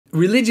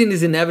religion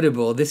is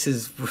inevitable. This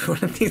is one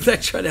of the things I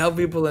try to help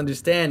people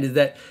understand, is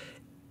that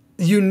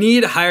you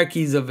need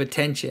hierarchies of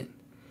attention.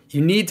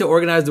 You need to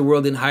organize the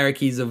world in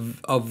hierarchies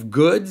of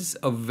goods,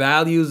 of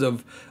values,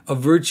 of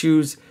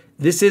virtues.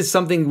 This is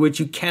something which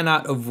you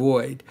cannot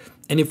avoid.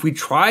 And if we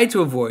try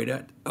to avoid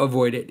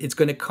it, it's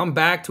going to come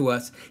back to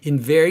us in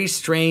very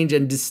strange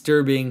and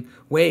disturbing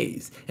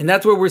ways. And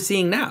that's what we're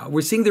seeing now.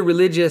 We're seeing the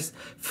religious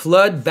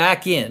flood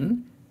back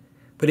in,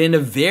 but in a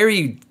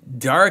very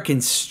dark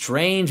and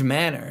strange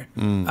manner.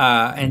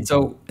 And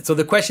so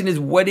the question is,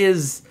 what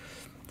is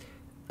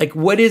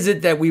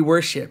it that we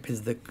worship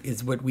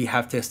is what we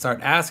have to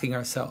start asking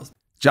ourselves.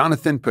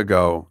 Jonathan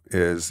Pageau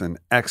is an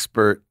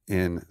expert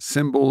in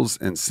symbols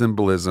and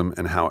symbolism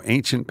and how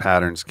ancient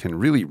patterns can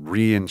really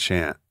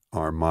re-enchant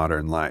our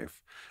modern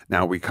life.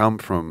 Now, we come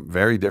from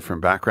very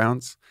different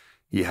backgrounds.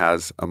 He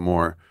has a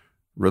more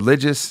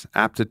religious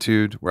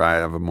aptitude, where I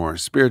have a more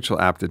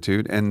spiritual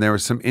aptitude, and there were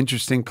some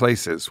interesting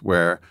places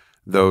where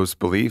those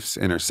beliefs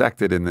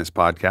intersected in this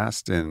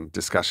podcast in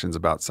discussions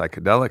about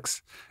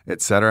psychedelics,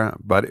 etc.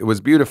 But it was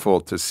beautiful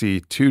to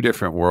see two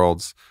different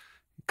worlds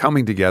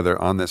coming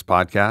together on this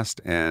podcast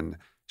and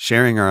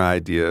sharing our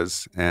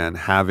ideas and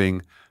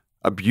having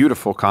a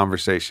beautiful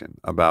conversation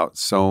about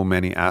so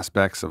many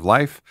aspects of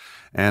life.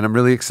 And I'm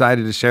really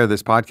excited to share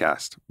this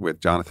podcast with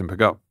Jonathan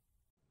Pageau.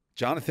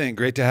 Jonathan,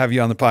 great to have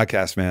you on the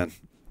podcast, man.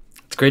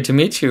 It's great to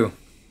meet you.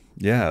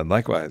 Yeah,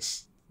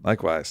 likewise.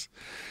 Likewise.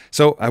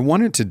 So I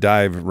wanted to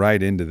dive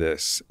right into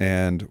this.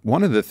 And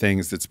one of the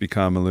things that's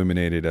become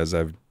illuminated as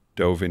I've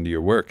dove into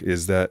your work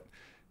is that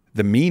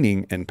the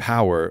meaning and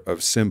power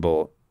of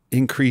symbol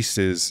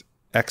increases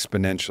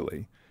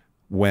exponentially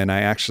when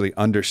I actually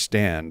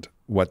understand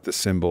what the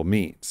symbol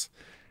means.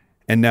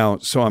 And now,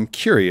 so I'm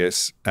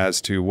curious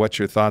as to what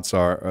your thoughts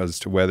are as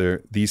to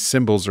whether these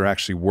symbols are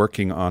actually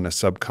working on a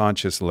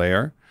subconscious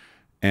layer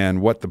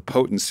and what the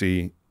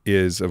potency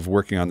is of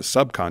working on the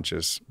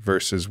subconscious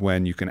versus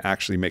when you can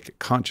actually make it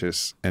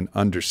conscious and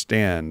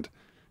understand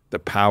the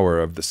power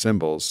of the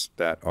symbols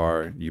that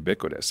are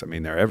ubiquitous. I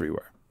mean, they're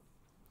everywhere.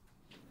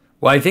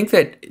 Well, I think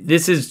that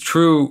this is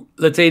true.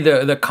 Let's say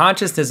the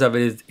consciousness of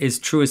it is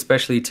true,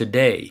 especially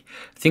today.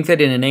 I think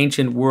that in an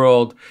ancient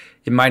world,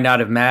 it might not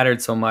have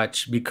mattered so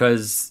much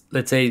because,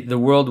 let's say, the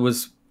world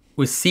was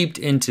seeped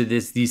into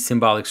these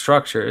symbolic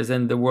structures,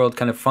 and the world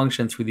kind of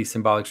functioned through these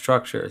symbolic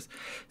structures.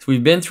 So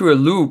we've been through a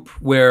loop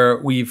where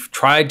we've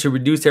tried to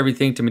reduce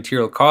everything to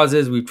material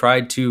causes. We've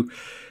tried to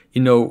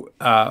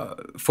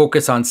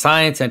focus on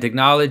science and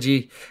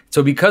technology.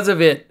 So because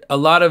of it, a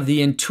lot of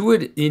the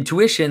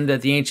intuition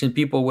that the ancient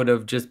people would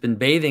have just been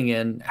bathing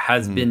in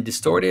has been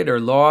distorted or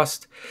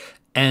lost.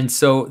 And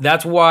so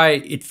that's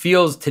why it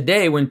feels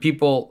today when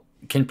people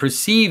can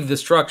perceive the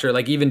structure,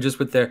 like even just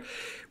with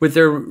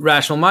their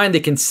rational mind, they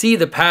can see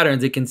the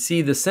patterns, they can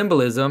see the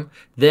symbolism,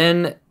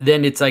 then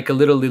it's like a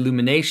little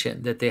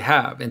illumination that they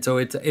have. And so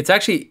it's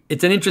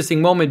an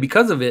interesting moment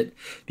because of it,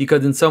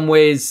 because in some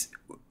ways,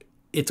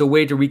 it's a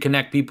way to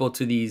reconnect people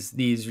to these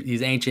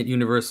ancient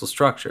universal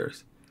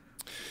structures.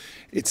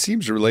 It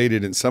seems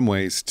related in some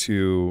ways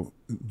to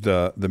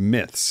the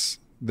myths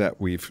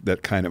that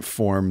kind of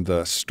form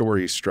the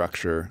story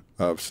structure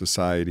of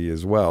society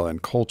as well,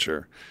 and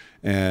culture.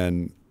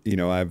 And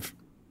I've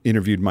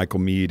interviewed Michael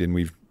Mead, and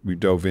we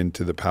dove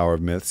into the power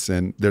of myths.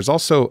 And there's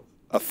also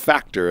a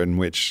factor in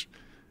which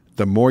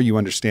the more you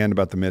understand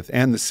about the myth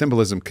and the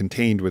symbolism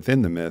contained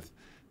within the myth,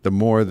 the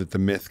more that the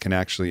myth can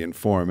actually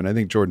inform. And I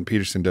think Jordan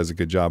Peterson does a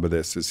good job of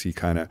this as he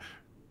kind of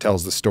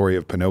tells the story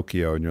of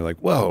Pinocchio, and you're like,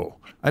 whoa,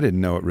 I didn't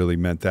know it really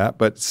meant that.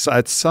 But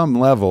at some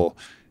level,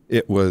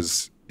 it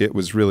was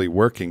really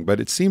working. But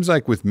it seems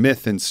like with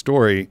myth and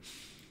story,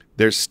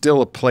 there's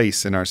still a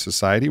place in our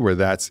society where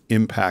that's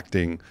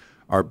impacting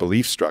our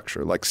belief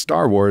structure. Like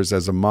Star Wars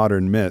as a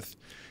modern myth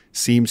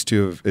seems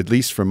to have, at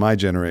least from my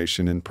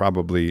generation and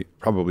probably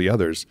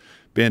others,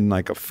 been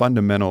like a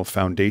fundamental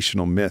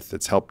foundational myth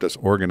that's helped us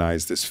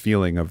organize this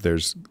feeling of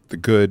there's the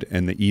good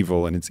and the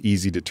evil, and it's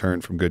easy to turn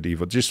from good to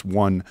evil. Just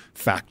one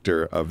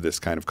factor of this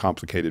kind of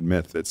complicated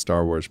myth that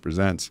Star Wars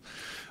presents.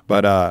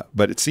 But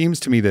it seems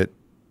to me that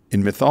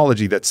in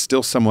mythology that's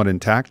still somewhat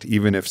intact,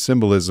 even if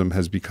symbolism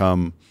has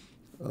become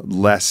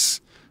less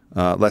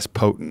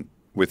potent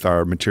with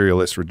our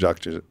materialist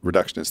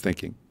reductionist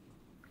thinking.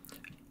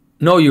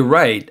 No, you're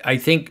right. I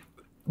think,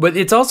 but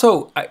it's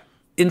also,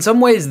 in some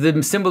ways,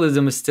 the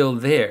symbolism is still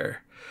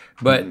there,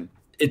 but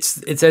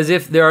it's as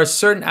if there are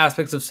certain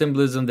aspects of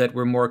symbolism that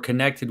we're more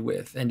connected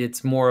with, and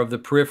it's more of the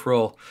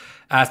peripheral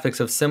aspects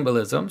of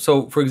symbolism.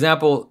 So, for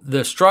example,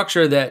 the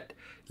structure that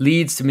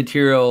leads to the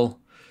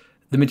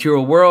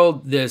material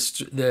world,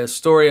 the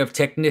story of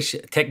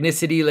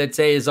technicity, let's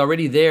say, is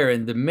already there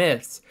in the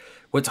myths.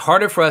 What's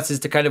harder for us is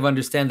to kind of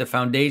understand the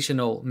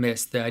foundational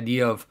myths, the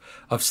idea of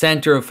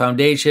center, of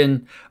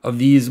foundation, of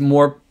these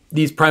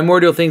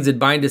primordial things that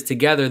bind us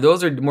together.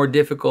 Those are more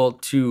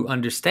difficult to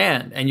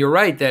understand. And you're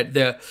right that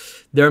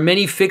there are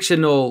many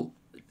fictional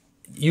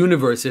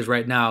universes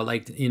right now,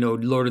 like,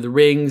 Lord of the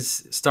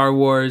Rings, Star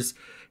Wars,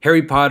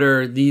 Harry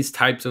Potter, these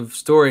types of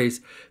stories.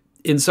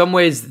 In some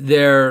ways,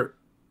 they're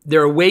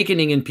they're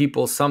awakening in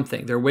people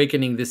something. They're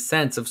awakening this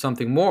sense of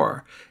something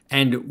more.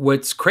 And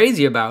what's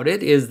crazy about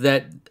it is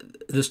that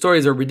the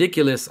stories are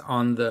ridiculous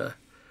on the,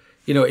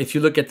 if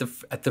you look at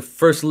the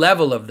first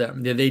level of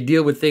them, they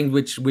deal with things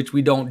which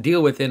we don't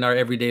deal with in our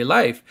everyday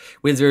life,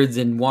 wizards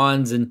and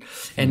wands and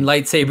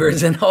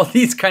lightsabers and all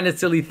these kind of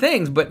silly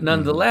things. But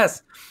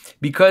nonetheless,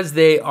 because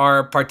they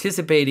are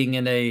participating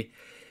in a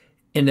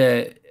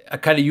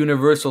kind of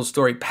universal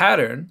story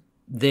pattern,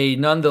 they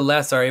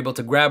nonetheless are able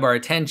to grab our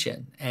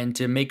attention and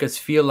to make us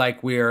feel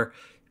like we're,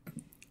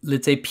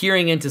 let's say,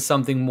 peering into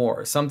something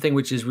more, something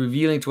which is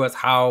revealing to us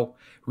how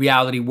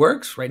reality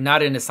works, right?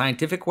 Not in a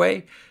scientific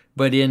way,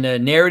 but in a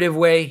narrative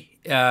way.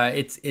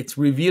 It's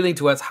revealing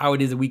to us how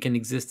it is that we can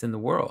exist in the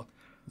world.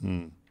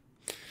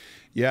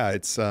 Yeah,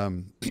 it's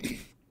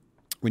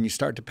when you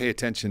start to pay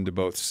attention to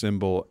both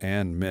symbol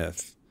and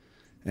myth,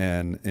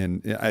 and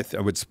I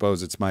would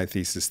suppose it's my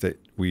thesis that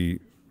we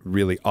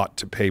really ought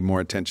to pay more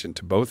attention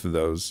to both of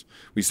those.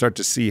 We start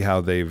to see how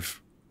they've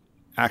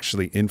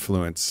actually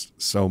influenced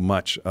so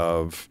much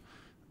of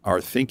our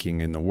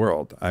thinking in the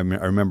world. I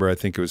remember, I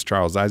think it was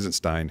Charles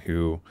Eisenstein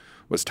who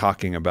was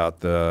talking about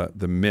the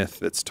myth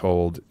that's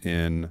told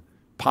in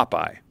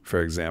Popeye,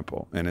 for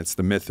example, and it's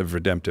the myth of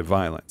redemptive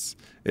violence.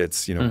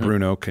 It's,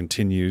 Bruno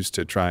continues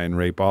to try and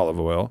rape Olive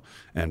Oyl,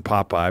 and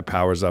Popeye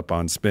powers up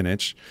on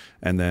spinach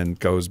and then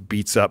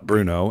beats up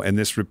Bruno, and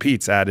this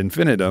repeats ad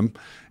infinitum.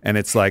 And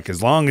it's like,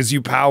 as long as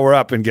you power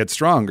up and get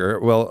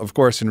stronger, well, of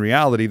course, in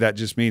reality, that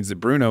just means that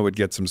Bruno would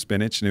get some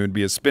spinach and it would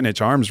be a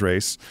spinach arms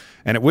race,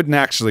 and it wouldn't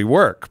actually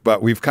work.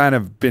 But we've kind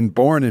of been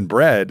born and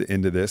bred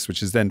into this,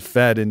 which is then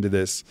fed into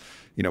this,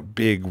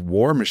 big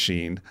war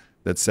machine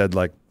that said,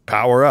 like,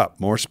 power up,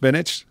 more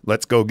spinach,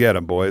 let's go get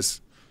them, boys.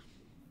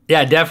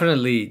 Yeah,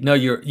 definitely. No,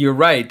 you're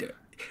right.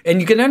 And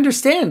you can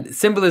understand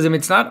symbolism.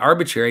 It's not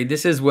arbitrary.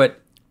 This is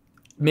what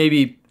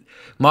maybe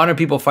modern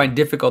people find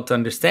difficult to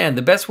understand.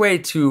 The best way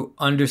to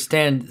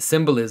understand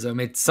symbolism,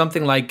 it's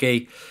something like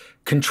a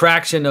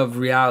contraction of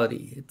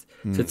reality.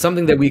 So it's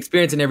something that we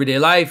experience in everyday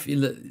life.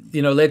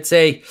 Let's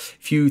say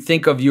if you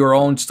think of your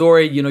own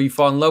story, you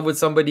fall in love with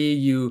somebody,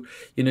 you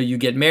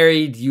get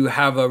married, you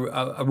have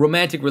a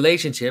romantic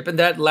relationship, and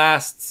that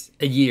lasts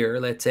a year,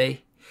 let's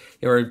say,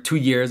 or 2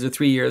 years or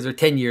 3 years or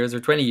 10 years or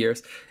 20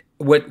 years.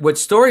 What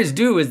stories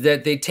do is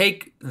that they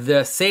take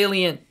the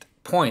salient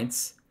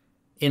points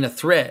in a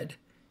thread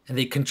and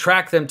they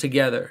contract them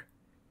together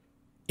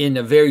in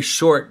a very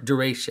short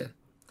duration.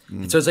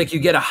 And so it's like you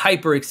get a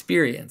hyper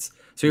experience.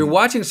 So you're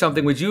watching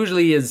something which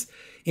usually is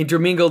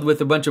intermingled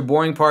with a bunch of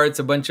boring parts,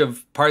 a bunch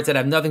of parts that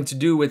have nothing to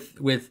do with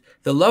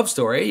the love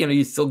story.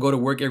 You still go to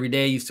work every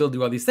day, you still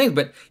do all these things,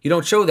 but you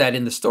don't show that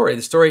in the story.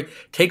 The story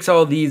takes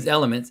all these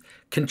elements,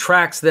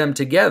 contracts them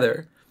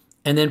together,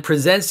 and then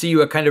presents to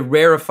you a kind of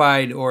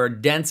rarefied or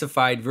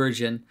densified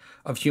version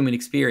of human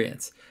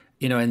experience.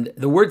 And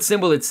the word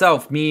symbol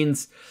itself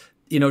means,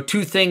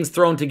 two things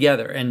thrown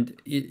together. And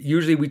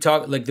usually we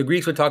talk, like the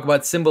Greeks would talk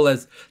about symbol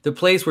as the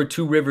place where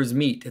two rivers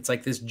meet. It's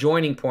like this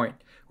joining point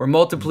where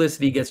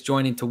multiplicity gets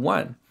joined into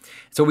one.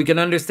 So we can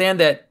understand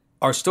that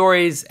our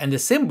stories and the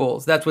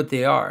symbols, that's what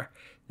they are.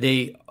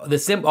 All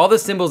the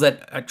symbols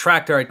that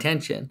attract our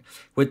attention,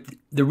 with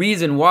the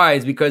reason why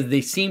is because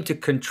they seem to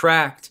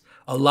contract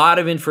a lot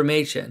of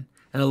information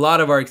and a lot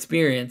of our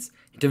experience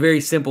into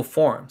very simple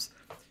forms.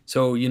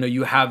 So,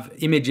 you have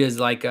images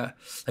like a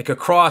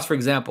cross, for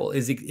example,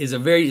 it's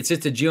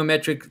just a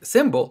geometric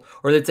symbol,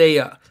 or let's say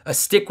a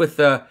stick with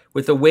a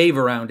wave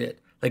around it.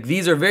 Like,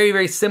 these are very,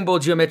 very simple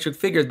geometric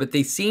figures, but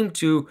they seem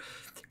to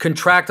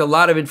contract a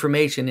lot of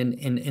information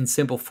in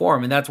simple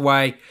form. And that's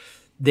why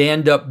they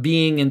end up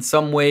being in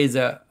some ways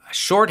a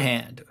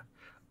shorthand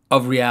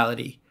of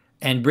reality.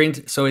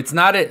 So it's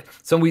not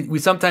so we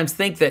sometimes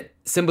think that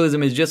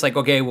symbolism is just like,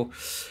 okay, well,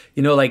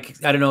 like,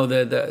 I don't know,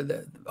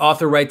 the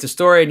author writes a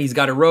story and he's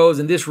got a rose,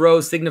 and this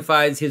rose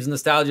signifies his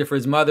nostalgia for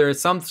his mother.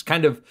 Some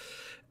kind of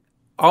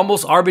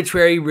almost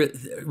arbitrary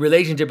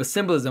relationship with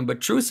symbolism, but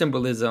true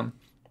symbolism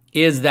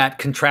is that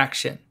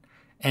contraction.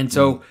 And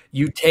so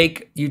you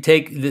take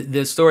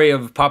the story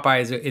of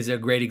Popeye is a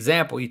great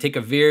example. You take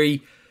a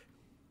very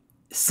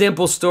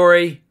simple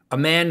story, a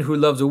man who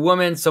loves a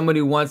woman, someone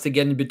who wants to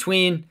get in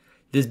between.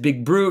 This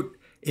big brute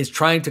is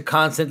trying to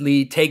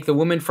constantly take the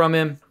woman from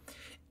him.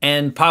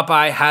 And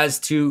Popeye has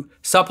to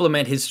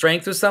supplement his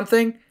strength with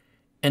something,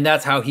 and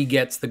that's how he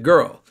gets the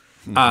girl.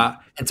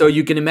 And so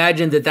you can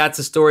imagine that that's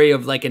a story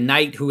of like a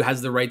knight who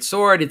has the right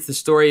sword. It's the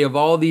story of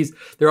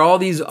there are all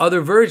these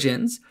other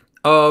versions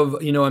of,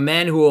 a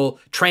man who will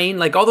train,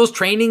 like all those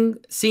training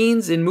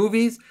scenes in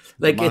movies.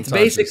 Like, it's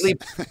basically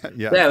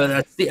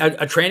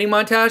a training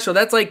montage. So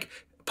that's like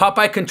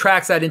Popeye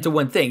contracts that into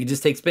one thing. He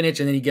just takes spinach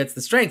and then he gets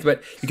the strength.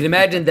 But you can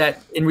imagine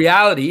that in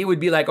reality, it would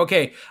be like,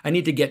 okay, I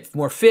need to get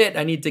more fit.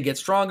 I need to get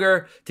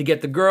stronger to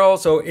get the girl.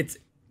 So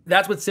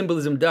that's what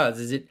symbolism does,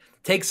 is it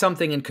takes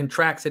something and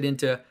contracts it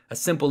into a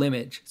simple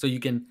image. So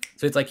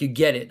it's like you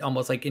get it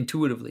almost like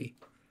intuitively.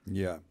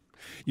 Yeah.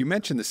 You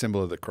mentioned the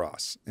symbol of the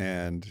cross,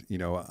 and,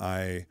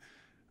 I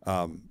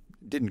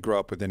didn't grow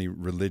up with any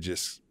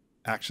religious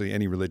actually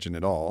any religion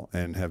at all,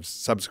 and have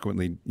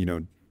subsequently,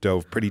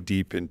 dove pretty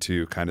deep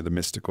into kind of the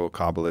mystical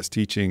Kabbalist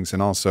teachings,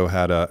 and also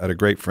had a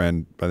great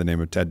friend by the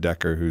name of Ted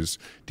Decker, who's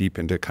deep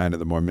into kind of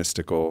the more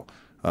mystical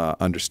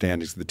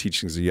understandings of the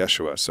teachings of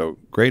Yeshua. So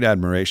great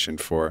admiration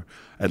for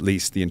at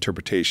least the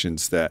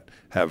interpretations that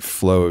have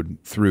flowed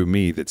through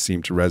me that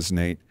seem to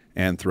resonate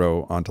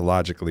anthro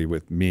ontologically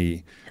with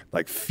me,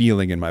 like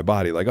feeling in my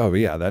body, like, oh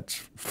yeah, that's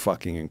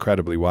fucking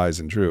incredibly wise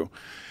and true.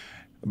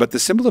 But the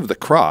symbol of the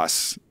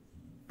cross,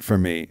 for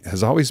me,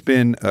 has always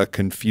been a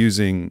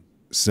confusing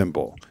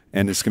symbol.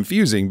 And it's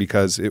confusing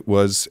because it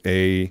was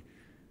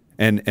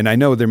and I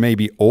know there may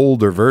be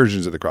older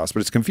versions of the cross, but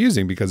it's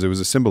confusing because it was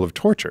a symbol of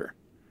torture,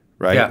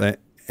 right? Yeah.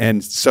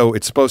 And so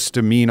it's supposed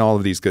to mean all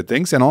of these good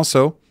things, and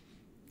also,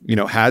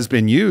 has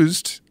been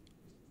used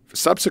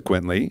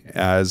subsequently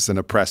as an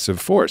oppressive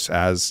force,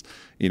 as,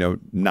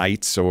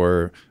 knights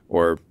or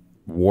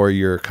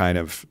warrior kind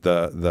of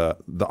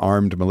the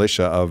armed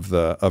militia of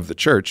the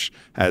church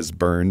has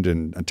burned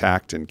and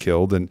attacked and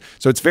killed. And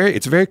so it's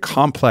a very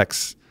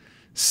complex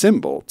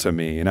symbol to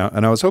me. And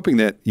I was hoping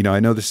that, I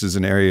know this is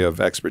an area of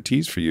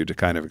expertise for you to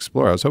kind of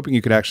explore. I was hoping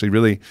you could actually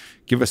really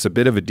give us a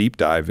bit of a deep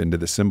dive into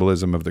the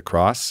symbolism of the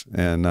cross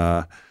and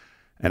how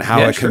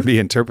it can be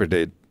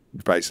interpreted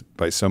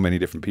by so many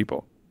different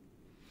people.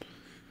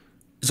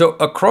 So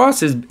a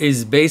cross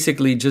is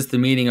basically just the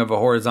meaning of a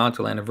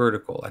horizontal and a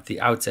vertical at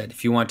the outset,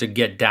 if you want to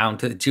get down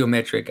to the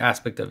geometric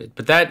aspect of it.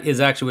 But that is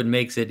actually what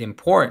makes it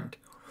important,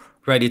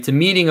 right? It's a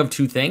meaning of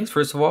two things,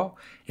 first of all.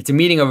 It's a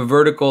meaning of a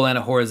vertical and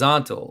a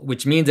horizontal,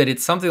 which means that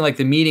it's something like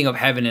the meaning of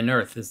heaven and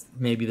earth is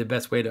maybe the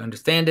best way to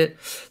understand it.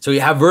 So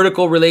you have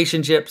vertical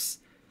relationships.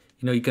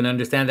 You can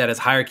understand that as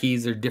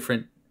hierarchies or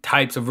different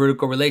types of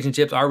vertical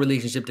relationships, our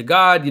relationship to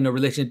God,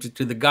 relationship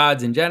to the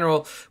gods in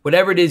general,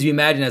 whatever it is you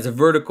imagine as a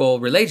vertical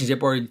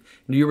relationship, or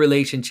your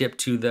relationship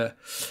to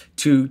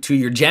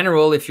your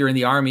general, if you're in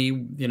the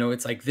army,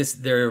 it's like this,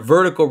 there are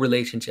vertical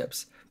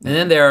relationships. And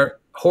then there are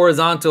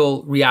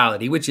horizontal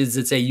reality, which is,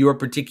 let's say, your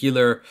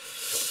particular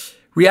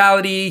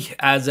reality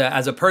as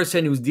a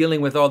person who's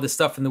dealing with all this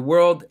stuff in the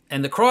world.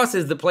 And the cross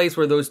is the place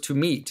where those two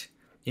meet,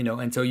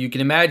 and so you can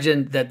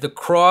imagine that the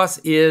cross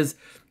is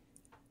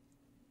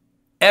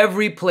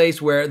every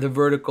place where the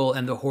vertical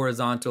and the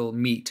horizontal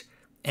meet.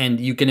 And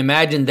you can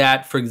imagine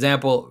that, for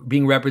example,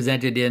 being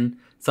represented in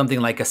something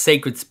like a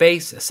sacred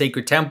space, a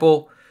sacred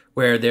temple,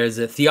 where there's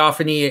a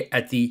theophany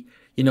at the,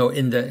 in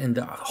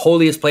the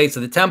holiest place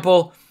of the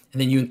temple.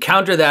 And then you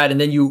encounter that, and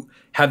then you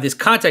have this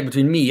contact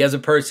between me as a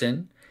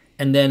person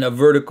and then a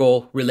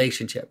vertical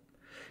relationship.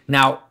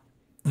 Now,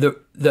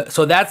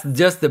 so that's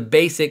just the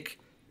basic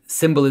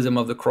symbolism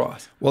of the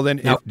cross. Well,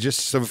 then,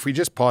 if we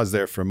just pause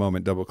there for a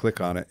moment, double click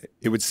on it,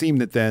 it would seem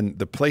that then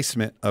the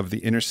placement of the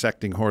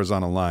intersecting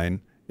horizontal line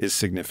is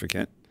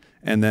significant,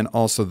 and then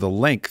also the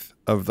length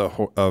of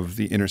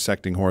the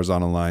intersecting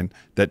horizontal line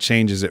that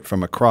changes it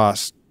from a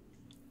cross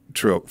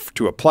to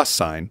a plus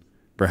sign,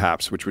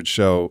 perhaps, which would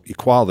show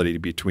equality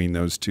between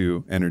those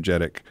two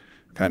energetic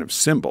kind of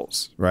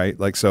symbols, right?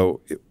 Like,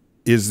 so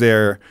is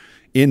there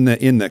in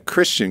the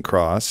Christian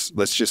cross,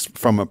 let's just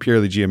from a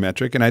purely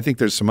geometric, and I think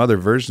there's some other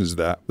versions of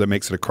that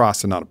makes it a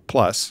cross and not a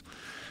plus.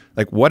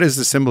 Like, what is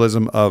the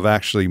symbolism of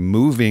actually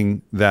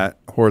moving that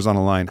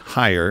horizontal line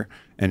higher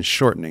and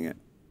shortening it?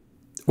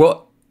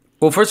 Well,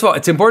 first of all,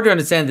 it's important to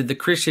understand that the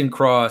Christian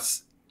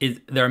cross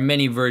there are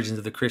many versions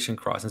of the Christian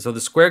cross, and so the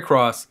square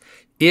cross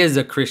is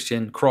a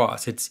Christian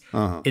cross. It's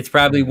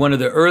probably one of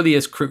the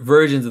earliest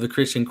versions of the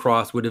Christian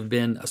cross would have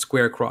been a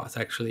square cross,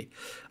 actually.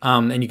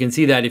 And you can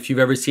see that if you've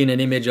ever seen an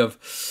image of,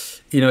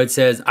 it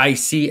says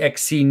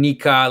IC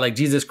Nika, like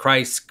Jesus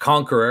Christ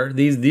conqueror.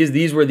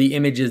 These were the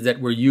images that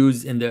were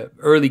used in the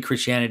early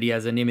Christianity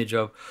as an image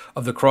of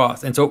the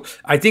cross. And so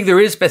I think there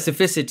is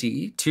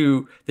specificity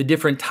to the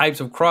different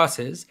types of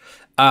crosses.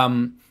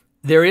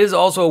 There is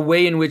also a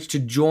way in which to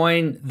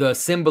join the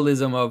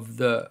symbolism of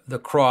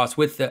the cross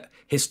with the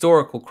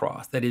historical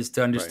cross. That is,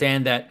 to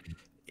understand that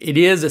it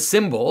is a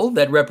symbol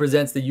that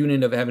represents the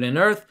union of heaven and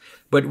earth,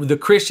 but the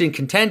Christian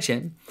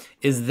contention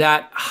is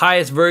that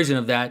highest version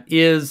of that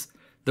is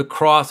the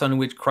cross on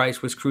which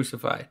Christ was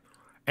crucified.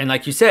 And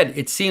like you said,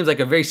 it seems like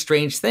a very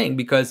strange thing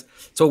because,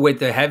 so wait,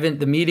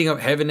 the meeting of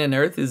heaven and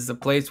earth is the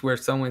place where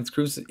someone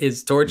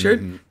is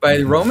tortured by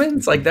the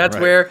Romans? Like that's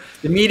where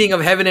the meeting of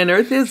heaven and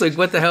earth is? Like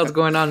what the hell's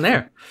going on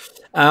there?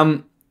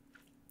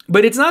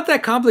 But it's not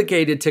that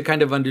complicated to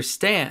kind of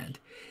understand.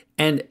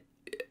 And,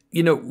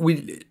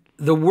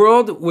 the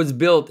world was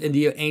built in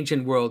the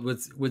ancient world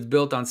was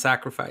built on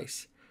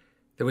sacrifice.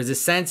 There was a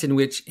sense in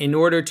which in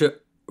order to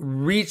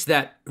reach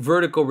that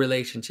vertical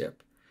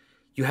relationship,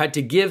 you had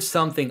to give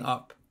something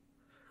up,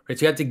 right?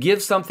 So you have to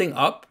give something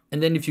up.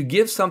 And then if you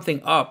give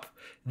something up,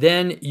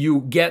 then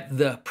you get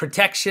the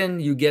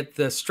protection, you get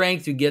the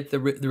strength, you get the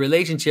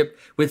relationship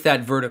with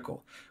that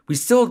vertical. We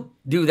still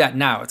do that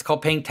now. It's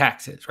called paying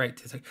taxes, right?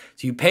 It's like,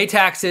 so you pay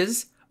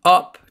taxes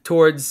up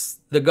towards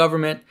the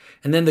government,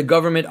 and then the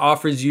government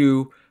offers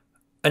you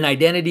an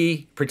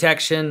identity,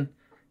 protection,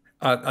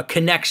 a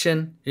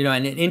connection, and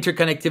an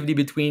interconnectivity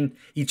between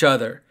each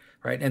other.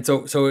 right? And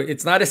so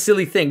it's not a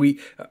silly thing. We,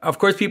 of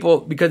course,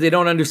 people, because they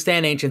don't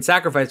understand ancient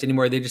sacrifice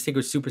anymore, they just think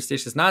it's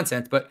superstitious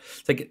nonsense. But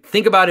it's like,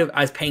 think about it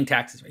as paying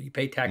taxes, right? You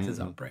pay taxes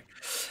up, right?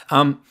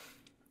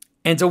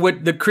 And so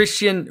what the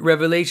Christian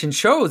revelation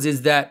shows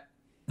is that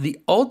the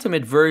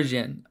ultimate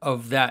version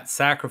of that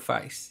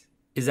sacrifice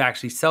is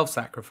actually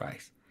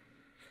self-sacrifice.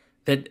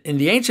 That in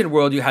the ancient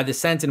world, you had the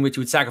sense in which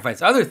you would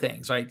sacrifice other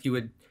things, right? You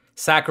would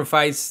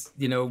sacrifice,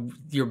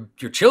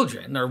 your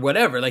children or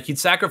whatever. Like, you'd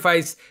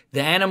sacrifice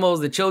the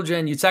animals, the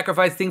children, you'd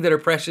sacrifice things that are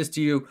precious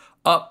to you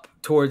up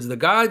towards the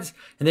gods,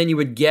 and then you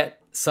would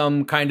get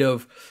some kind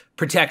of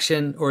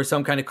protection or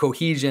some kind of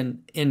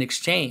cohesion in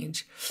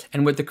exchange.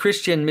 And what the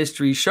Christian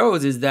mystery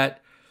shows is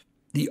that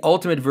the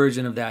ultimate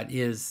version of that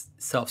is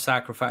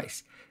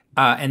self-sacrifice.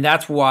 And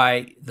that's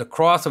why the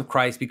cross of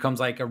Christ becomes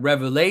like a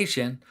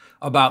revelation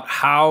about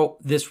how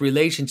this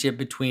relationship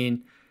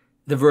between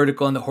the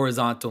vertical and the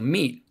horizontal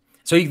meet.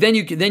 So then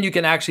you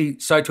can actually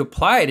start to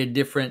apply it at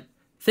different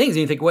things.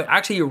 And you think, well,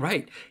 actually, you're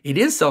right. It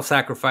is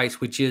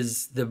self-sacrifice, which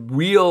is the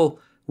real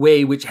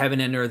way which heaven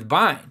and earth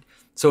bind.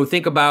 So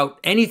think about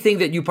anything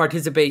that you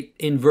participate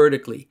in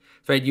vertically,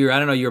 right? You're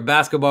a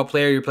basketball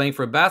player, you're playing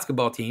for a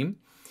basketball team.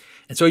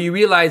 And so you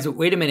realize,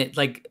 wait a minute,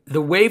 like,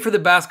 the way for the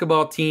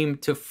basketball team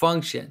to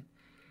function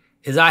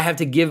is I have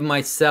to give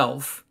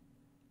myself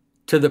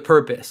to the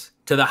purpose,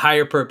 to the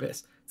higher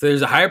purpose. So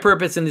there's a higher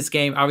purpose in this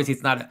game. Obviously,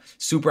 it's not a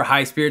super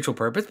high spiritual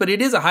purpose, but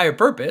it is a higher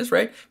purpose,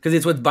 right? Because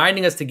it's what's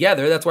binding us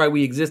together. That's why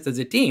we exist as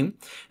a team.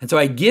 And so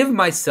I give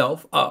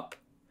myself up.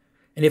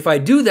 And if I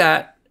do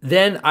that,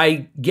 then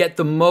I get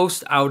the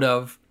most out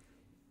of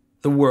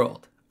the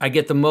world. I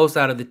get the most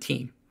out of the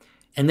team.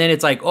 And then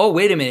it's like, oh,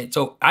 wait a minute.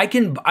 So I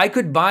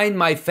could bind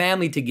my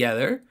family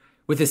together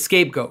with a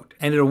scapegoat,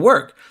 and it'll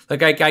work.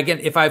 Like, I can,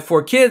 if I have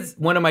 4 kids,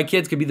 one of my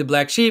kids could be the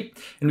black sheep,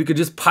 and we could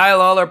just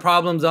pile all our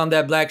problems on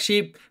that black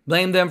sheep,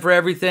 blame them for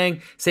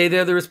everything, say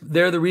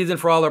they're the reason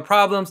for all our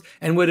problems.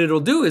 And what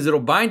it'll do is it'll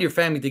bind your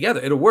family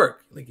together. It'll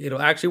work. Like,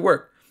 it'll actually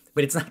work.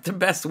 But it's not the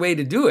best way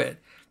to do it.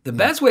 The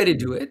best way to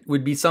do it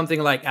would be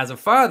something like, as a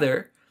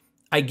father,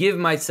 I give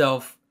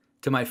myself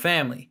to my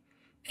family.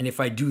 And if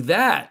I do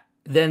that,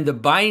 then the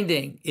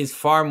binding is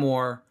far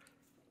more,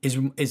 is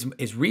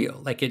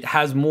real. Like, it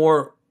has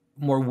more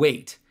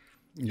weight.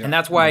 Yeah. And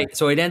that's why,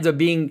 so it ends up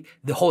being,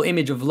 the whole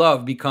image of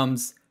love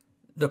becomes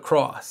the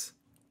cross.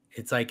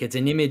 It's like, it's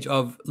an image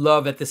of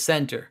love at the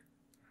center.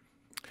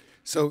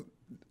 So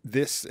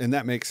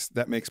that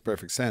makes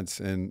perfect sense.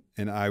 And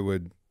I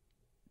would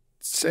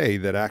say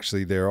that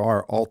actually there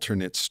are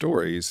alternate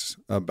stories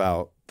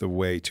about the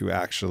way to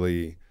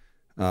actually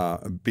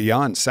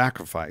beyond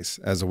sacrifice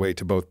as a way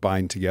to both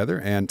bind together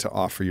and to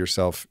offer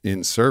yourself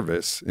in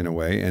service in a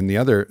way. And the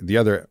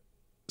other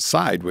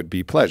side would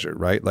be pleasure,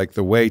 right? Like,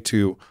 the way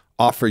to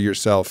offer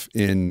yourself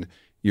in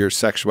your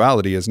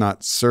sexuality is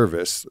not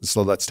service.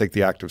 So let's take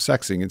the act of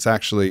sexing. It's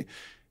actually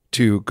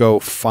to go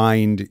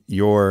find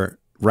your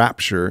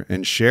rapture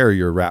and share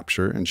your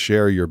rapture and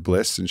share your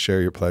bliss and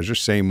share your pleasure.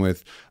 Same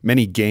with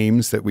many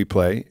games that we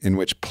play, in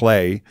which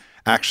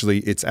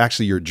it's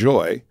actually your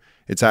joy.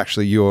 It's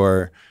actually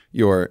your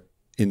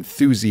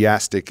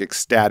enthusiastic,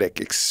 ecstatic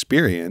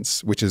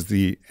experience, which is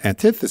the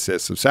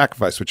antithesis of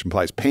sacrifice, which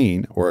implies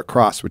pain, or a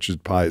cross, which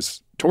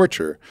implies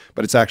torture.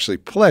 But it's actually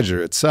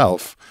pleasure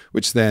itself,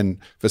 which then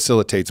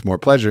facilitates more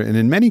pleasure. And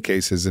in many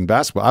cases in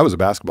basketball, I was a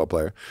basketball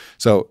player.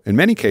 So in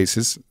many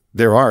cases,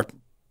 there are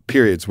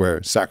periods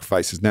where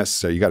sacrifice is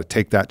necessary. You got to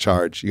take that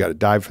charge. You got to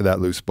dive for that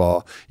loose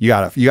ball. You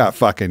got to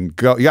fucking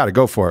go. You got to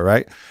go for it,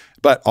 right?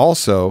 But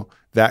also,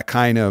 that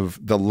kind of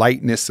the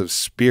lightness of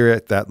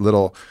spirit, that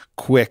little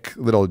quick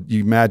little,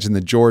 you imagine the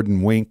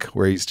Jordan wink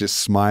where he's just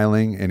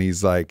smiling and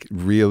he's like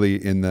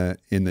really in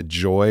the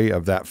joy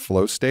of that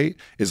flow state,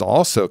 is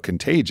also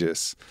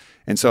contagious.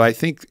 And so I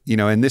think,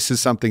 and this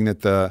is something that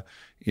the,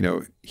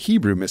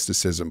 Hebrew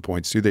mysticism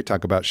points to. They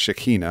talk about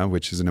Shekinah,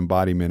 which is an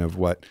embodiment of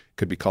what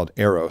could be called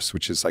eros,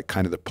 which is like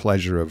kind of the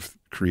pleasure of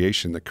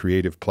creation, the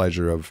creative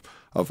pleasure of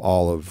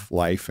all of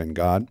life and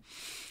God.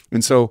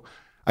 And so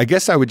I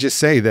guess I would just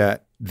say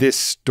that this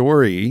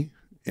story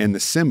and the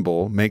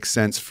symbol makes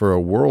sense for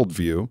a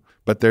worldview,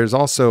 but there's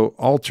also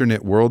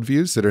alternate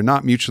worldviews that are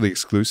not mutually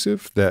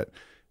exclusive, but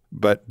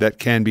that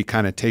can be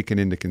kind of taken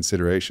into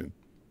consideration.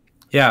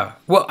 Yeah.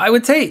 Well, I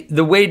would say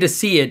the way to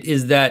see it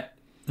is that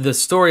the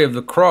story of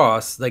the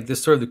cross, like the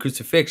story of the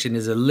crucifixion,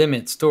 is a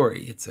limit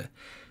story. It's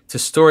a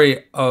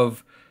story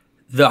of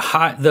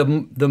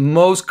the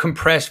most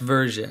compressed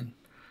version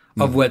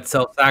of what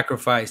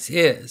self-sacrifice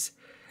is.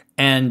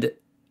 And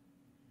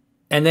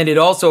then it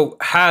also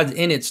has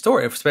in its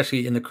story,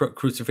 especially in the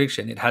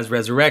crucifixion, it has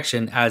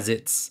resurrection as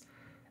its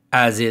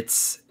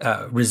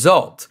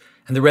result.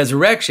 And the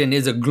resurrection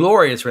is a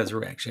glorious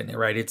resurrection,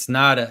 right? It's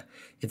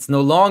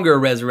no longer a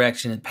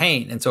resurrection in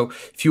pain. And so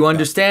if you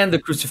understand the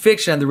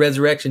crucifixion and the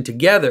resurrection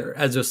together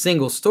as a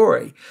single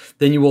story,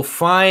 then you will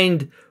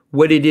find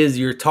what it is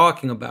you're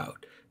talking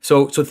about.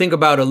 So think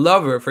about a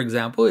lover, for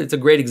example. It's a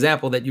great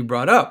example that you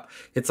brought up.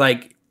 It's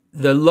like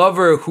the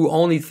lover who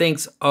only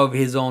thinks of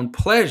his own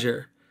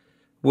pleasure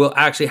will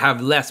actually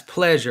have less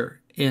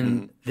pleasure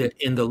in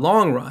the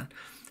long run.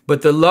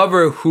 But the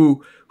lover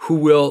who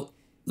will,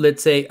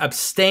 let's say,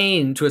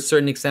 abstain to a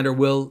certain extent, or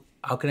will,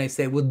 how can I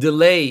say, will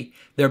delay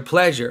their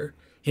pleasure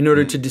in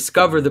order to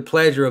discover the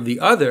pleasure of the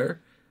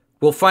other,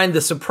 will find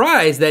the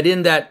surprise that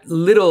in that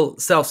little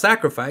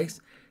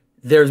self-sacrifice,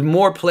 there's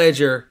more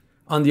pleasure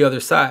on the other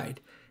side.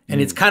 And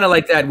it's kind of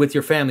like that with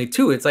your family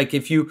too. It's like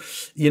if you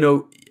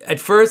know, at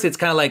first it's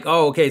kind of like,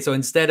 oh, okay, so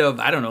instead of,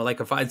 I don't know, like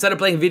instead of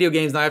playing video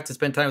games, now I have to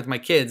spend time with my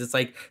kids. It's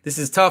like, this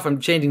is tough. I'm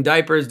changing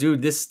diapers,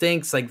 dude. This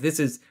stinks. Like, this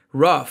is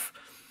rough.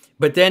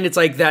 But then it's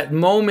like that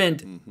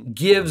moment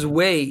gives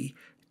way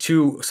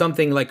to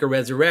something like a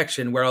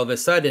resurrection, where all of a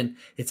sudden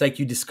it's like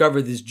you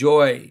discover this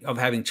joy of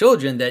having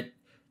children that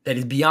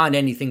is beyond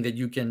anything that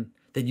you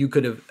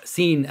could have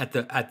seen at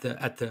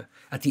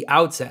the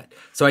outset.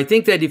 So I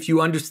think that if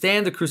you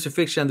understand the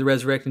crucifixion and the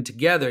resurrection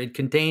together, it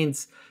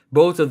contains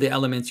both of the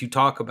elements you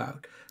talk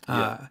about.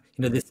 You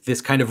know,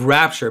 this kind of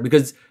rapture,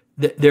 because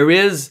there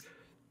is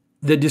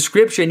the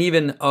description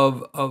even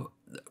of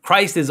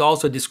Christ is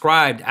also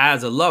described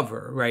as a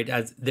lover, right?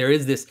 As there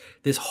is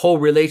this whole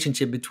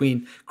relationship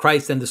between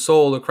Christ and the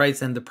soul, or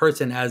Christ and the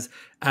person, as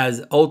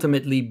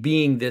ultimately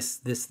being this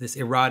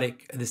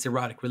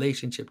erotic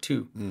relationship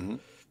too. Mm-hmm.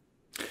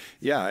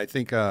 Yeah, I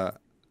think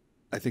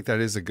that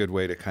is a good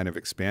way to kind of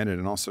expand it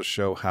and also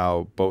show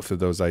how both of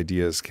those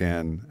ideas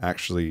can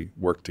actually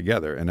work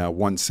together. And how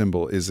one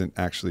symbol isn't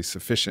actually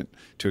sufficient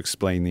to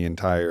explain the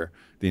entire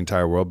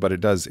world, but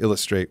it does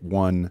illustrate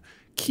one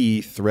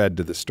key thread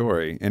to the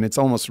story. And it's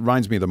almost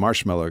reminds me of the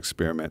marshmallow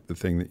experiment, the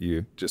thing that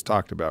you just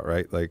talked about,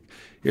 right? Like,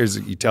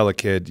 you tell a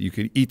kid, you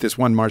could eat this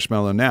one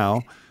marshmallow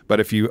now, but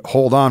if you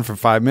hold on for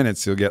 5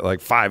 minutes, you'll get like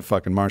 5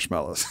 fucking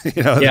marshmallows.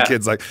 You know, the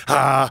kid's like,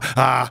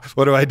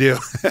 what do I do?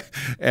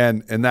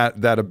 and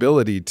that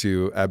ability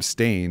to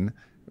abstain,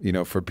 you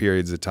know, for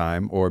periods of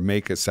time, or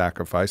make a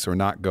sacrifice, or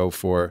not go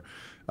for,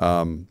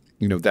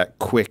 you know, that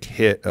quick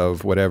hit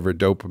of whatever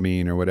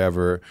dopamine or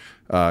whatever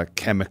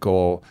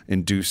chemical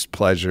induced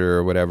pleasure,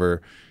 or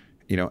whatever,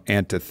 you know,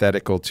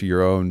 antithetical to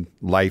your own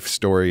life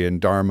story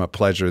and dharma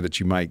pleasure that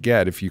you might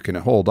get. If you can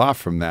hold off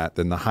from that,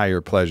 then the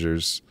higher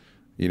pleasures,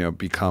 you know,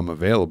 become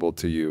available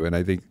to you. And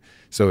I think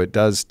so it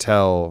does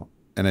tell,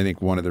 and I think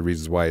one of the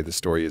reasons why the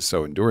story is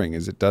so enduring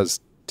is it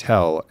does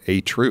tell a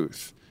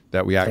truth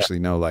that we actually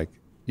know, like,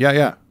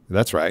 yeah,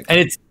 that's right.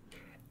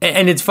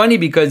 And it's funny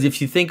because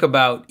if you think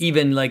about,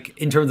 even like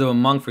in terms of a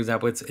monk, for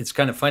example, it's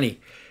kind of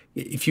funny.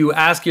 If you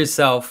ask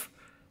yourself,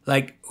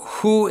 like,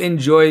 who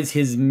enjoys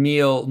his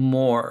meal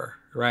more,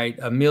 right?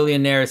 A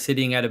millionaire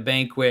sitting at a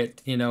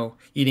banquet, you know,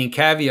 eating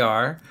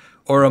caviar,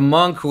 or a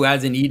monk who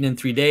hasn't eaten in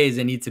 3 days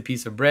and eats a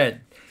piece of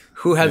bread?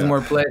 Who has more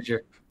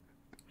pleasure?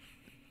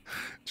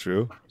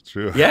 True.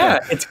 Yeah,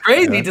 it's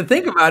crazy to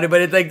think about it,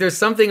 but it's like there's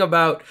something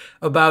about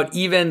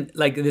even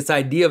like this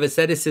idea of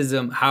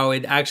asceticism, how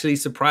it actually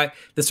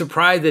the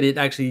surprise that it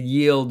actually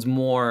yields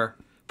more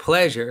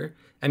pleasure.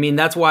 I mean,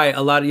 that's why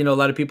a lot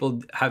of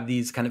people have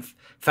these kind of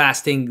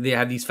fasting, they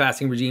have these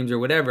fasting regimes or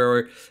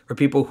whatever, or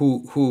people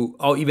who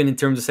even in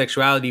terms of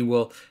sexuality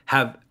will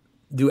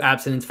do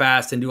abstinence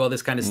fast and do all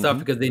this kind of stuff,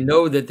 because they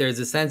know that there's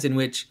a sense in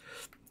which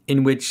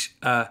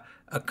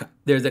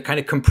there's a kind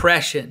of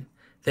compression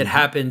that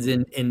happens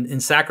in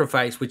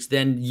sacrifice, which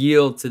then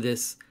yield to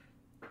this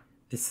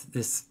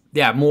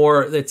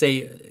more, let's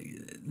say,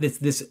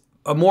 this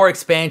a more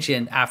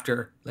expansion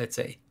after, let's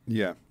say.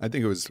 Yeah, I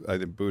think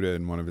Buddha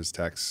in one of his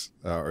texts,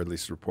 or at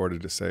least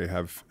reported to say,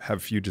 have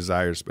few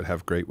desires but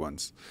have great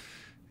ones.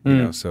 You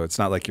know, so it's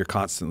not like you're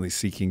constantly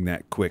seeking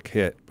that quick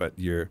hit, but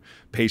you're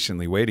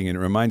patiently waiting. And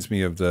it reminds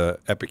me of the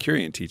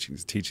Epicurean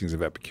teachings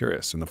of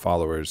Epicurus and the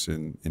followers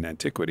in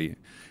antiquity.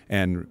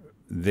 And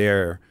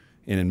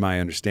in my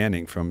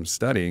understanding from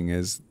studying,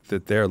 is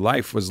that their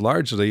life was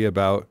largely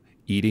about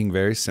eating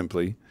very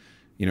simply,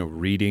 you know,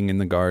 reading in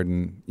the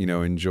garden, you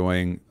know,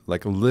 enjoying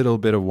like a little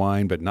bit of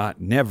wine, but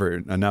never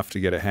enough to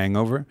get a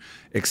hangover,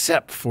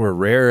 except for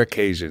rare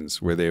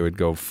occasions where they would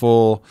go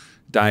full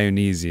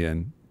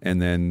Dionysian. And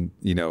then,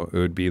 you know, it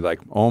would be like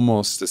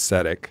almost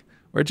ascetic,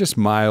 or just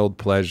mild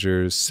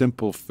pleasures,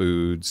 simple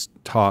foods,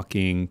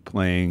 talking,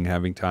 playing,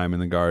 having time in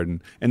the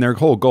garden. And their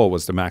whole goal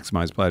was to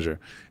maximize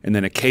pleasure. And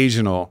then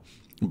occasional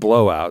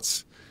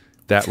blowouts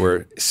that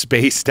were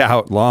spaced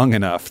out long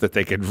enough that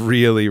they could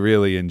really,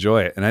 really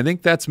enjoy it. And I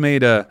think it's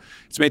made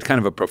kind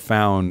of a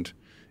profound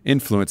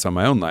influence on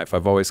my own life.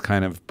 I've always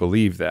kind of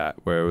believed that,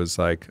 where it was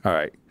like, all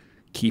right,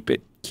 keep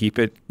it,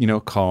 you know,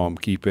 calm,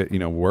 keep it, you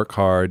know, work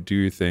hard, do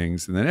your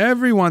things. And then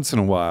every once in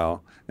a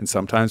while, and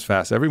sometimes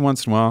fast, every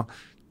once in a while,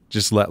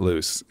 just let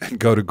loose and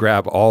go to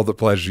grab all the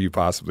pleasure you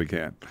possibly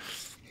can.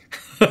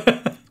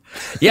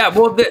 Yeah,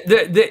 well,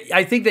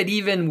 I think that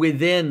even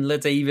within,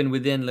 let's say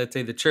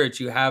the church,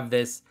 you have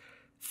this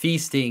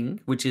feasting,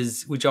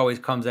 which always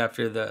comes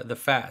after the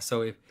fast.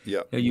 So if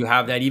you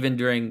have that even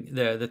during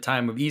the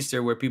time of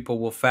Easter, where people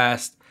will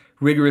fast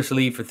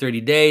rigorously for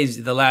 30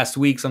 days. The last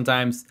week,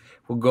 sometimes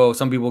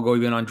some people go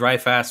even on dry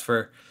fast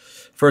for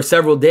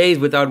several days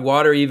without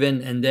water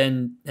even, and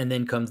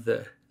then comes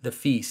the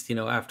feast, you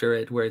know, after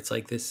it, where it's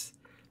like this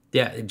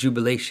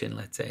jubilation,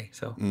 let's say.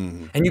 So,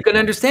 and you can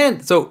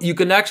understand. So you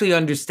can actually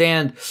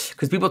understand,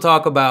 because people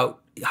talk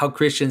about how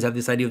Christians have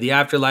this idea of the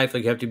afterlife,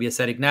 like you have to be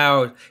ascetic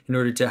now in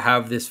order to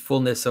have this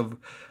fullness of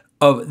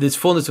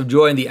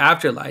joy in the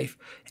afterlife.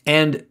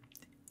 And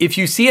if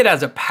you see it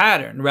as a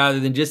pattern rather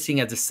than just seeing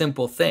it as a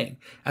simple thing,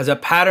 as a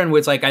pattern where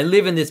it's like I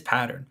live in this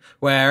pattern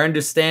where I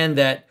understand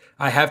that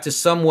I have to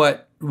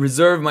somewhat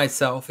reserve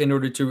myself in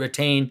order to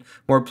attain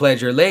more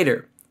pleasure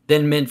later,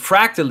 then meant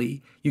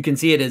fractally, you can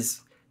see it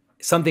as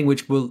something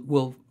which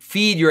will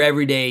feed your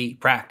everyday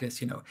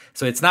practice,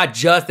 So it's not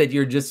just that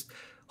you're just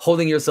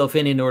holding yourself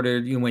in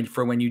order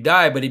for when you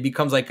die, but it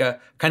becomes like a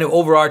kind of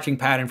overarching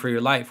pattern for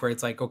your life where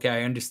it's like, okay,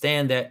 I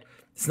understand that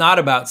it's not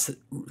about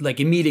like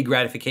immediate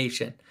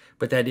gratification,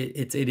 but that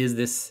it is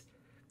this,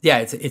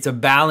 it's a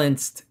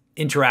balanced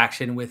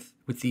interaction with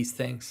these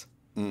things.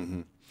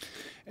 Mm-hmm.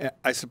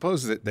 I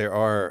suppose that there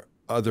are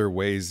other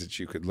ways that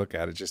you could look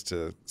at it, just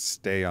to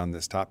stay on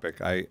this topic.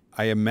 I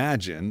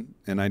imagine,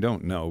 and I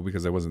don't know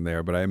because I wasn't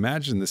there, but I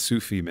imagine the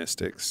Sufi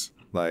mystics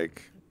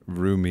like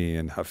Rumi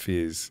and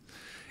Hafiz,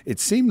 it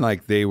seemed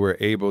like they were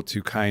able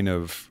to kind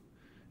of,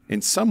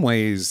 in some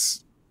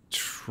ways,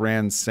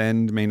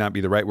 transcend, may not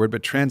be the right word,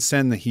 but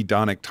transcend the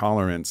hedonic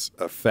tolerance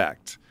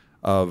effect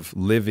of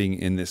living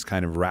in this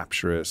kind of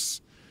rapturous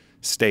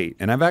state.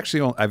 And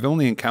I've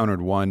only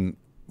encountered one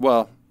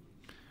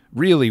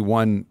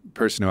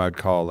person who I'd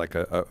call like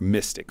a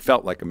mystic,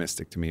 felt like a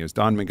mystic to me. It was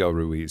Don Miguel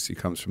Ruiz. He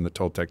comes from the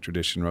Toltec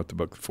tradition, wrote the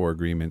book, The Four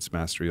Agreements,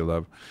 Mastery of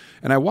Love.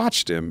 And I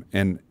watched him,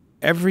 and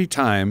every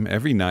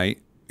night,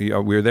 we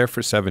were there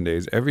for 7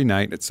 days. Every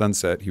night at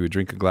sunset, he would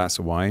drink a glass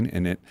of wine,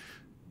 and it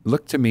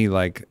looked to me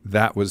like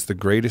that was the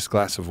greatest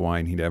glass of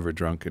wine he'd ever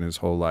drunk in his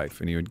whole life.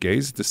 And he would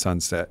gaze at the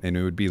sunset, and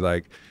it would be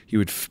like he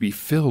would be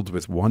filled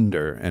with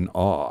wonder and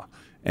awe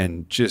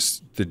and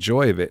just the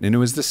joy of it. And it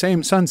was the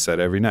same sunset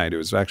every night. It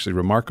was actually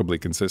remarkably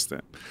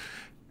consistent.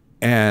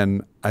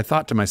 And I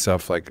thought to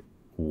myself, like,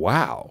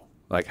 wow,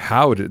 like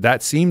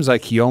that seems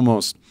like he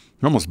almost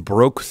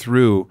broke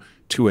through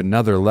to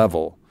another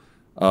level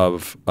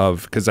of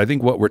because I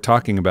think what we're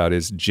talking about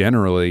is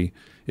generally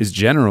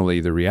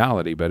the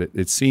reality, but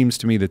it seems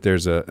to me that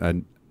there's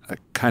a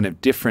kind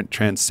of different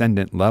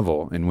transcendent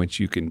level in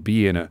which you can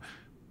be in a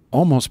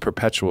almost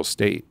perpetual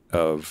state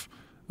of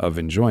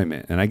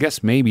enjoyment. And I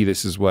guess maybe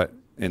this is what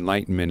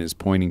enlightenment is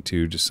pointing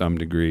to some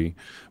degree,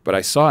 but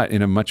I saw it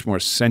in a much more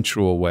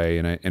sensual way.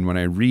 And when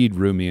I read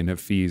Rumi and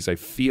Hafiz, I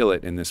feel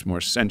it in this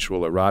more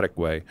sensual, erotic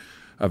way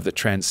of the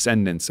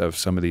transcendence of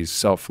some of these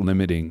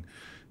self-limiting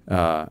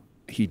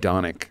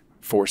hedonic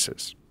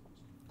forces.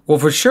 Well,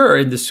 for sure,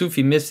 in the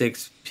Sufi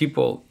mystics,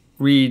 people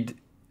read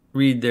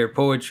their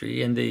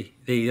poetry, and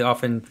they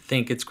often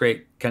think it's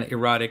great, kind of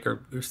erotic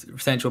or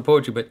sensual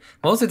poetry. But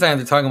most of the time,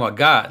 they're talking about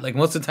God. Like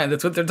most of the time,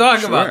 that's what they're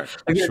talking about.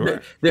 Like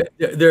Sure.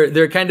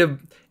 They're kind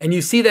of, and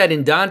you see that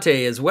in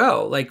Dante as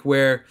well. Like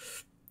where,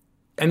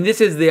 I mean, this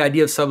is the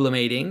idea of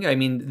sublimating. I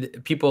mean,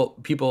 people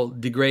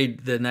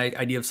degrade the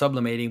idea of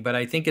sublimating, but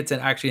I think it's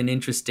actually an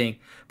interesting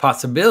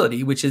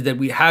possibility, which is that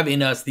we have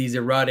in us these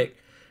erotic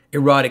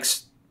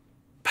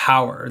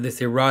power, this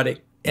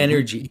erotic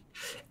energy,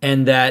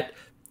 and that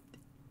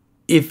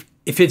if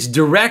it's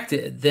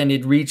directed, then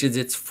it reaches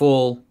its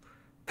full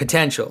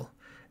potential.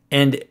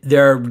 And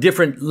there are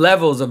different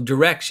levels of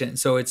direction.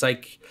 So it's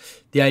like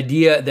the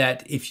idea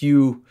that if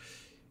you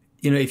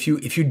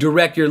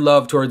direct your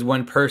love towards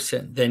one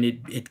person, then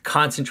it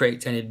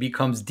concentrates and it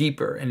becomes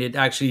deeper and it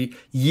actually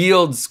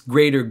yields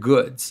greater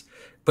goods.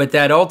 But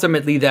that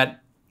ultimately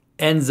that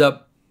ends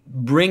up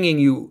bringing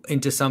you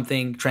into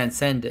something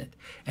transcendent,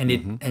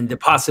 and and the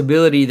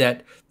possibility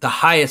that the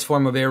highest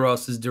form of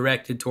eros is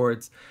directed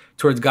towards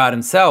God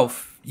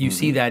Himself. You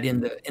see that in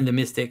the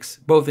mystics,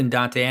 both in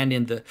Dante and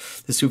in the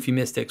Sufi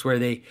mystics, where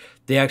they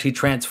actually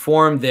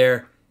transform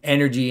their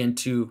energy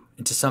into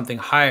something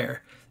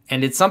higher.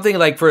 And it's something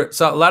like for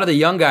a lot of the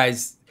young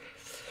guys,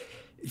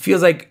 it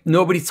feels like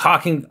nobody's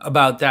talking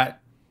about that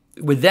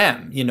with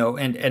them,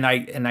 and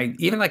I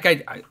even like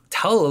I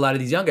tell a lot of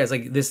these young guys,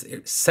 like, this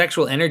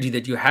sexual energy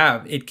that you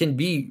have, it can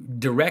be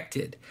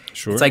directed.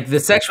 Sure. It's like the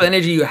sexual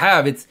energy you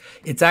have,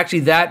 it's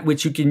actually that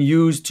which you can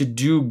use to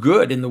do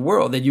good in the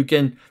world, that you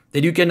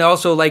can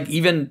also like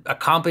even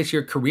accomplish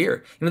your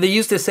career. They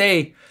used to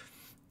say,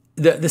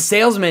 the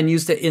salesmen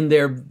used to, in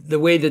the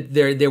way that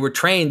they were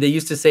trained, they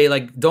used to say,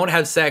 like, don't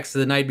have sex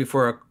the night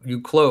before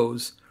you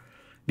close,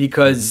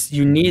 because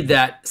you need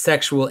that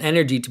sexual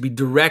energy to be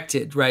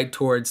directed right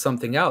towards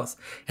something else.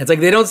 And it's like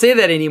they don't say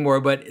that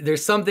anymore, but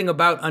there's something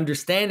about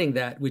understanding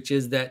that, which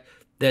is that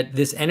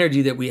this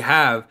energy that we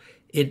have,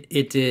 it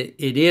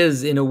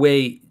is in a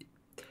way,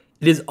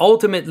 it is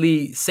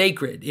ultimately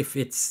sacred if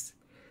it's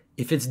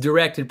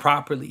directed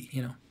properly.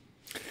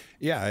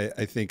 Yeah,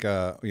 I think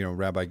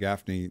Rabbi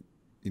Gaffney,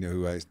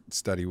 who I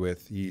study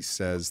with, he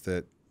says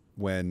that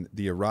when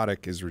the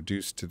erotic is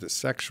reduced to the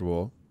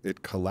sexual,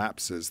 it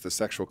collapses. The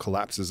sexual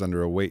collapses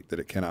under a weight that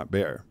it cannot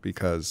bear,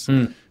 because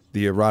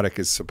the erotic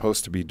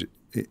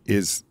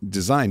is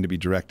designed to be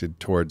directed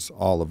towards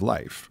all of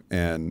life.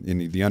 And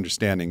in the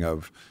understanding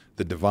of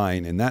the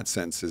divine in that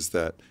sense is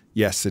that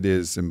yes, it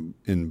is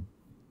in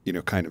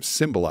kind of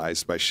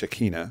symbolized by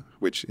Shekinah,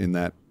 which in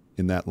that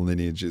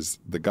lineage is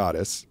the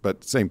goddess,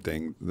 but same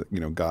thing,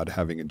 God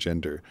having a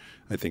gender,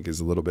 I think is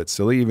a little bit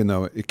silly, even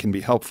though it can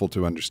be helpful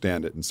to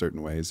understand it in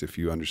certain ways if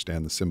you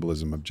understand the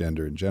symbolism of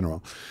gender in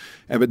general.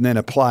 But then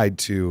applied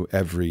to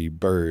every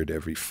bird,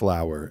 every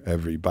flower,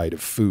 every bite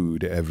of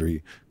food,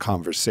 every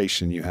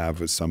conversation you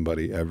have with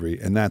somebody,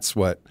 and that's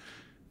what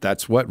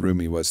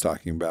Rumi was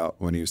talking about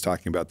when he was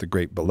talking about the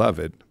great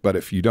beloved. But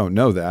if you don't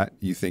know that,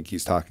 you think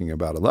he's talking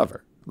about a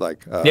lover.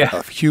 Like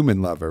a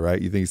human lover, right?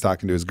 You think he's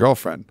talking to his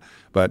girlfriend.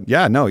 But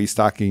yeah, no, he's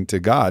talking to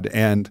God,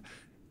 and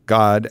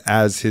God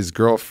as his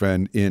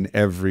girlfriend in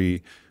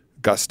every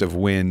gust of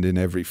wind, in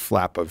every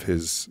flap of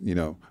his,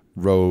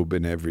 robe,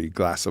 in every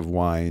glass of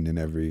wine,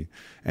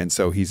 and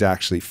so he's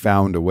actually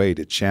found a way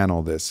to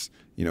channel this,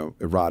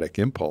 erotic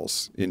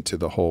impulse into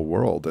the whole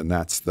world. And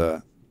that's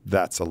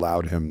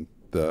allowed him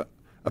the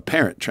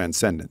apparent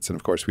transcendence. And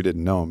of course, we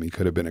didn't know him. He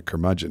could have been a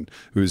curmudgeon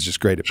who was just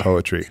great at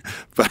poetry.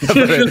 But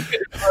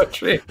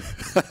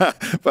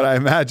I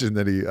imagine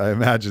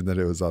that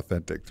it was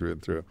authentic through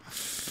and through.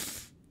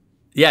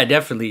 Yeah,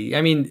 definitely.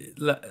 I mean,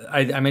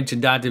 I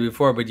mentioned Dante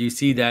before, but you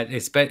see that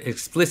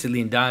explicitly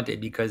in Dante,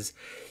 because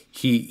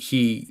he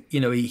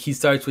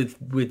starts he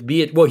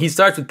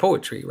starts with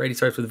poetry, right? He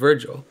starts with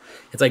Virgil.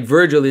 It's like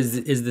Virgil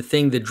is the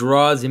thing that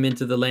draws him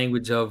into the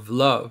language of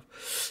love.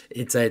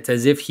 It's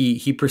as if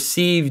he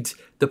perceived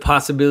the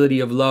possibility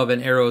of love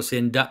and eros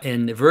in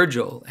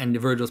Virgil and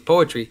Virgil's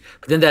poetry,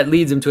 but then that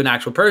leads him to an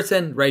actual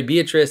person, right?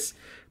 Beatrice,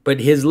 but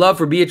his love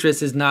for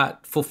Beatrice is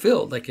not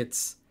fulfilled. Like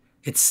it's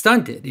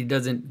stunted. He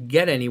doesn't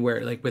get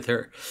anywhere like with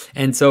her,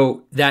 and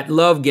so that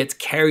love gets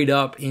carried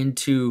up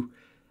into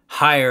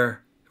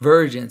higher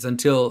versions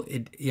until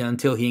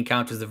he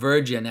encounters the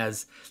Virgin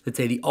as, let's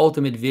say, the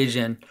ultimate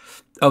vision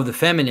of the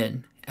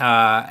feminine,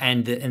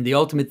 and the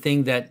ultimate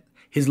thing that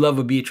his love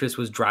of Beatrice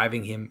was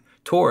driving him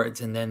towards,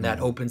 and then that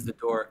opens the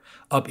door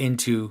up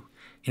into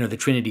the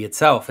Trinity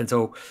itself. And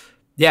so,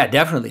 yeah,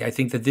 definitely, I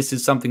think that this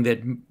is something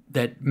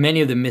that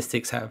many of the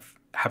mystics have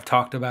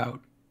talked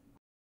about.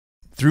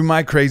 Through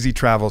my crazy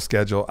travel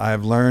schedule, I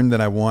have learned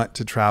that I want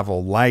to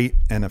travel light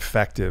and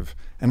effective.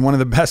 And one of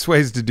the best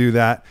ways to do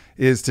that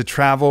is to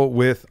travel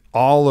with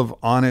all of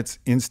Onnit's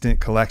instant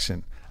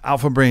collection.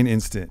 Alpha Brain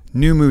Instant,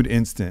 New Mood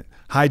Instant,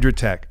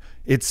 Hydratech.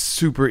 It's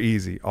super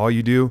easy. All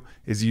you do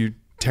is you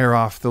tear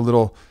off the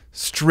little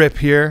strip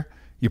here,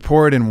 you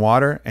pour it in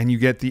water, and you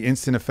get the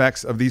instant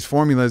effects of these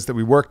formulas that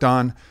we worked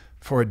on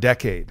for a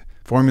decade.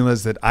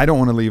 Formulas that I don't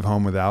want to leave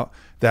home without,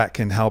 that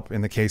can help,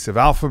 in the case of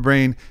Alpha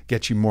Brain,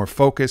 get you more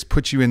focused,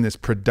 put you in this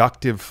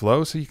productive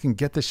flow so you can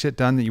get the shit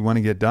done that you want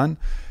to get done.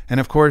 And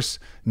of course,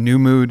 New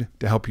Mood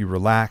to help you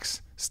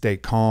relax, stay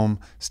calm,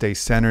 stay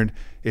centered.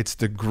 It's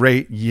the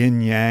great yin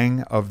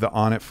yang of the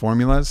Onnit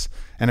formulas.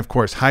 And of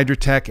course,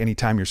 Hydratech,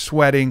 anytime you're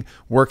sweating,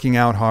 working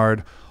out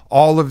hard.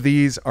 All of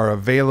these are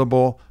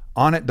available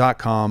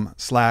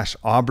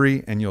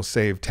onnit.com/Aubrey, and you'll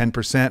save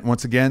 10%.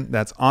 Once again,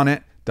 that's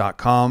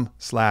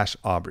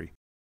onnit.com/Aubrey.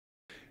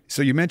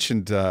 So you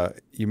mentioned a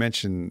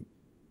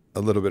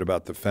little bit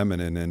about the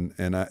feminine, and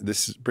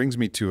this brings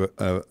me to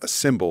a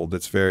symbol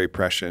that's very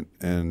prescient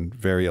and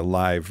very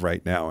alive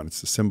right now, and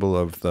it's the symbol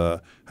of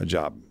the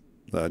hijab,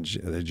 the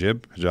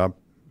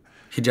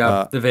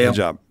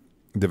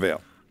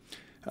veil.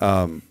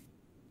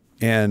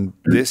 And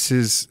this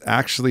is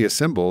actually a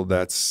symbol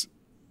that's,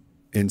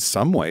 in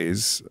some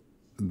ways,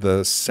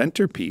 the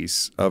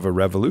centerpiece of a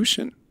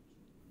revolution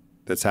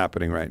that's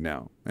happening right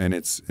now, and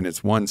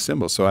it's one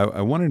symbol. So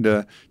I wanted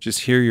to just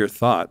hear your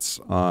thoughts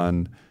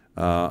on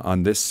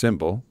this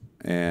symbol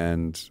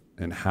and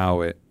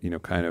how it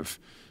kind of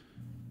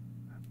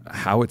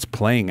how it's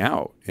playing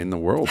out in the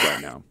world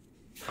right now.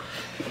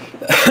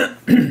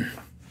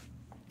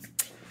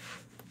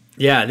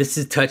 Yeah, this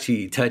is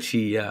touchy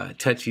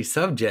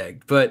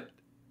subject, but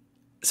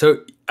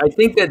so I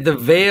think that the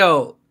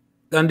veil,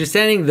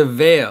 understanding the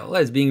veil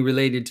as being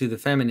related to the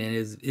feminine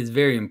is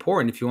very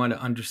important if you want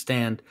to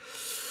understand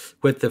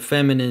what the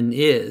feminine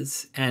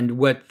is and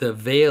what the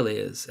veil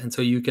is. And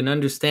so you can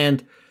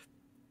understand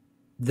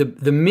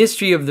the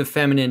mystery of the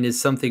feminine is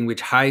something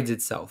which hides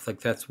itself. Like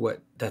that's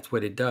what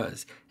it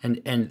does.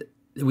 And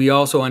we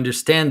also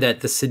understand that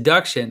the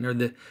seduction or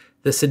the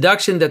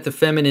seduction that the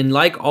feminine,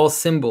 like all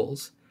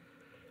symbols,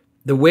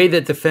 the way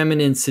that the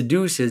feminine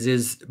seduces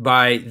is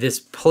by this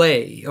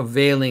play of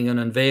veiling and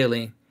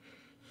unveiling.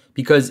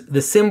 Because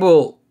the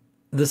symbol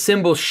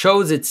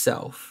shows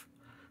itself,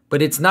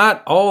 but it's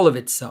not all of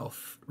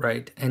itself,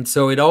 right? And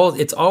so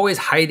it's always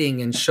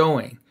hiding and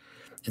showing,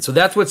 and so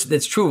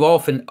that's true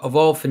of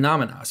all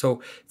phenomena.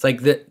 So it's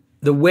like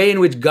the way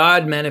in which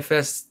God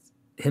manifests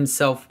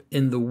Himself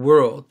in the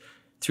world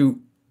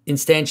through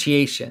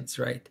instantiations,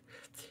 right,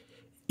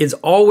 is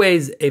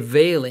always a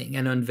veiling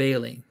and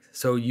unveiling.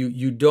 So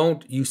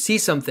you see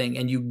something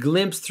and you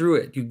glimpse through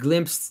it, you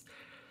glimpse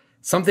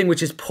something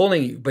which is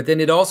pulling you, but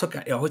then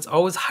it's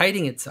always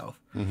hiding itself.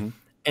 Mm-hmm.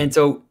 And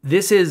so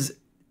this is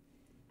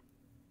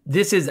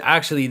this is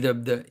actually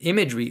the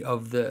imagery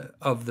of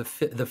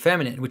the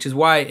feminine, which is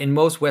why in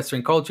most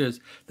Western cultures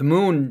the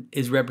moon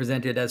is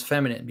represented as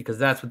feminine, because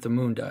that's what the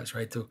moon does,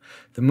 right? So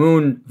the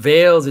moon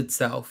veils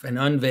itself and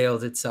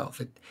unveils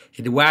itself.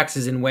 It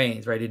waxes and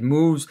wanes, right? It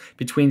moves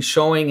between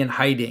showing and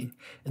hiding,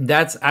 and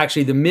that's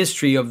actually the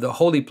mystery of the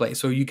holy place.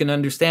 So you can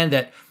understand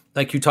that,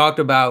 like you talked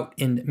about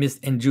in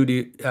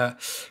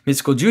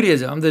mystical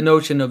Judaism, the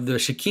notion of the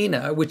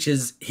Shekinah, which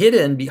is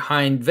hidden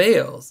behind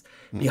veils.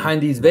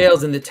 Behind these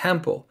veils in the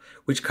temple,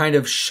 which kind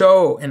of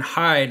show and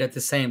hide at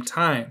the same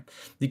time,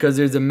 because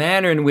there's a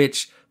manner in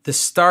which the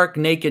stark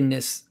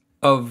nakedness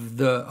of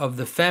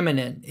the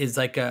feminine is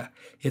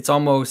it's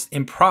almost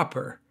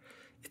improper.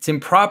 It's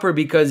improper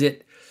because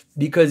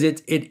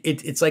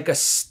it's like a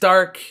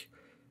stark.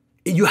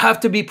 You have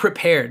to be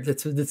prepared.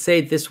 Let's say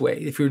it this way.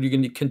 If you're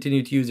going to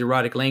continue to use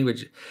erotic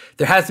language,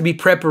 there has to be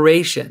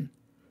preparation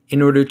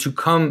in order to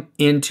come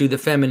into the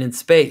feminine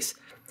space.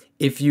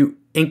 If you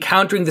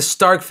encountering the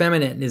stark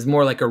feminine is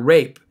more like a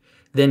rape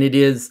than it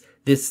is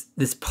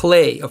this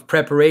play of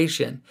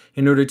preparation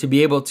in order to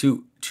be able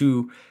to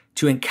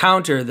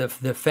encounter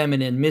the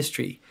feminine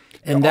mystery.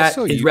 And that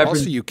also,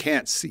 is you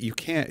can't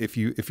if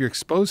you're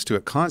exposed to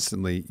it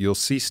constantly, you'll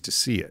cease to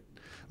see it.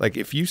 Like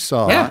if you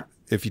saw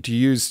if you to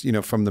use,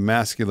 from the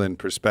masculine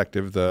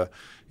perspective, the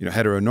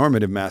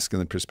heteronormative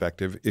masculine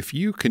perspective, if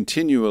you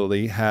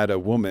continually had a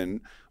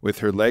woman with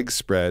her legs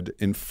spread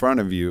in front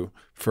of you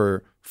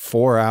for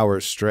 4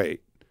 hours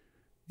straight,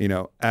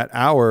 at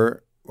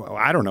hour,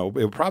 I don't know,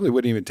 it probably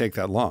wouldn't even take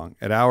that long.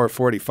 At hour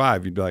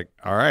 45, you'd be like,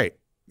 all right,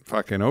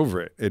 fucking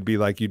over it. You'd be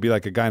like a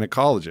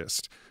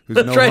gynecologist who's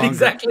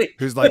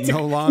who's like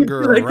no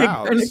longer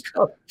aroused.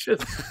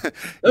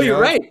 No, you're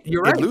right.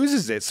 You're right. It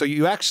loses it. So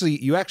you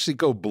actually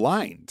go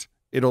blind.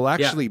 It'll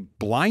actually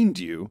blind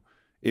you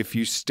if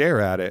you stare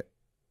at it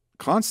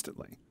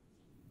constantly.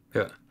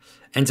 Yeah.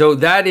 And so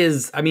that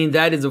is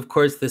of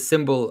course the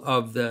symbol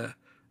of the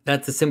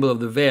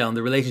veil and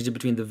the relationship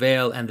between the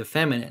veil and the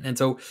feminine. And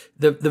so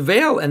the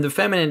veil and the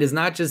feminine is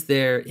not just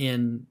there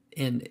in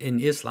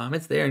Islam,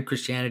 it's there in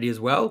Christianity as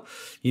well.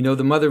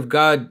 The Mother of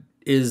God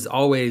is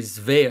always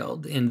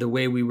veiled in the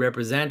way we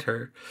represent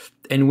her.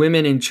 And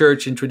women in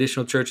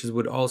traditional churches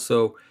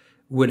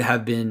would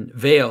have been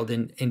veiled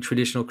in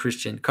traditional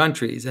Christian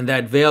countries. And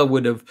that veil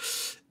would have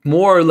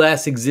more or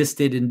less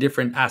existed in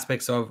different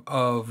aspects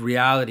of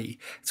reality.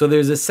 So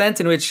there's a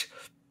sense in which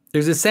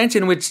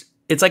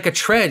it's like a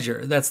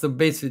treasure. That's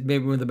maybe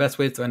one of the best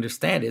ways to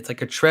understand it. It's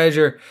like a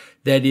treasure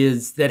that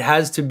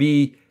has to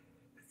be,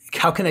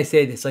 how can I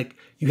say this? Like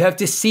you have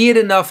to see it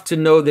enough to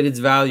know that it's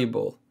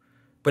valuable,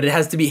 but it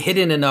has to be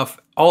hidden enough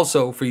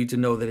also for you to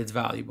know that it's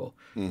valuable.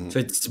 Mm-hmm. So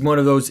it's one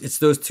of those, it's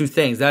those two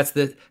things. That's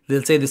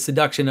let's say the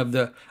seduction of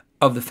the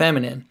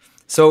feminine.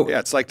 So yeah,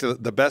 it's like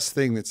the best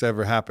thing that's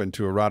ever happened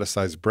to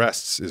eroticized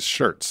breasts is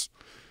shirts.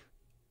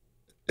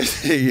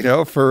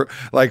 For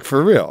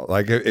real.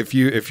 Like if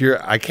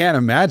you're, I can't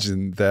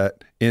imagine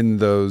that in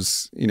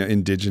those,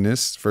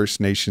 indigenous First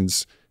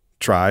Nations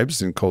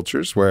tribes and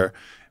cultures where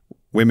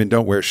women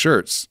don't wear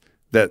shirts,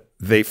 that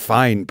they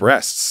find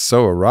breasts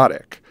so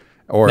erotic,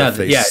 or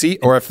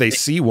if they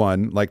see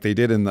one like they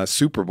did in the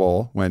Super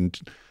Bowl when,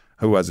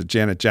 who was it,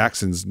 Janet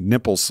Jackson's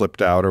nipple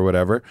slipped out or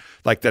whatever,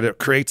 like that it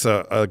creates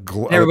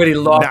everybody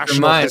lost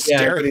national their mind.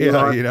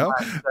 hysteria,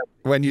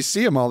 when you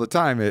see them all the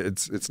time,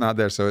 it's not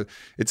there. So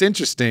it's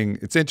interesting.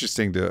 It's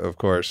interesting to, of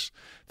course,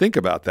 think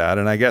about that.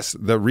 And I guess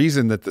the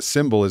reason that the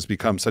symbol has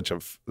become such a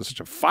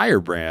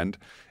firebrand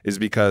is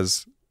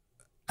because,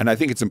 and I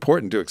think it's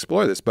important to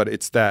explore this, but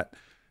it's that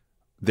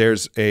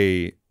there's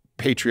a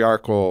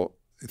patriarchal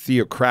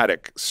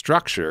theocratic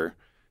structure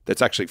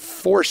that's actually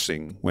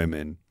forcing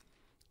women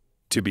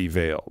to be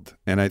veiled.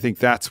 And I think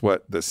that's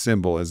what the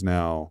symbol has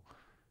now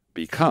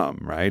become,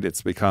 right?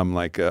 It's become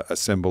like a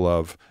symbol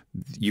of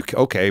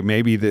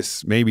maybe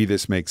this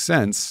makes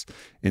sense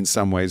in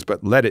some ways,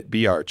 but let it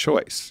be our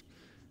choice.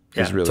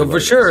 Yeah. Really so for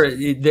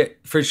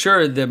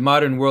sure, the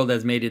modern world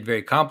has made it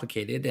very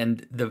complicated,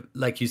 and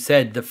like you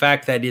said, the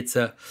fact that it's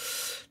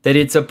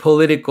a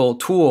political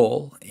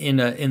tool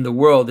in the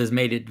world has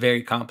made it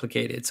very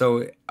complicated.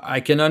 So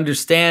I can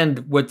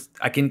understand what's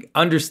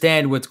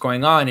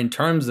going on in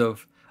terms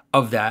of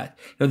that.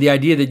 The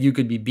idea that you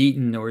could be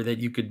beaten or that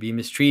you could be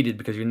mistreated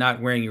because you're not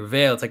wearing your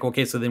veil. It's like,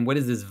 okay, so then what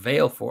is this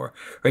veil for?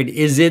 Right?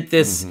 Is it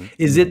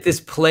this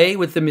play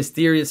with the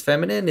mysterious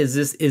feminine? Is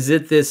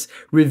it this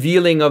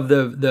revealing of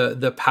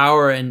the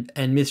power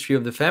and mystery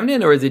of the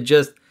feminine, or is it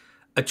just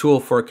a tool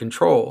for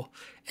control?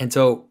 And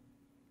so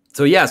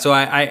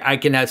I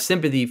can have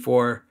sympathy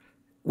for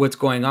what's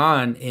going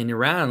on in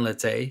Iran,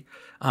 let's say.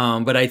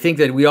 But I think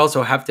that we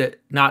also have to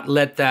not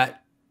let that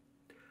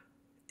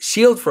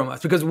shield from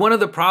us, because one of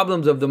the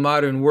problems of the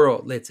modern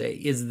world, let's say,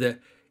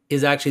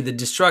 is actually the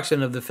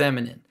destruction of the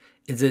feminine.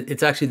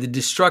 It's actually the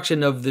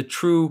destruction of the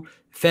true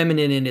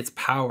feminine in its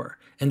power,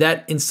 and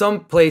that in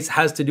some place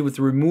has to do with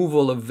the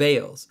removal of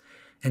veils.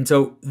 And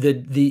so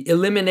the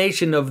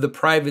elimination of the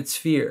private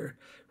sphere,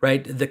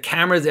 right? The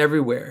cameras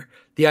everywhere,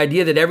 the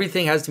idea that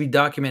everything has to be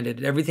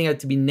documented, everything has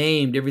to be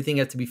named, everything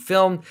has to be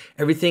filmed,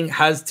 everything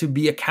has to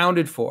be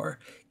accounted for,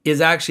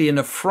 is actually an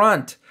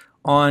affront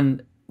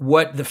on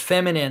what the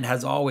feminine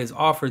has always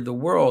offered the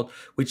world,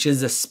 which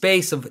is a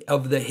space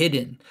of the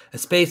hidden, a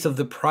space of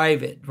the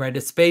private, right?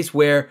 A space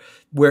where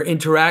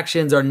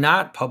interactions are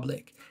not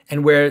public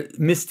and where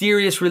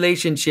mysterious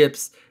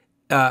relationships,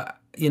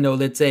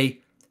 let's say,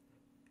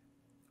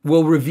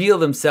 will reveal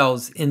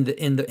themselves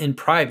in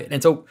private.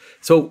 And so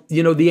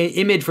the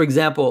image, for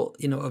example,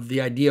 of the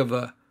idea of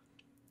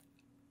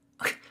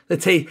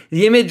let's say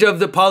the image of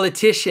the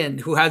politician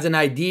who has an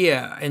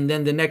idea and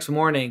then the next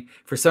morning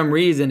for some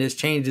reason has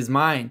changed his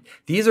mind.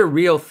 These are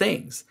real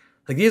things.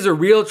 Like, these are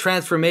real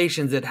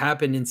transformations that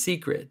happen in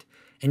secret.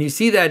 And you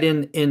see that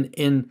in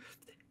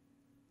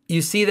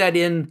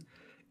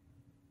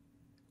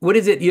what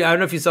is it? I don't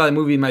know if you saw the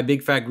movie My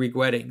Big Fat Greek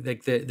Wedding.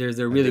 Like, there's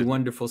a really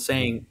wonderful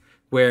saying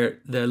where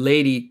the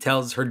lady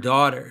tells her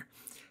daughter,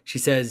 she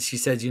says,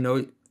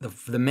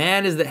 the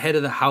man is the head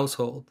of the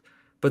household,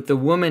 but the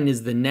woman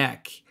is the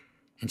neck.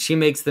 And she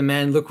makes the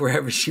man look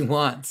wherever she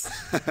wants.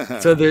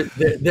 So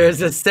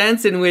there's a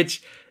sense in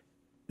which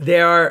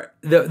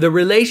the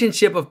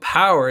relationship of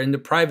power in the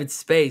private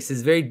space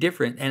is very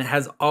different, and it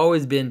has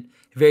always been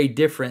very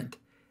different,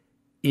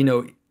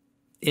 in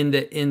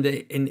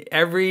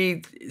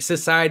every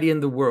society in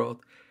the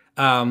world.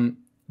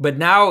 But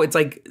now it's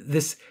like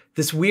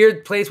this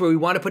weird place where we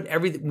want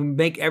to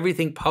make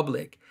everything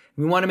public.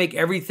 We want to make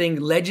everything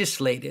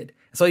legislated.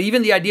 So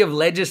even the idea of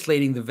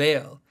legislating the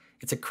veil,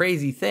 it's a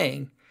crazy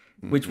thing,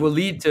 which will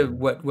lead to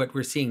what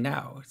we're seeing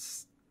now.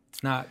 It's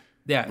not,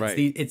 yeah, right.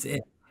 It's a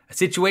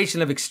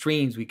situation of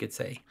extremes, we could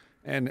say.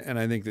 And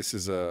I think this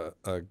is a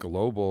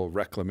global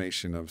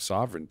reclamation of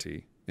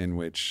sovereignty in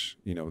which,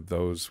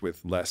 those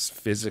with less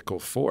physical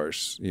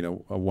force,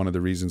 one of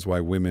the reasons why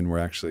women were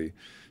actually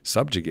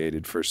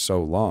subjugated for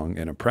so long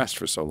and oppressed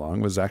for so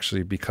long was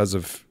actually because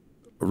of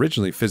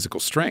originally physical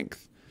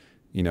strength,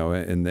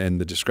 and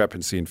the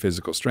discrepancy in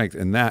physical strength.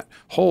 And that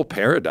whole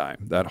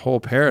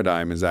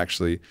paradigm is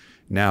actually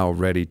now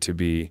ready to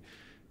be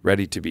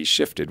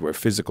shifted, where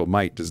physical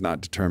might does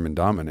not determine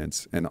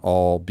dominance, and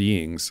all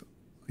beings,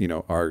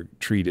 are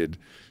treated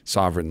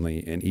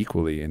sovereignly and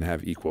equally and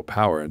have equal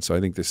power. And so I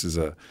think this is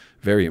a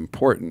very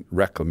important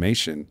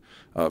reclamation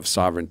of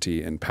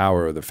sovereignty and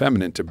power of the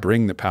feminine, to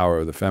bring the power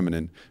of the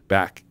feminine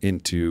back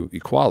into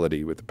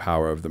equality with the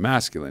power of the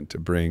masculine, to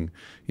bring,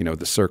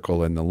 the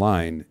circle and the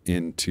line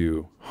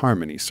into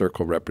harmony,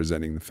 circle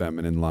representing the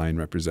feminine, line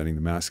representing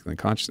the masculine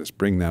consciousness,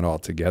 bring that all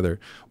together,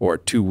 or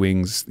two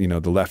wings, the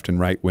left and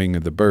right wing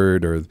of the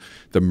bird, or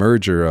the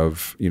merger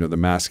of, the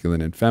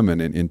masculine and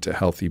feminine into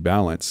healthy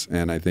balance.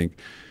 And I think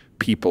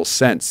people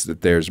sense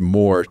that there's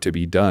more to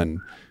be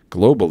done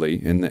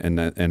globally,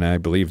 and I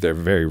believe they're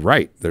very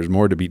right. There's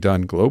more to be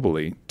done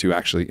globally to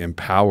actually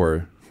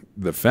empower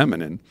the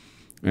feminine.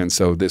 And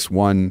so this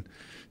one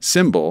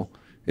symbol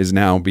is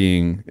now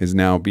being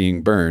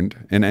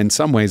burned. And in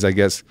some ways, I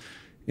guess,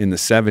 in the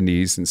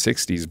 70s and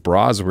 60s,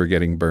 bras were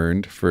getting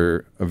burned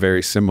for a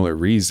very similar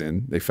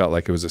reason. They felt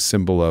like it was a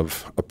symbol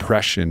of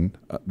oppression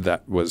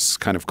that was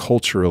kind of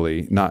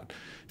culturally, not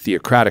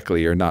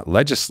theocratically or not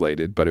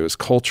legislated, but it was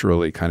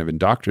culturally kind of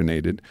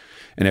indoctrinated,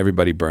 and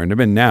everybody burned them.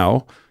 And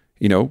now,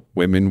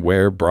 women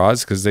wear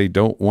bras because they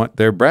don't want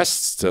their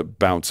breasts to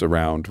bounce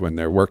around when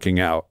they're working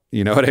out.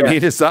 You know what I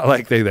mean? It's not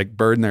like they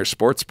burn their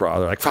sports bra.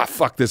 They're like,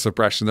 fuck this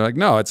oppression. They're like,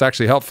 no, it's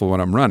actually helpful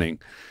when I'm running.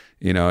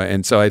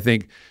 And so I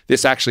think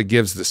this actually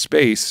gives the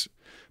space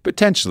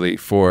potentially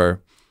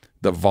for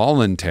the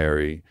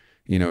voluntary,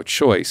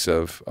 choice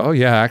of, oh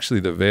yeah, actually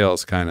the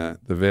veil's kind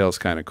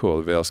of cool.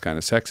 The veil's kind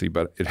of sexy,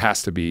 but it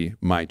has to be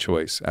my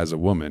choice as a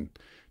woman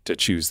to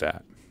choose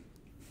that.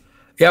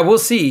 Yeah, we'll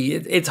see.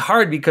 It's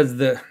hard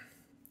because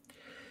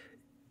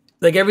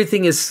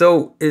everything is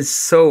so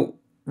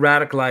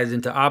radicalized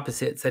into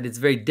opposites that it's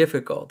very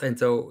difficult. And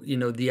so,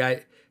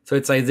 so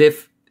it's as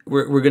if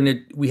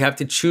we have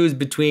to choose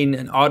between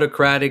an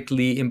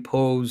autocratically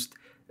imposed,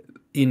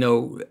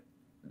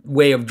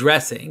 way of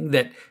dressing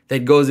that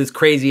goes as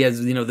crazy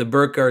as, the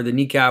burqa or the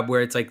niqab,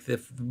 where it's like the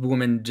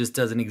woman just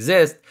doesn't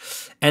exist,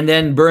 and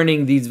then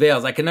burning these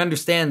veils. I can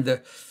understand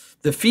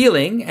the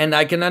feeling, and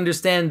I can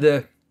understand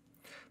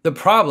the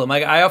problem.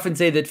 I often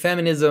say that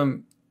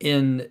feminism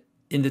in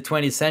the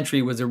 20th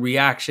century was a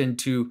reaction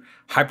to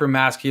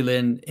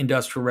hypermasculine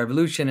industrial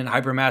revolution and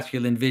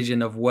hypermasculine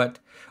vision of what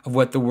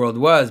the world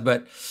was.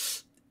 But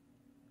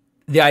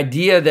the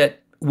idea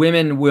that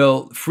women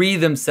will free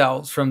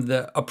themselves from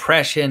the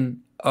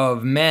oppression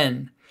of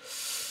men,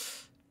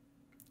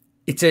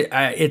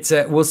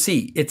 we'll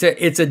see. It's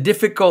a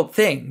difficult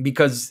thing,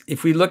 because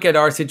if we look at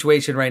our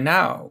situation right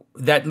now,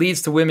 that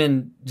leads to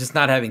women just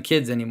not having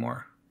kids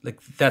anymore. Like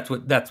that's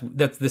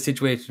the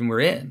situation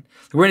we're in.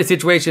 We're in a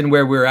situation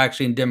where we're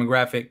actually in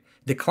demographic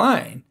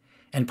decline.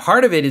 And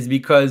part of it is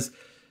because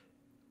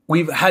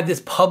we've had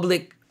this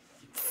public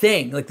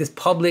thing, like this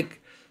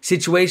public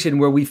situation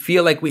where we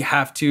feel like we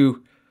have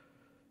to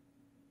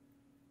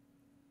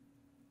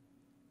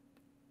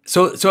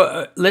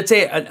let's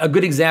say a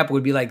good example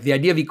would be like the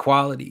idea of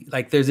equality.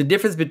 Like there's a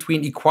difference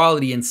between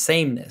equality and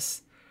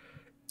sameness.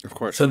 Of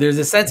course. So there's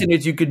a sense in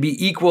which you could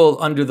be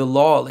equal under the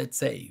law, let's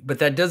say, but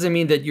that doesn't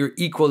mean that you're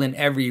equal in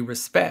every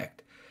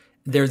respect.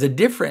 There's a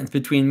difference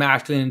between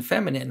masculine and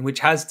feminine, which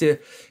has to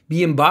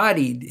be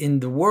embodied in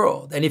the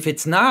world. And if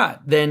it's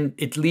not, then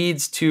it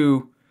leads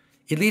to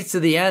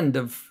the end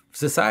of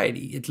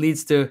society. It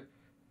leads to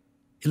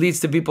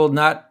people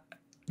not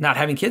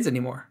having kids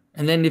anymore.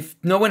 And then if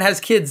no one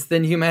has kids,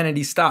 then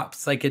humanity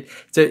stops. Like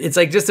it's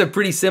like just a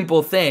pretty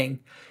simple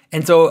thing.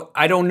 And so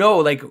I don't know,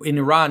 like in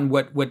Iran,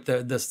 what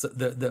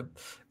the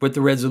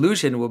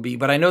resolution will be.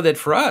 But I know that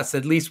for us,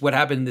 at least what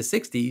happened in the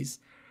 60s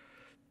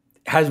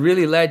has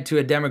really led to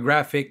a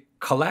demographic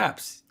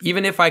collapse.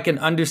 Even if I can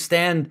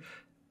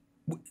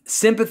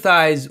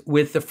sympathize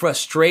with the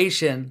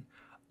frustration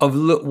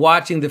of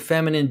watching the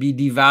feminine be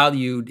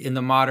devalued in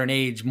the modern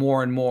age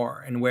more and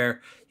more, and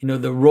where, you know,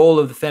 the role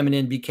of the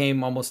feminine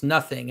became almost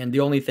nothing. And the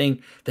only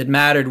thing that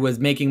mattered was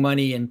making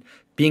money and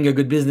being a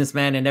good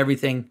businessman and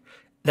everything.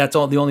 That's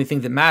the only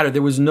thing that mattered.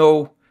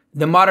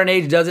 The modern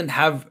age doesn't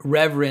have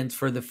reverence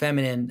for the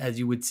feminine as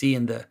you would see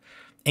in the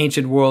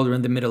ancient world or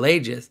in the Middle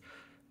Ages.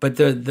 But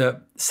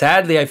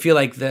sadly, I feel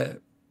like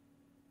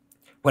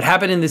what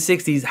happened in the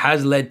 60s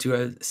has led to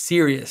a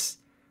serious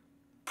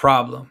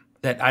problem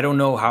that I don't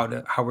know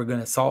how we're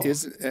going to solve.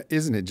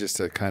 Isn't it just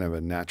a kind of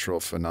a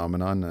natural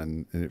phenomenon?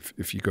 And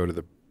if you go to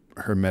the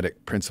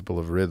Hermetic principle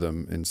of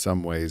rhythm in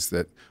some ways,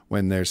 that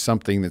when there's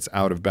something that's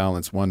out of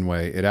balance one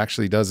way, it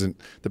actually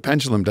the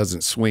pendulum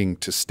doesn't swing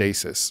to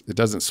stasis. It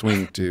doesn't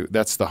swing to,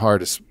 that's the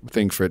hardest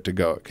thing for it to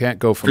go. It can't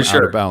go from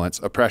out of balance,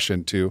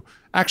 oppression, to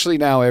actually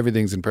now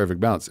everything's in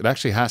perfect balance. It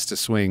actually has to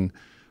swing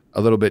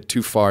a little bit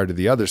too far to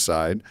the other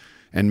side,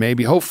 and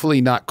maybe hopefully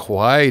not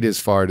quite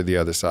as far to the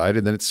other side,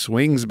 and then it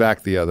swings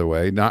back the other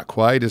way, not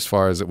quite as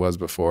far as it was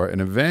before,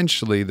 and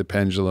eventually the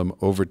pendulum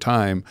over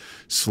time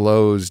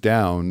slows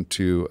down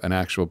to an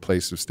actual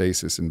place of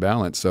stasis and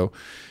balance. So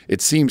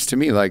it seems to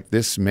me like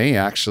this may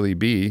actually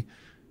be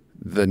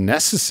the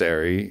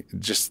necessary,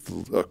 just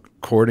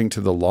according to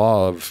the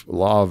law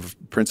of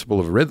principle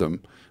of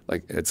rhythm,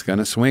 like it's going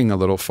to swing a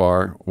little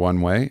far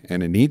one way,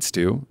 and it needs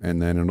to,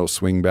 and then it'll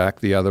swing back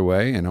the other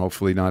way, and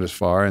hopefully not as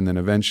far, and then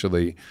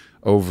eventually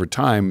over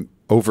time,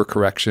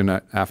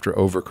 overcorrection after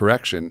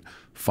overcorrection,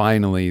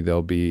 finally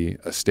there'll be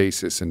a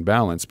stasis and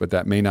balance. But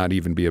that may not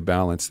even be a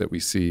balance that we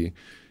see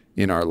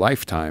in our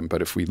lifetime.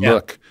 But if we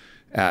look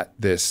at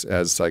this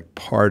as like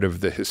part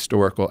of the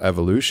historical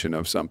evolution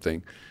of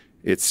something,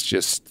 it's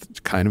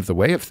just kind of the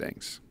way of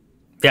things.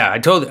 Yeah,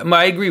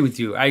 I agree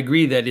with you. I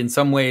agree that in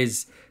some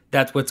ways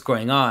that's what's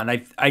going on.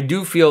 I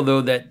do feel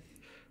though that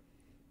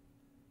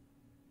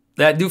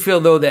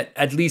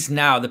at least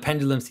now the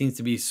pendulum seems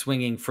to be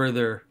swinging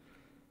further,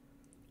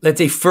 let's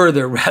say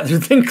further rather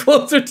than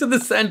closer to the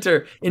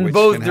center in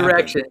both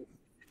directions.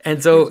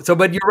 And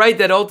but you're right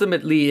that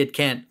ultimately it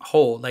can't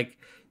hold. Like,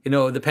 you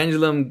know, the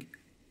pendulum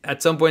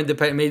at some point,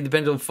 maybe the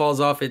pendulum falls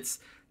off it's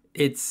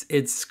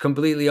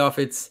completely off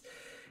its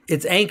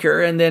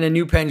anchor, and then a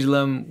new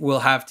pendulum will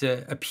have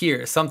to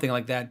appear, something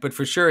like that. But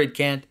for sure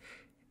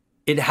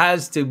it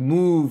has to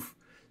move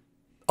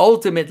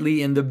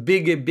ultimately in the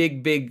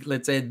big,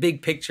 let's say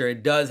big picture.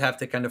 It does have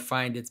to kind of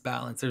find its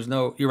balance.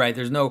 You're right.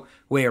 There's no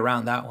way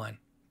around that one.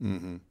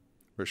 Mm-hmm.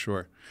 For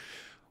sure.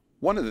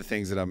 One of the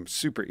things that I'm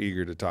super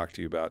eager to talk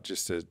to you about,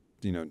 just to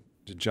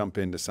jump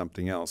into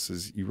something else,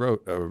 is you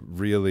wrote a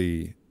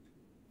really,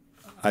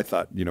 I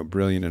thought,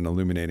 brilliant and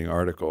illuminating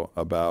article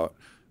about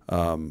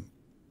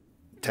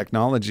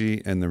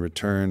technology and the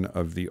return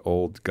of the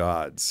old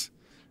gods.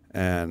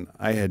 And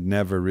I had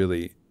never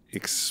really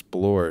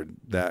explored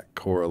that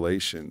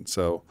correlation.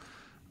 So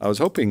I was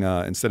hoping,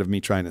 instead of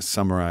me trying to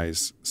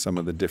summarize some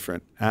of the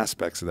different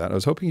aspects of that, I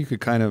was hoping you could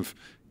kind of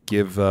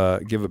give a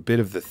bit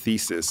of the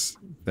thesis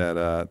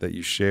that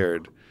you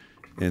shared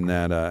in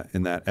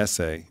that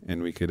essay,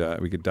 and we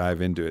could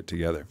dive into it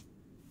together.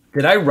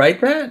 Did I write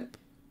that?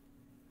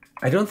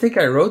 I don't think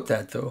I wrote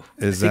that though.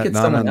 Is that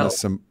not on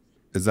the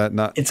Is that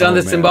not? It's on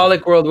the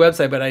Symbolic World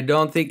website, but I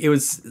don't think it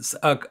was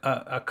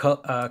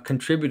a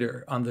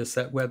contributor on this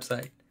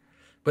website.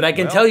 But I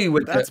can tell you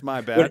what. That's my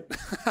bad.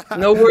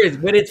 No worries,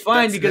 but it's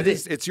fine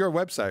because it's your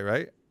website,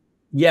 right?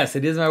 Yes,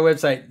 it is my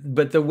website,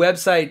 but the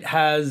website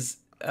has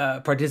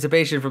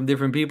participation from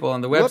different people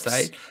on the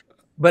website. Whoops.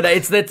 But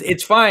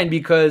it's fine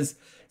because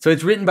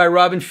it's written by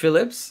Robin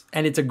Phillips,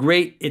 and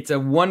it's a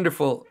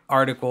wonderful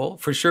article.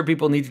 For sure,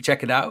 people need to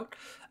check it out.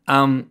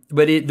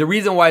 But the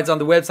reason why it's on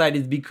the website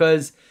is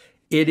because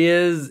it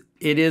is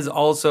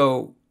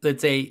also,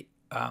 let's say,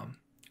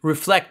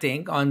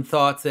 reflecting on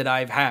thoughts that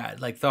I've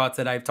had, like thoughts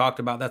that I've talked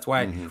about. That's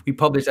why we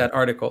published that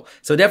article.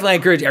 So definitely I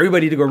encourage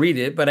everybody to go read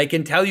it. But I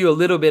can tell you a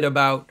little bit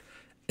about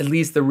at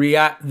least the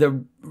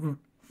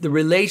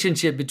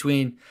relationship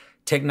between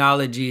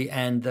technology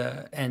and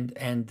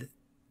the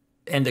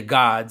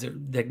gods, or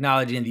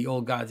technology and the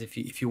old gods,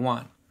 if you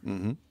want.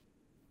 Mm-hmm.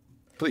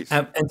 Please.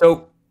 And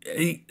so,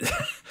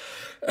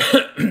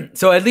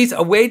 so at least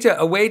a way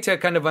to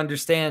kind of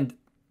understand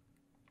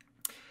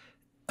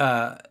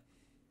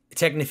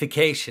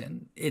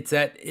technification. It's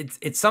that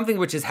it's something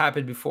which has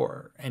happened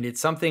before, and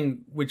it's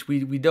something which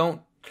we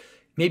don't,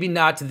 maybe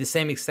not to the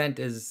same extent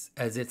as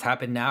it's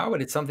happened now,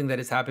 but it's something that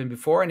has happened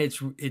before, and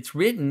it's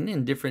written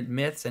in different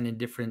myths and in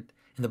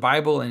the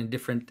Bible and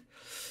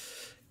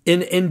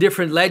in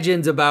different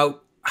legends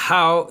about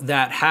how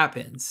that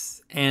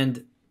happens.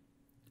 And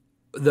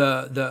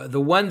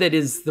the one that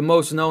is the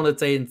most known, let's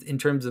say, in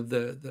terms of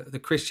the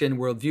Christian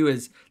worldview,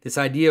 is this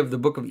idea of the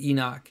Book of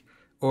Enoch,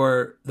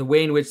 or the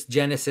way in which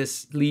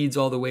Genesis leads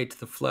all the way to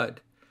the flood.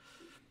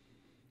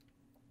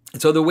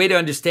 And so the way to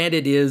understand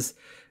it is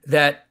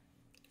that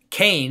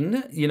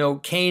Cain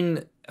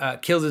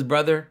kills his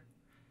brother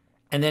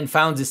and then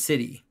founds a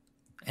city.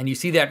 And you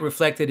see that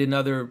reflected in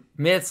other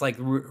myths like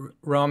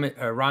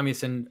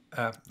Romulus and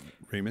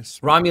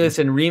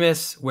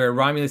Remus, where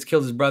Romulus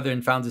kills his brother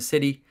and founds a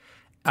city.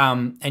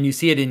 And you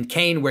see it in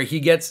Cain, where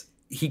he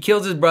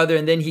kills his brother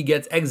and then he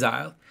gets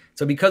exiled.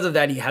 So because of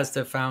that, he has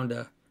to found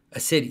a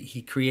city.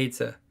 He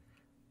creates a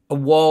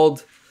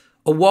walled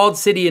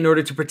city in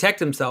order to protect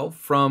himself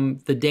from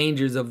the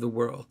dangers of the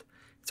world.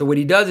 So what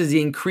he does is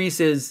he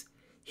increases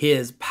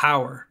his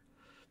power.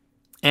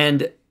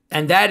 And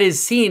that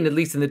is seen, at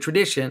least in the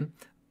tradition,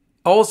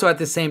 also at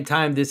the same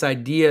time, this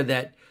idea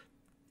that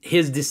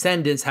his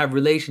descendants have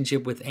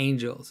relationship with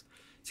angels.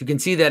 So you can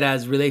see that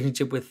as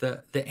relationship with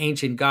the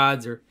ancient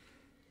gods or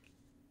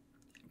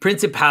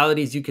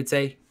principalities, you could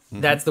say.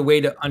 Mm-hmm. That's the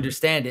way to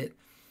understand it.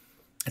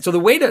 And so the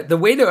way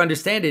to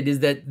understand it is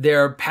that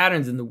there are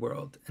patterns in the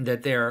world, and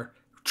that there are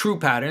true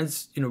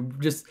patterns,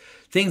 just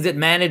things that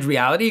manage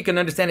reality. You can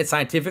understand it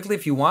scientifically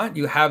if you want.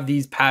 You have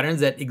these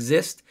patterns that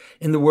exist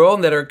in the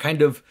world that are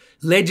kind of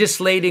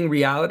legislating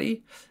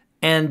reality.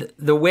 And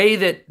the way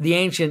that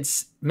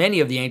many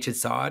of the ancients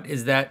saw it,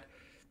 is that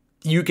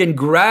you can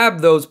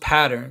grab those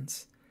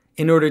patterns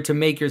in order to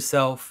make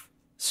yourself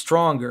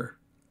stronger.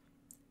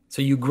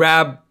 So you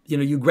grab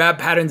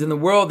patterns in the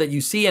world that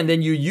you see, and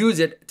then you use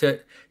it to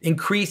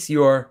increase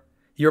your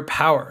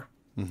power.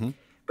 Mm-hmm.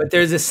 But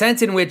there's a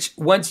sense in which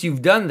once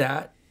you've done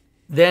that,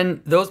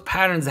 then those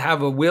patterns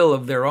have a will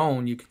of their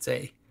own, you could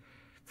say.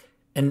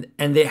 And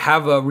they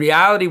have a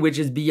reality which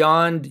is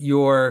beyond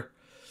your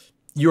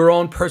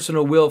own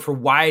personal will for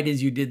why it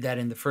is you did that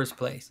in the first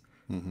place.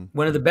 Mm-hmm.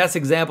 One of the best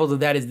examples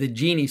of that is the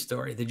genie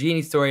story. The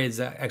genie story is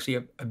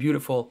actually a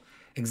beautiful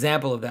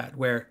example of that,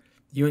 where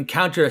you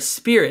encounter a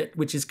spirit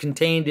which is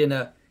contained in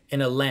a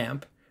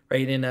lamp,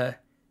 right, in a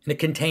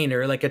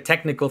container, like a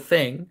technical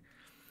thing.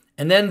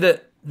 And then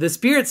the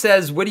spirit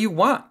says, "What do you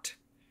want?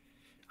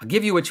 I'll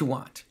give you what you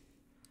want."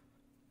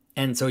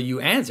 And so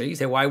you answer, you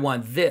say, "Well, I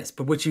want this."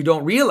 But what you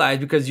don't realize,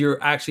 because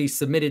you're actually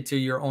submitted to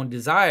your own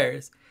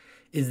desires,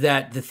 is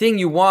that the thing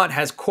you want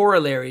has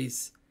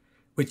corollaries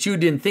which you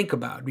didn't think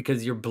about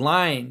because you're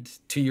blind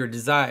to your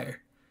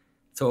desire.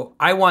 So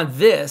I want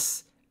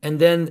this, and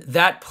then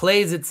that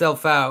plays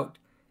itself out,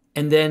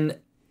 and then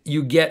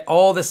you get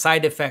all the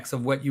side effects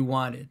of what you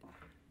wanted.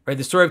 Right?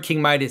 The story of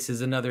King Midas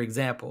is another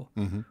example,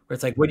 mm-hmm. where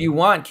it's like, "What do you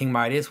want, King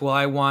Midas?" "Well,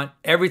 I want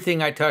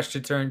everything I touch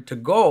to turn to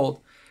gold."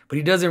 But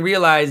he doesn't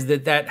realize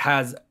that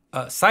has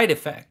a side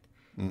effect,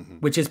 mm-hmm.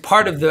 which is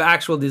part of the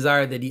actual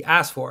desire that he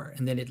asked for,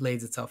 and then it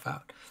lays itself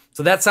out.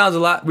 So that sounds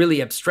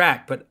really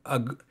abstract, but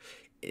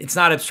it's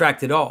not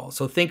abstract at all.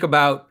 So think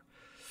about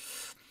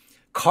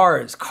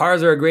cars.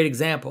 Cars are a great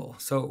example.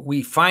 So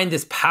we find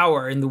this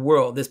power in the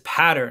world, this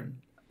pattern,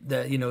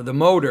 the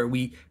motor.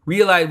 We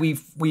realize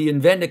we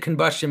invent a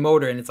combustion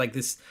motor, and it's like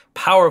this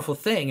powerful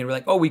thing. And we're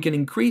like, oh, we can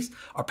increase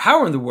our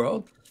power in the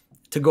world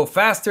to go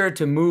faster,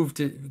 to move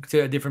to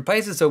different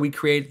places. So we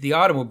create the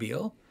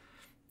automobile,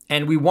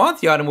 and we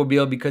want the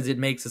automobile because it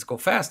makes us go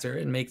faster.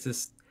 It makes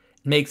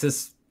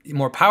us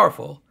more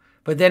powerful.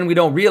 But then we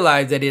don't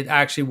realize that it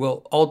actually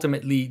will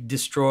ultimately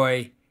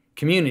destroy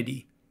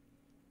community,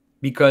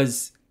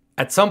 because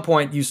at some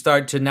point you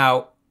start to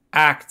now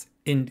act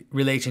in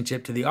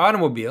relationship to the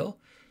automobile.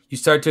 You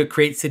start to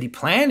create city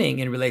planning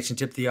in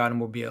relationship to the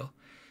automobile.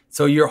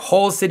 So your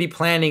whole city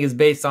planning is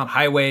based on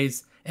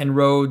highways and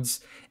roads.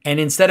 And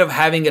instead of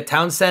having a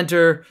town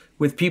center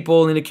with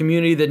people in a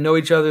community that know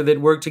each other,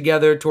 that work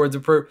together towards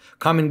a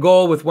common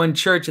goal, with one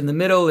church in the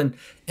middle and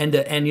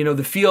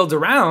the fields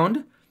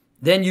around,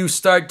 then you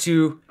start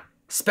to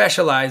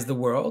specialize the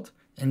world.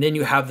 And then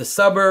you have the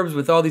suburbs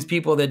with all these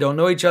people that don't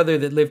know each other,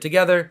 that live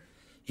together.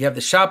 You have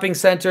the shopping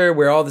center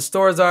where all the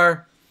stores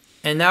are.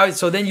 And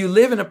so then you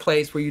live in a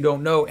place where you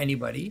don't know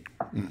anybody,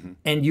 mm-hmm.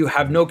 and you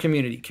have no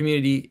community.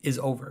 Community is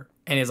over.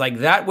 And it's like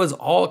that was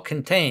all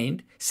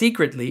contained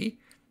secretly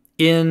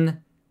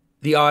in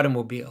the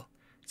automobile.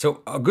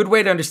 So a good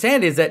way to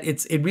understand it is that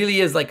it really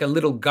is like a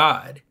little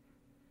God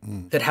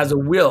that has a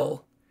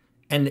will,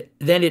 and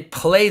then it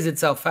plays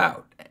itself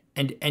out.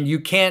 And you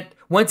can't,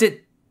 once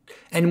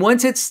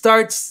it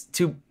starts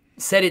to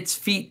set its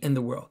feet in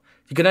the world,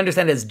 you can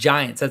understand it as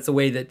giants. That's the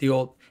way that the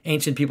old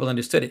ancient people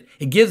understood it.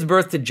 It gives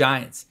birth to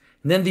giants.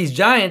 And then these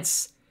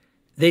giants,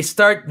 they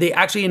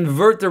actually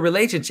invert the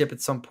relationship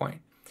at some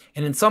point.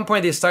 And at some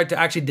point they start to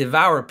actually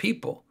devour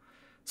people.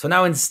 So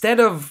now instead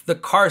of the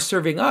car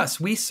serving us,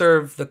 we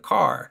serve the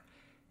car.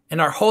 And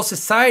our whole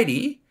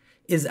society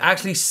is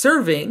actually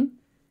serving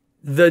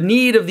the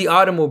need of the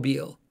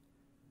automobile.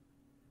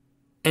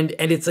 And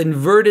it's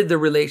inverted the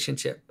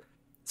relationship.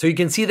 So you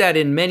can see that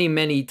in many,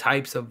 many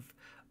types of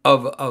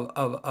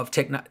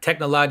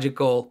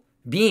technological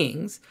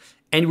beings.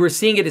 And we're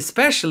seeing it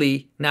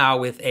especially now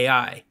with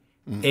AI.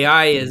 Mm-hmm.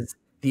 AI is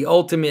the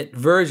ultimate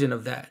version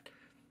of that,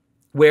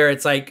 where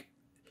it's like,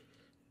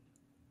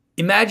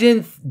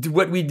 imagine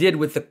what we did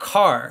with the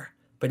car,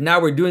 but now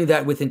we're doing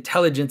that with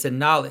intelligence and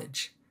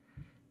knowledge.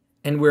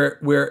 And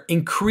we're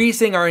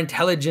increasing our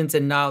intelligence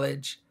and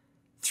knowledge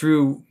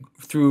through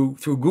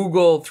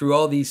Google, through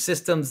all these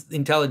systems,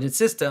 intelligent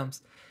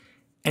systems.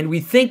 And we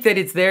think that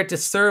it's there to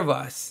serve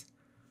us.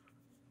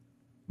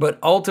 But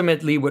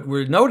ultimately what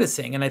we're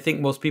noticing, and I think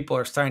most people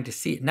are starting to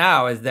see it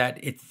now, is that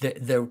it's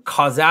the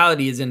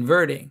causality is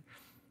inverting.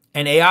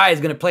 And AI is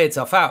going to play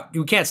itself out.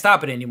 You can't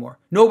stop it anymore.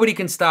 Nobody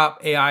can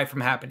stop AI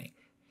from happening.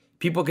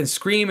 People can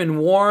scream and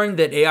warn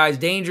that AI is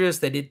dangerous,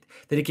 that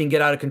it can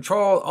get out of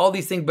control, all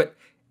these things. But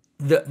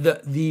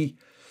the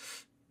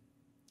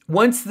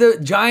once the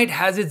giant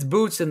has its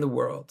boots in the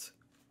world,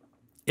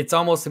 it's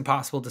almost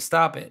impossible to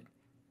stop it.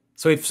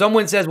 So if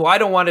someone says, well, I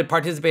don't want to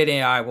participate in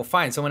AI, well,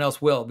 fine, someone else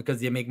will,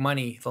 because they make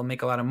money. They'll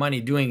make a lot of money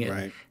doing it.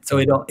 Right.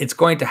 So it's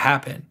going to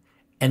happen.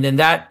 And then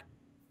that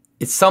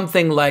it's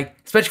something like,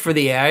 especially for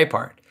the AI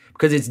part,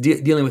 because it's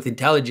dealing with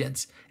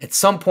intelligence, at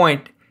some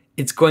point,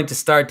 it's going to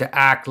start to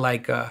act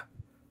like a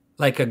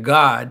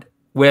god,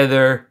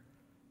 whether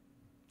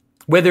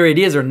it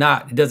is or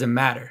not, it doesn't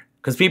matter.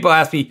 Because people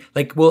ask me,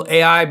 like, will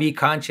AI be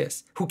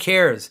conscious? Who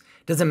cares?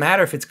 It doesn't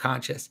matter if it's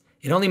conscious.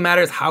 It only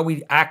matters how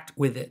we act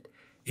with it.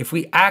 If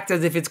we act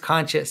as if it's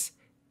conscious,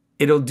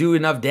 it'll do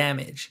enough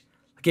damage.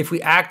 Like if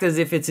we act as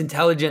if it's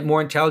intelligent, more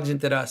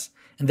intelligent than us,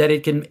 and that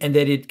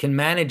it can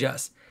manage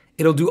us,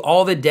 it'll do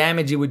all the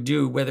damage it would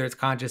do, whether it's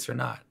conscious or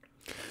not.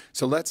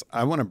 So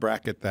I want to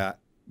bracket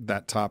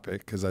that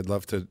topic, because I'd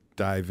love to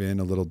dive in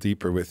a little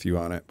deeper with you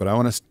on it. But I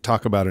want to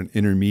talk about an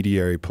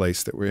intermediary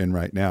place that we're in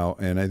right now.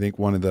 And I think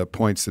one of the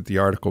points that the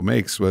article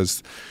makes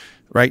was,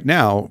 right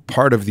now,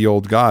 part of the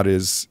old God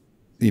is,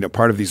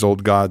 part of these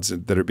old gods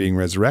that are being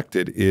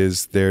resurrected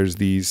is there's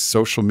these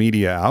social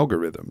media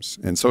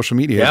algorithms, and social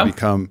media has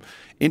become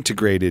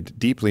integrated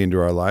deeply into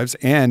our lives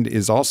and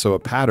is also a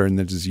pattern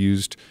that is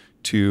used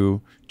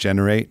to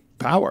generate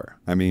power.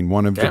 I mean,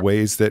 one of the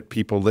ways that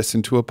people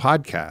listen to a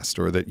podcast,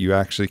 or that you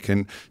actually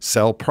can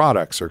sell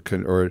products,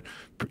 or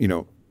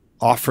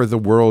offer the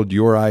world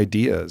your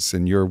ideas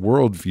and your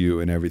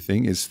worldview and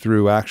everything, is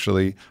through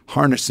actually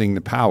harnessing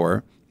the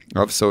power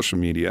of social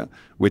media,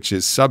 which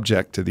is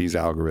subject to these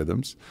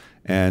algorithms.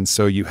 And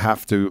so you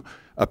have to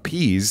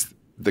appease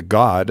the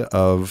god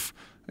of,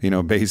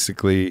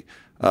 basically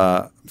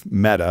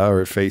Meta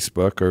or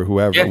Facebook or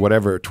whoever,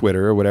 whatever,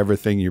 Twitter or whatever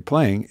thing you're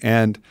playing.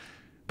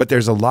 But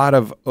there's a lot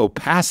of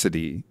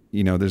opacity,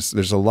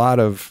 there's a lot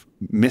of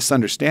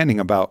misunderstanding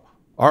about,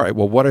 all right,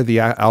 well, what are the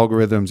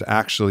algorithms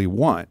actually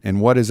want? And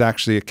what is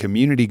actually a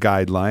community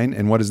guideline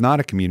and what is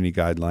not a community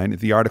guideline?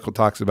 The article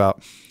talks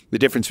about the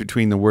difference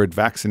between the word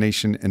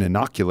vaccination and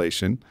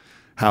inoculation,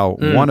 how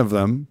one of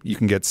them you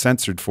can get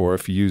censored for.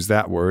 If you use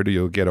that word,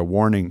 you'll get a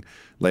warning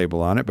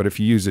label on it. But if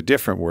you use a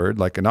different word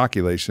like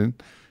inoculation,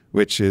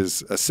 which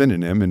is a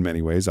synonym in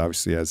many ways,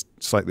 obviously has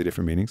slightly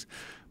different meanings,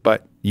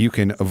 but you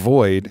can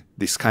avoid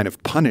this kind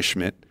of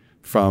punishment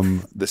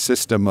from the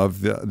system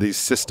of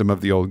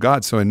the old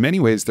gods. So in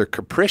many ways, they're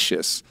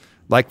capricious,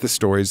 like the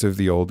stories of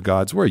the old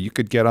gods were. You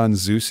could get on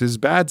Zeus's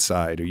bad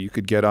side, or you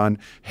could get on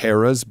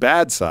Hera's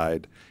bad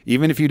side,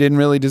 even if you didn't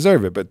really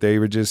deserve it. But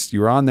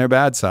you were on their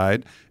bad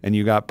side, and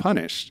you got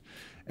punished.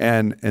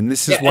 And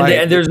this is why.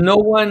 And there's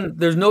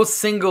no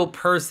single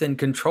person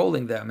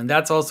controlling them, and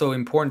that's also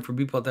important for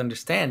people to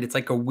understand. It's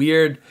like a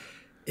weird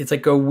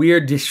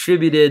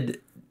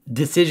distributed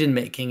decision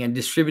making and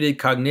distributed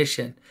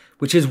cognition,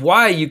 which is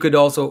why you could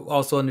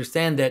also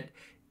understand that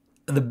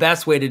the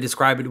best way to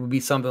describe it would be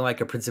something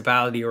like a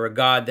principality or a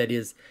god that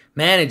is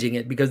managing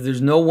it, because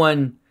there's no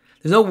one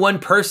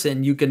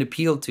person you can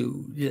appeal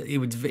to.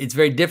 It's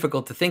very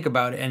difficult to think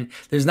about it, and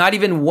there's not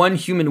even one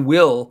human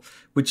will,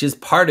 which is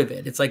part of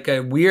it. It's like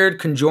a weird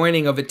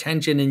conjoining of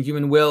attention and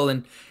human will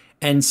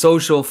and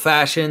social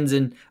fashions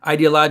and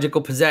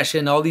ideological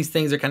possession. All these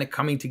things are kind of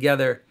coming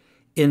together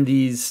in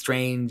these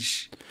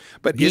strange.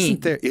 But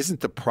isn't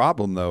the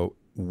problem though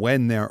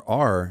when there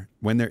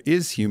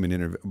is human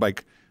intervention?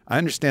 Like, I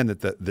understand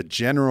that the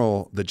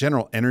general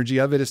energy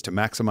of it is to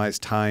maximize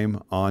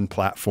time on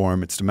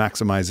platform. It's to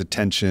maximize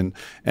attention,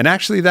 and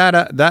actually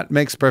that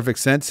makes perfect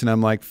sense. And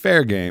I'm like,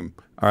 fair game.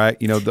 All right,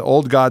 the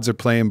old gods are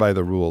playing by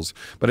the rules,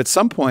 but at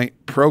some point,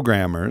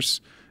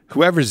 programmers,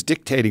 whoever's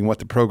dictating what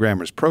the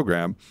programmers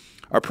program,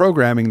 are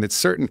programming that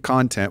certain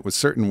content with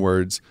certain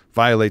words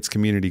violates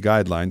community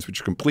guidelines,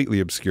 which are completely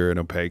obscure and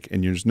opaque,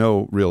 and there's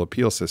no real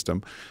appeal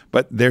system.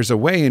 But there's a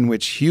way in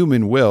which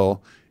human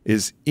will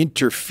is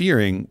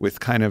interfering with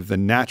kind of the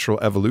natural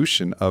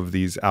evolution of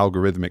these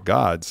algorithmic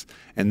gods.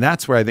 And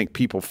that's where I think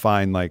people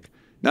find like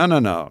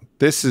no.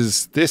 This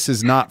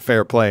is not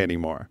fair play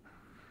anymore.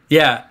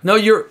 Yeah, no,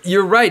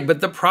 you're right.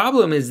 But the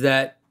problem is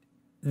that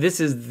this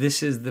is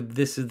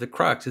the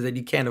crux, is that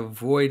you can't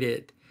avoid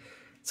it.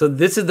 So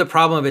this is the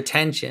problem of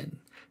attention.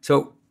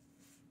 So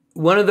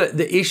one of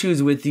the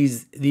issues with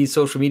these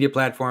social media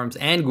platforms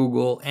and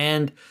Google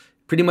and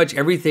pretty much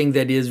everything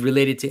that is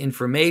related to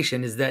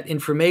information is that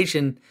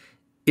information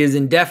is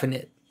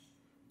indefinite.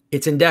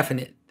 It's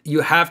indefinite.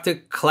 You have to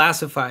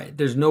classify it.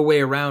 There's no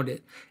way around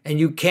it. And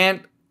you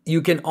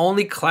can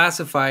only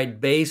classify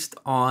it based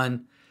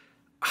on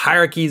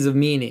hierarchies of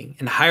meaning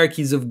and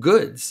hierarchies of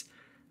goods.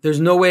 There's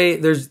no way,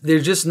 there's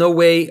just no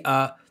way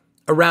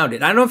around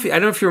it. I don't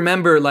know if you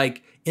remember,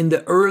 like in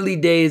the early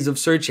days of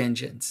search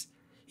engines,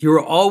 you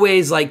were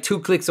always like 2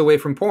 clicks away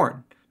from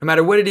porn. No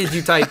matter what it is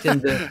you typed in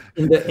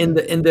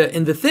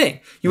the thing,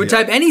 you would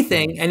type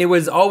anything, and it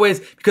was always,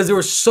 because there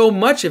was so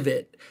much of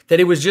it that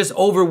it was just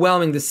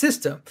overwhelming the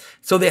system.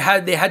 So they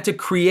had to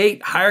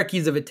create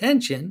hierarchies of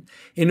attention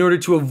in order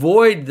to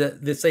avoid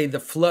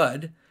the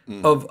flood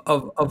of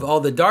all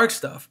the dark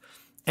stuff.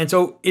 And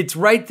so it's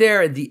right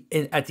there at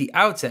the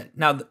outset.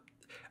 Now,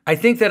 I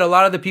think that a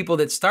lot of the people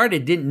that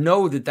started didn't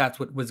know that that's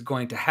what was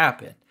going to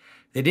happen.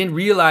 They didn't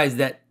realize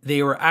that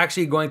they were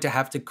actually going to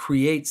have to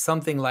create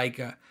something like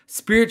a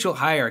spiritual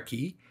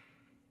hierarchy,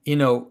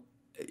 in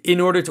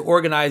order to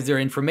organize their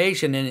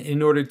information and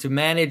in order to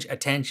manage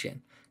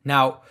attention.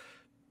 Now,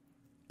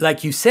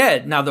 like you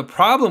said, now the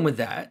problem with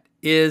that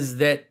is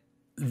that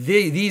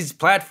these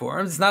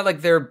platforms, it's not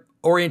like they're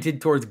oriented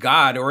towards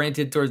God,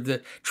 oriented towards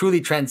the truly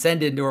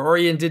transcendent, or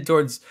oriented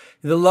towards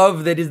the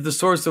love that is the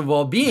source of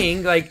all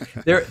being. Like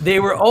they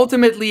were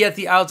ultimately at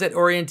the outset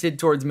oriented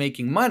towards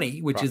making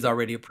money, which is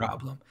already a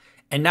problem.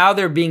 And now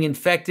they're being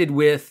infected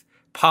with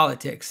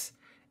politics,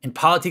 and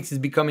politics is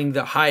becoming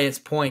the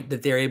highest point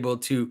that they're able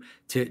to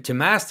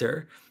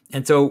master.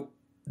 And so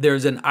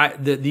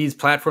these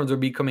platforms are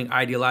becoming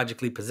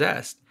ideologically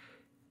possessed,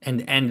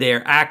 and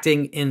they're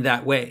acting in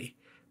that way,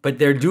 but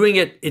they're doing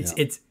it.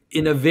 It's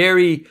in a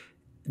very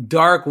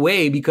dark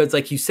way, because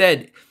like you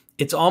said,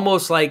 it's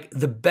almost like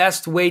the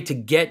best way to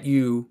get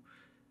you.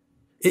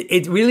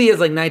 It really is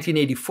like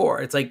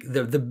 1984. It's like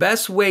the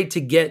best way to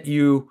get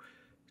you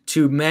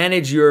to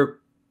manage your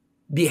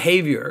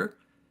behavior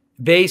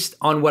based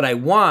on what I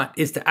want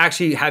is to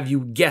actually have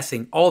you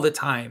guessing all the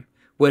time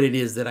what it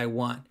is that I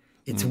want.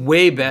 It's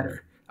way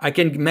better. I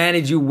can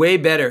manage you way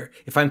better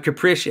if I'm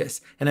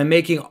capricious and I'm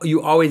making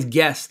you always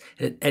guess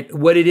at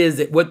what it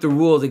is, what the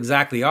rules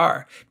exactly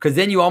are. Because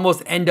then you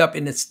almost end up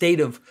in a state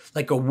of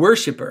like a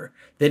worshiper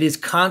that is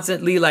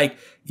constantly like,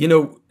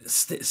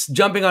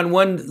 jumping on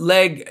one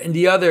leg and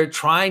the other,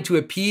 trying to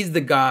appease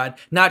the God,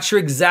 not sure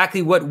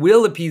exactly what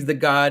will appease the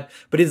God,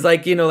 but it's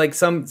like, like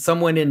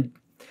someone in,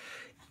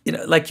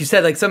 like you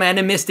said, like some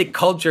animistic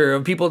culture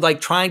of people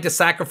like trying to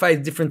sacrifice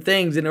different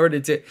things in order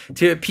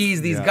to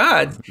appease these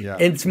gods. Yeah.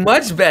 And it's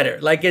much better.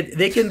 Like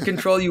they can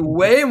control you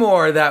way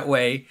more that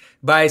way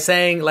by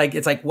saying like,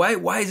 it's like, why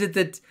is it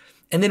that,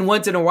 and then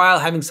once in a while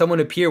having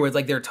someone appear where it's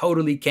like they're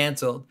totally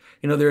canceled.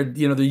 Their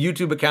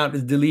YouTube account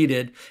is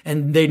deleted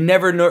and they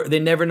never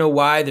know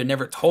why. They're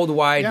never told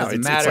why. It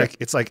doesn't matter.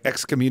 It's like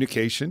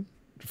excommunication.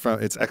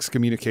 It's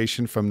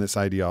excommunication from this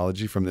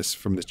ideology, from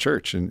the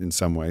church in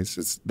some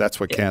ways. That's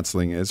what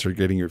canceling is, or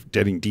getting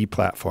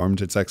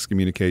deplatformed. It's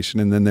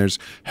excommunication. And then there's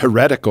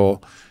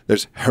heretical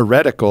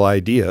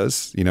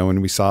ideas.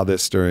 When we saw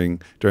this during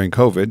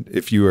COVID,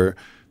 if you were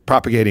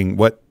propagating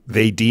what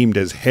they deemed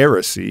as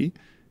heresy,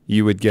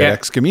 you would get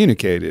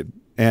excommunicated.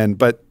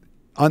 But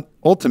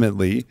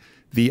ultimately,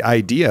 the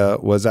idea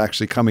was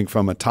actually coming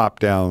from a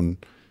top-down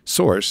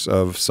source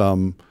of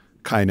some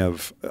kind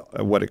of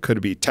what it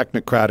could be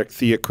technocratic,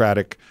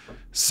 theocratic,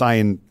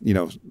 science.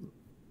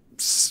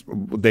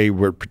 They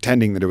were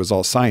pretending that it was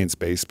all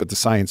science-based, but the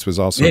science was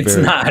also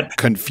very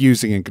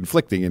confusing and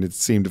conflicting, and it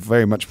seemed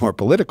very much more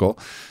political.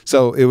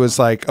 So it was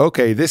like,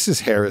 okay, this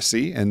is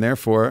heresy, and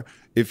therefore,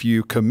 if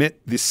you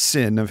commit the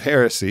sin of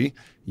heresy,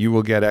 you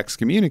will get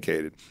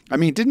excommunicated. I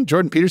mean, didn't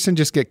Jordan Peterson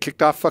just get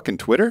kicked off fucking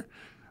Twitter?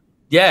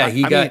 Yeah,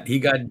 he got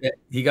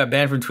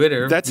banned from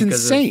Twitter. That's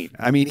insane.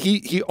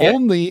 He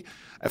only.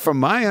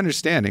 From my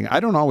understanding, I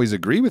don't always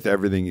agree with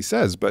everything he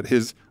says, but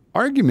his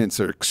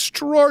arguments are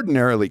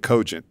extraordinarily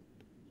cogent.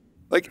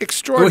 Like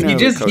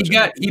extraordinarily cogent.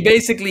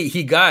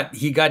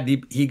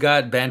 He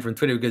got banned from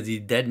Twitter because he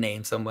dead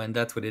named someone.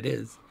 That's what it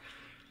is.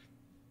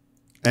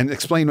 And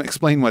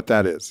explain what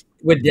that is.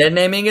 What dead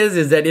naming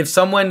is that if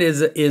someone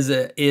is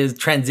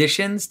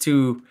transitions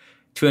to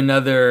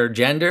another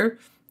gender,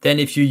 then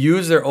if you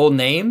use their old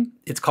name,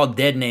 it's called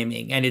dead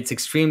naming, and it's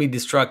extremely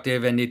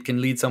destructive, and it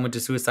can lead someone to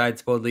suicide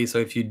supposedly. So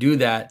if you do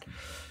that,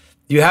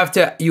 you have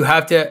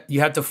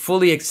to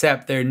fully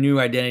accept their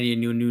new identity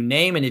and new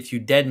name. And if you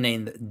dead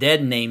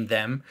name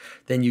them,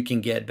 then you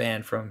can get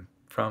banned from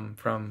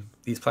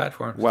these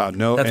platforms. Wow,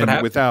 no, that's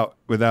and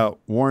without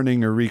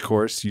warning or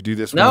recourse, you do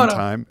this one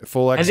time.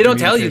 Full excommunication. And they don't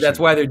tell you that's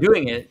why they're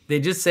doing it. They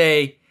just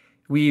say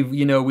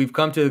we've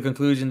come to the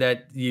conclusion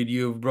that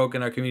you've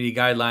broken our community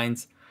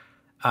guidelines.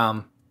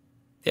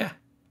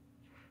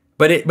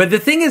 But the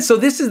thing is, so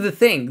this is the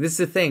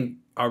thing,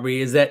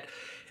 Aubrey, is that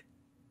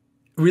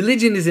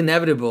religion is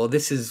inevitable.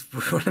 This is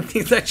one of the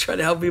things I try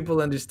to help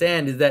people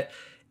understand, is that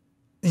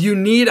you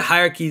need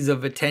hierarchies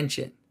of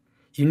attention.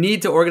 You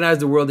need to organize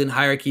the world in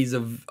hierarchies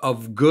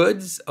of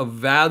goods, of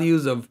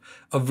values, of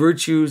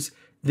virtues.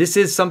 This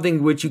is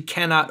something which you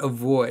cannot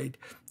avoid.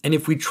 And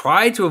if we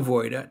try to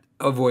avoid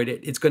it,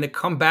 it's going to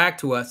come back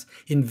to us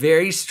in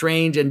very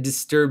strange and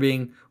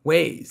disturbing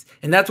ways.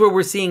 And that's what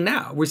we're seeing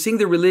now. We're seeing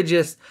the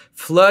religious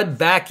flood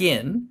back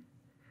in,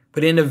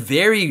 but in a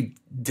very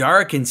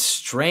dark and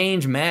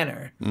strange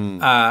manner.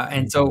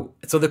 And so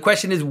the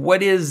question is,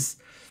 what is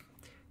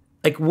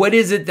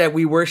it that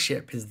we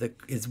worship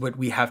is what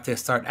we have to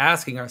start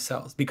asking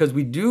ourselves, because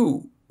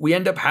we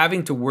end up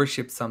having to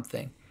worship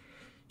something.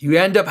 You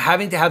end up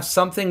having to have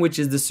something which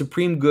is the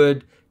supreme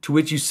good to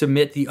which you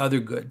submit the other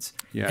goods.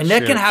 Yeah, and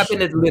that can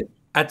happen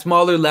at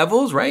smaller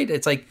levels, right?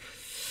 It's like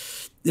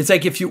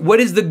what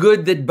is the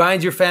good that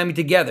binds your family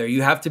together?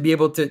 You have to be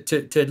able to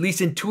at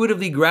least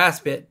intuitively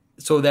grasp it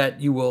so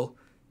that you will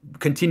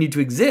continue to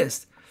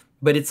exist.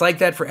 But it's like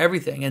that for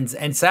everything.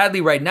 And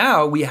sadly, right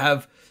now, we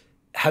have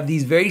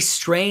these very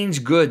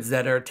strange goods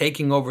that are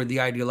taking over the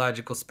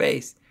ideological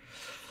space.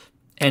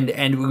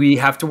 And we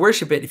have to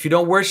worship it. If you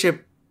don't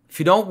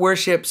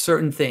worship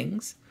certain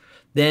things,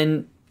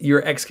 then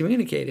you're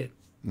excommunicated.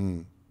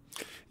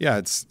 Yeah,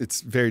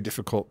 it's very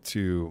difficult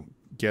to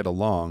get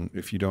along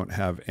if you don't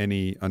have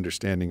any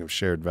understanding of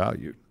shared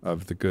value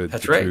of the good, the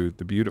true,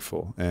 the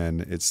beautiful.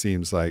 And it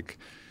seems like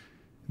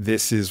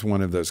this is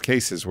one of those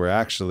cases where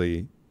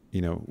actually,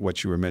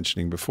 what you were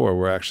mentioning before,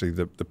 where actually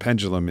the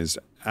pendulum is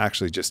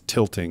actually just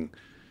tilting,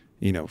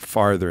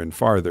 farther and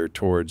farther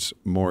towards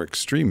more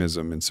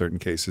extremism in certain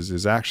cases,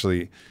 is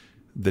actually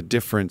the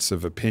difference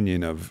of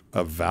opinion of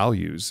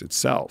values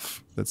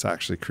itself that's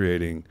actually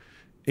creating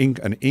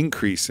an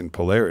increase in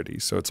polarity.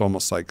 So it's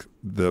almost like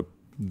the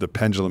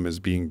pendulum is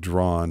being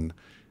drawn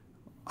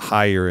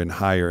higher and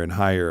higher and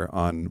higher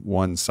on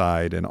one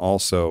side, and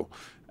also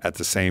at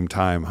the same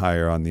time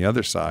higher on the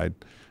other side,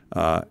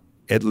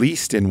 at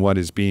least in what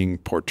is being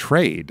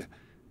portrayed.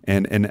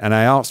 And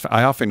I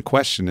often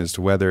question as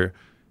to whether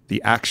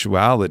the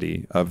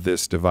actuality of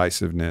this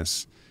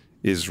divisiveness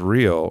is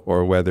real,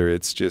 or whether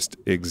it's just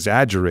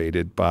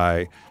exaggerated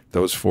by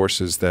those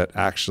forces that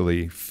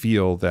actually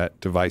feel that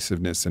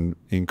divisiveness and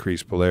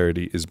increased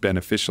polarity is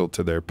beneficial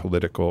to their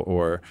political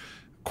or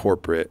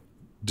corporate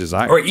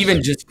desires. Or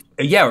even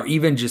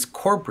just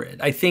corporate.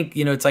 I think,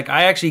 it's like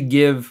I actually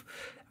give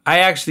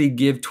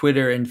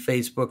Twitter and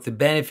Facebook the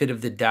benefit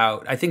of the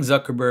doubt. I think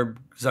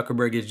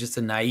Zuckerberg is just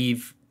a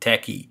naive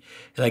techie.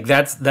 Like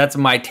that's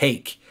my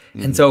take.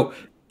 Mm-hmm. And so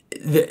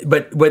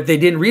but what they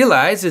didn't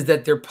realize is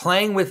that they're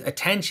playing with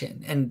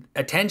attention, and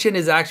attention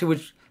is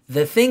actually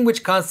the thing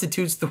which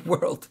constitutes the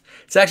world.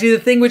 It's actually the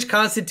thing which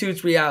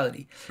constitutes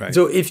reality. Right.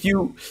 So if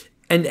you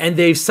and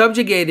they've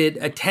subjugated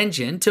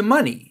attention to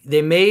money.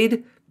 They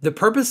made the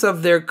purpose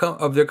of their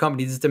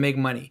companies is to make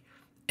money,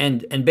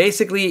 and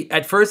basically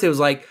at first it was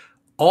like,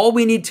 all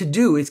we need to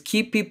do is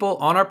keep people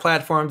on our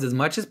platforms as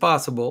much as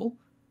possible.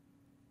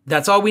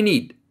 That's all we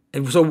need.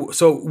 And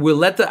so we'll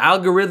let the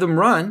algorithm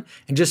run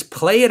and just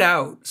play it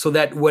out so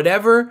that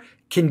whatever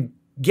can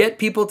get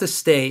people to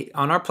stay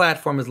on our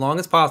platform as long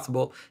as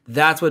possible,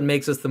 that's what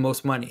makes us the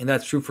most money. And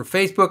that's true for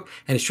Facebook,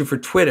 and it's true for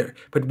Twitter.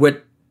 But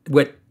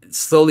what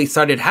slowly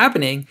started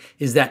happening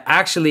is that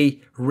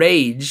actually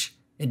rage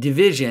and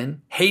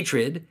division,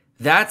 hatred,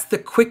 that's the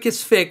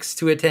quickest fix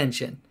to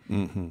attention.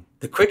 Mm-hmm.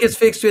 The quickest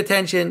fix to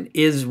attention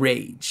is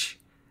rage.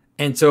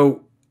 And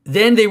so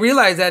then they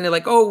realize that, and they're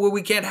like, oh, well,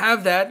 we can't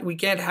have that. We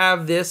can't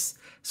have this.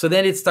 So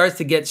then it starts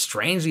to get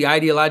strangely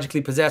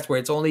ideologically possessed, where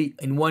it's only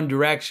in one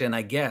direction,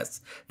 I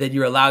guess, that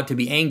you're allowed to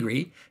be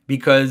angry,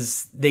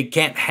 because they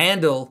can't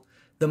handle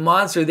the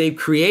monster they've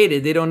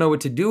created. They don't know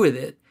what to do with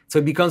it. So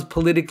it becomes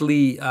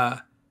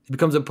it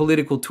becomes a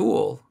political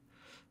tool.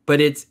 But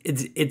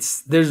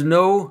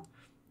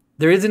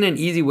there isn't an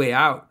easy way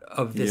out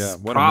of this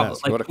problem.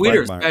 Like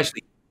Twitter,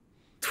 especially.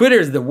 Twitter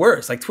is the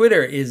worst. Like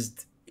Twitter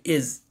is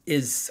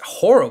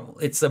horrible.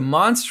 It's a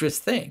monstrous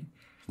thing.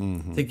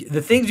 Mm-hmm.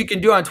 The things you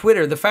can do on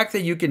Twitter, the fact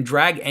that you can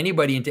drag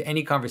anybody into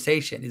any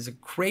conversation is a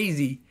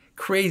crazy,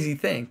 crazy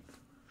thing.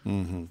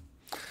 Mm-hmm.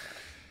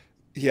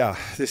 Yeah,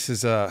 this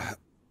is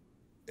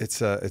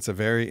it's a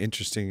very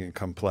interesting and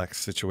complex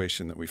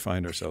situation that we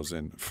find ourselves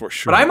in, for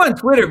sure. But I'm on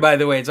Twitter, by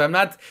the way, so I'm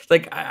not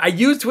like I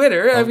use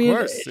Twitter. Of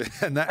course. I use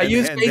Facebook. I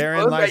use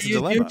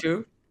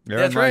YouTube.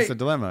 Therein lies the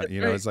dilemma.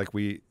 It's like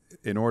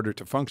in order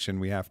to function,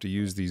 we have to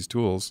use these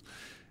tools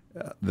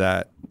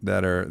that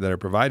are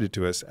provided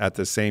to us, at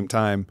the same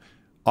time,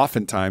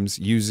 oftentimes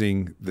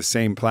using the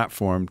same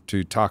platform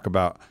to talk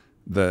about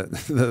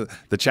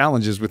the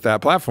challenges with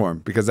that platform,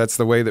 because that's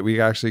the way that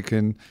we actually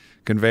can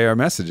convey our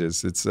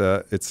messages. It's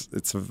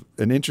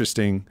an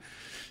interesting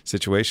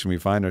situation we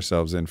find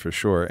ourselves in, for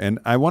sure. And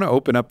I want to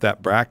open up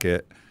that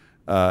bracket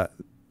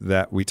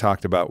that we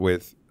talked about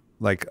with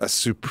like a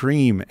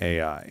supreme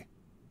AI.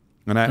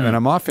 And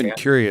I'm often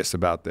curious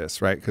about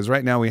this, right? Because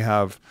right now we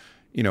have,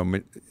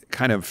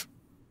 kind of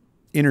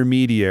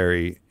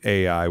intermediary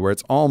AI where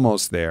it's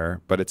almost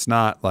there, but it's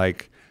not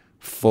like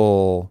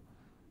full.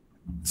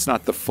 It's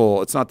not the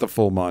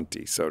full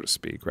Monty, so to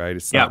speak, right?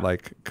 It's not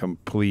like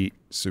complete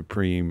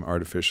supreme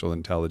artificial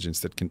intelligence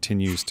that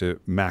continues to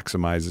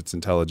maximize its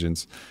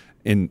intelligence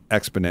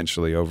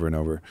exponentially over and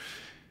over.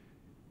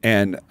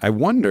 And I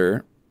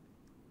wonder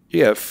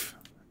if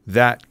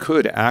that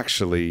could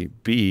actually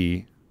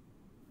be,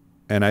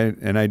 and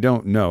I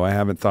don't know, I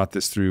haven't thought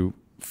this through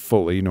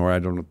fully, nor I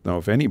don't know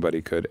if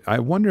anybody could. I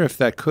wonder if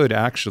that could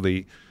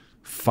actually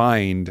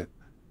find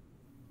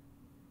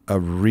a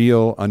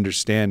real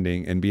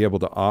understanding and be able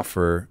to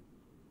offer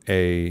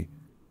a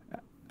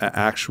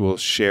actual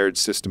shared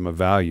system of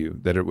value,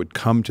 that it would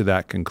come to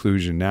that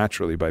conclusion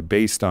naturally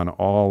based on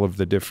all of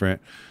the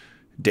different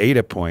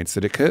data points,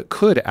 that it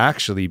could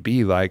actually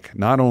be like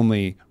not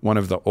only one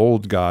of the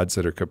old gods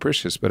that are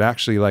capricious, but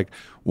actually like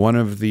one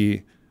of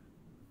the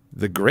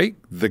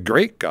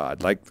great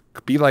God, like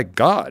be like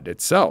God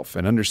itself,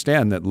 and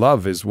understand that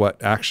love is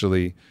what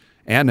actually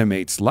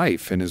animates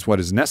life and is what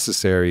is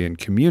necessary, and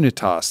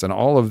communitas and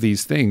all of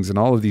these things and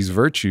all of these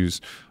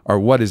virtues are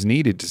what is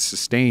needed to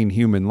sustain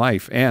human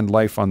life and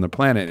life on the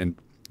planet and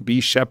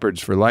be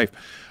shepherds for life.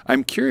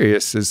 I'm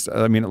curious,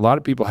 a lot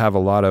of people have a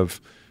lot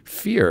of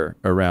fear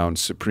around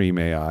supreme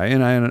AI,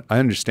 and I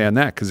understand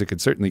that because it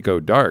could certainly go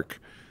dark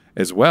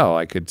as well.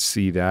 I could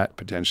see that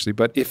potentially.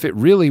 But if it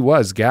really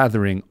was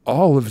gathering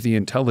all of the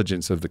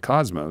intelligence of the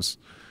cosmos,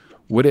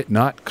 would it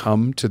not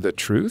come to the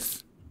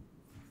truth?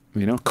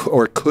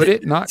 Or could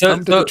it not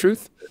come to the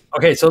truth?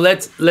 Okay, so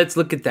let's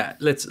look at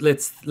that. Let's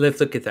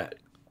look at that.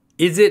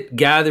 Is it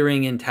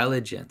gathering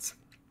intelligence?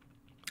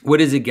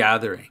 What is it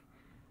gathering?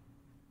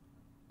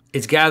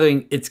 It's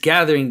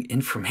gathering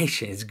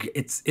information.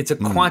 It's a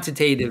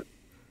quantitative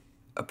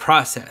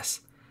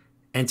process.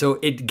 And so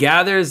it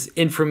gathers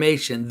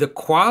information. The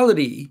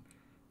quality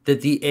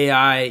that the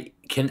AI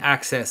can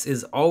access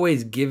is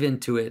always given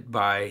to it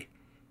by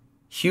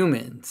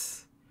humans.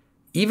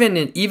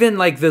 Even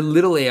like the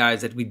little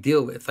AIs that we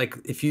deal with. Like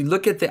if you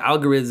look at the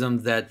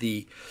algorithms that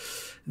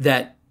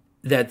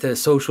the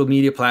social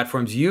media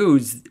platforms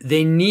use,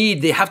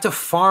 they have to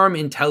farm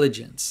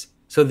intelligence.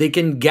 So they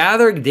can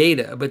gather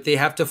data, but they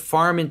have to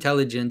farm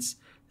intelligence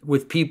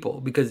with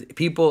people, because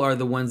people are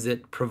the ones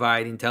that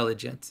provide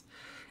intelligence.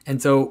 And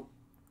so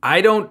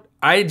I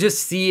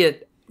just see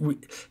it.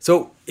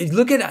 So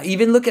look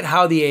at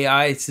how the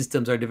AI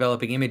systems are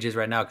developing images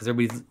right now, because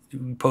everybody's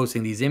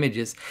posting these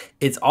images.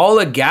 It's all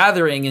a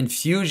gathering and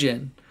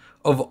fusion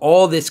of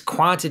all this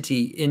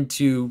quantity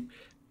into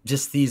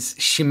just these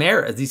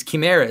chimeras, these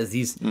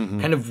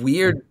kind of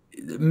weird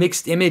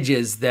mixed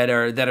images that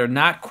are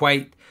not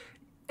quite.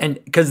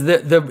 And because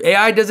the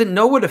AI doesn't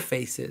know what a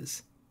face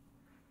is.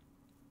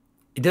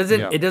 It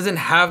doesn't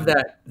have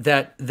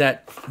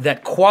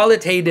that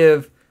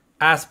qualitative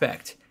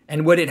aspect.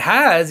 And what it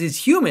has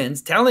is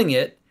humans telling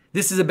it,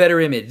 this is a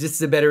better image, this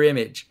is a better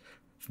image.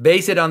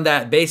 Base it on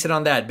that, base it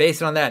on that, base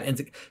it on that.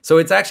 And so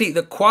it's actually,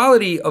 the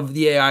quality of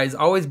the AI is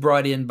always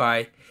brought in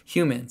by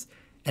humans.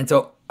 And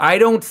so I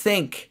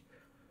think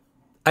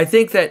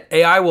that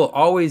AI will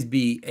always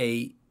be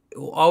a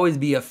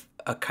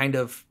kind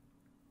of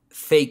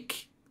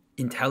fake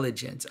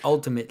intelligence,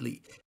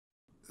 ultimately.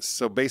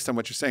 So based on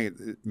what you're saying,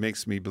 it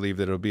makes me believe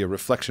that it'll be a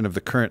reflection of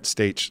the current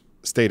state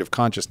of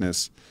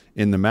consciousness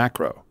in the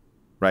macro.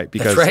 Right,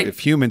 because if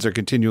humans are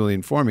continually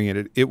informing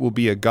it, it will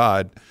be a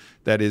God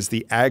that is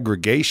the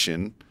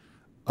aggregation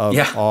of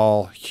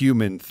all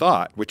human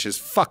thought, which is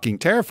fucking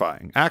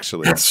terrifying,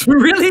 actually. That's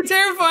really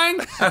terrifying.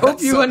 I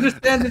hope you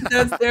understand that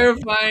that's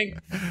terrifying.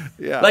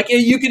 Yeah. Like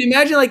you could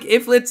imagine, like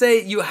if, let's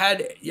say you had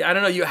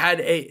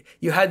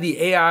the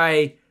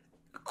AI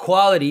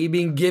quality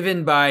being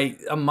given by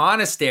a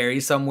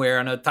monastery somewhere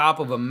on the top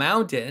of a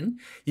mountain,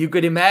 you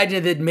could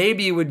imagine that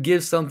maybe it would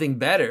give something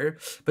better.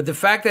 But the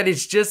fact that it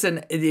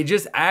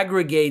just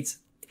aggregates,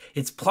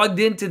 it's plugged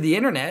into the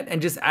internet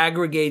and just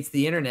aggregates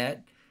the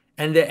internet,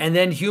 and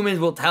then humans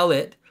will tell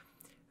it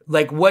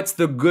like what's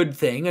the good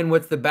thing and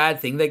what's the bad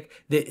thing. Like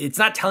it's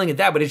not telling it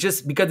that, but it's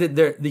just because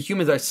the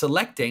humans are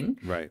selecting.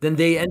 Right. Then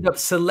they end up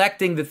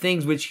selecting the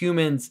things which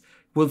humans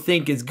will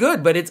think is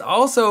good. But it's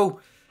also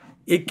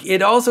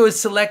It also is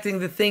selecting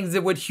the things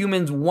that what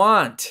humans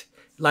want,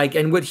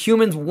 and what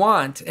humans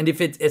want, and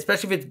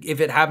especially if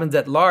it happens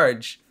at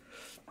large,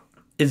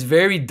 is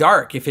very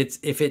dark.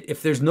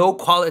 If there's no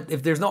quality,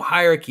 if there's no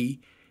hierarchy,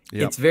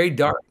 it's very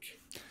dark.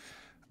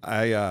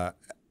 I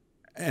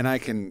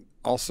can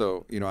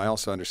also, I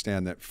also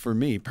understand that for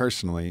me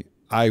personally,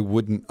 I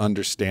wouldn't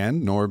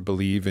understand nor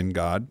believe in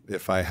God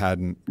if I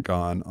hadn't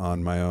gone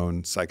on my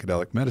own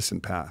psychedelic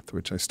medicine path,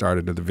 which I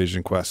started at the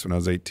Vision Quest when I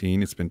was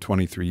 18. It's been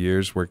 23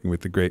 years working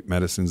with the great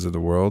medicines of the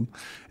world.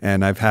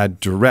 And I've had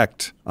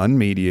direct,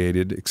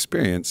 unmediated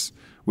experience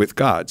with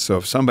God. So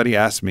if somebody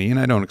asks me, and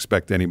I don't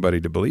expect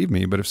anybody to believe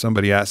me, but if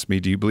somebody asks me,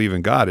 do you believe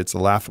in God? It's a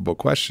laughable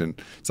question.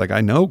 It's like,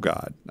 I know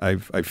God.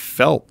 I've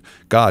felt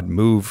God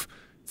move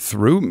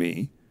through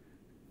me.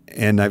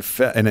 And I've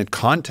had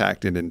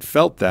contacted and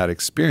felt that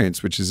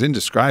experience, which is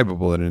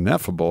indescribable and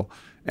ineffable.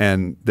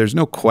 And there's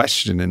no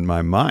question in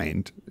my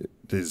mind,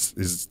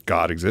 is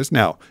God exist?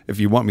 Now, if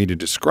you want me to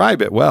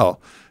describe it,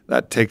 well,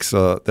 that's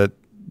a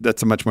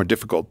much more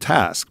difficult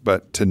task.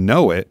 But to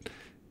know it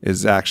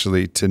is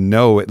actually to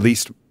know, at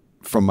least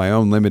from my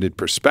own limited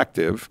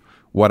perspective,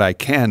 what I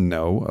can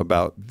know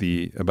about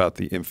the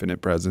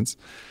infinite presence.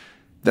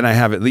 Then I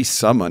have at least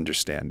some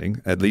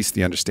understanding, at least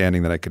the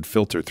understanding that I could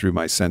filter through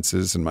my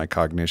senses and my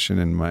cognition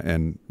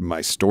and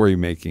my story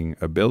making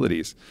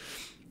abilities.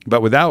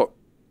 But without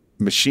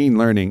machine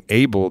learning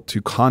able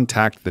to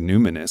contact the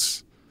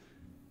numinous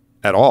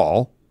at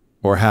all,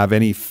 or have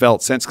any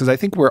felt sense, because I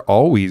think we're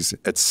always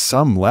at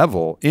some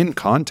level in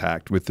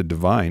contact with the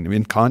divine,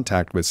 in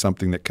contact with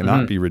something that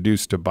cannot be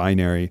reduced to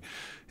binary,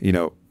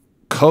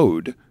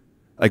 code.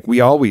 Like we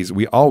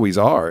always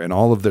are, and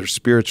all of their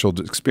spiritual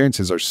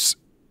experiences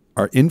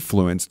are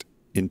influenced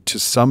to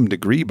some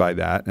degree by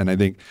that. And I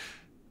think,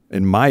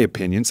 in my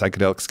opinion,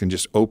 psychedelics can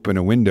just open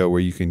a window where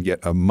you can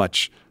get a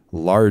much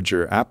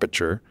larger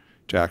aperture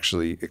to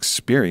actually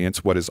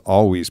experience what is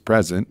always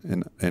present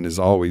and is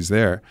always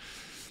there.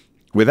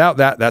 Without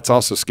that, that's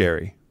also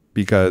scary,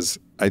 because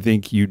I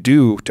think you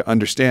do, to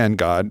understand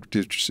God,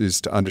 which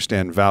is to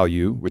understand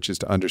value, which is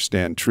to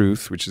understand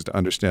truth, which is to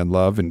understand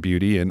love and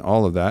beauty and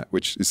all of that,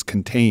 which is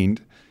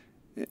contained,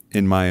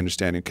 in my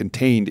understanding,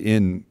 contained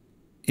in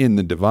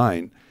the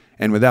divine.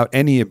 And without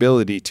any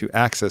ability to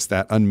access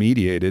that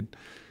unmediated,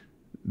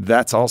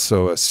 that's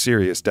also a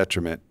serious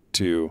detriment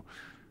to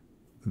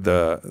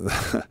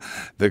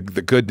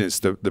the goodness,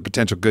 the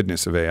potential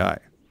goodness of AI.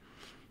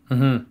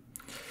 Mm-hmm.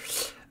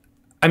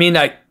 I mean,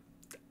 I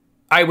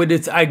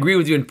agree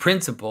with you in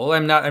principle.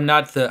 I'm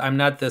not the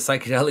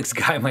psychedelics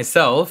guy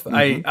myself.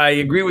 Mm-hmm. I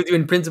agree with you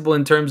in principle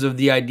in terms of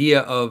the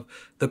idea of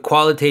the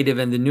qualitative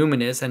and the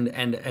numinous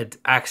and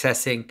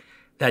accessing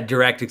that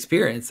direct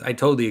experience. I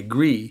totally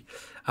agree.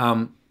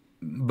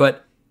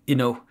 But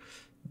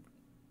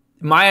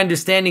my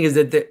understanding is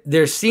that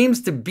there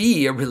seems to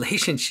be a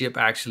relationship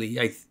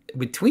actually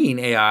between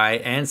AI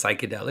and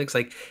psychedelics,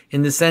 like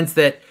in the sense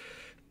that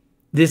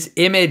this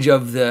image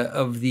of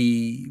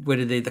the what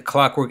are they, the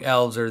clockwork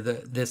elves, or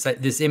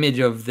this image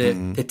of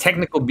the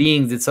technical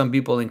beings that some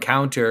people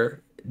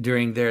encounter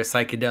during their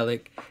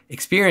psychedelic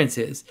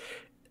experiences.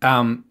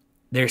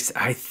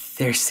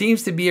 There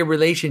seems to be a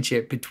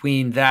relationship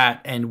between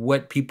that and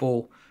what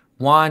people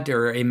want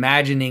or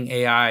imagining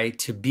AI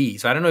to be.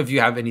 So I don't know if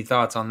you have any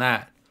thoughts on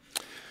that.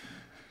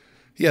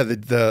 Yeah,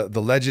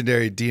 the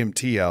legendary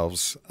DMT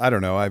elves. I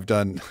don't know. I've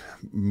done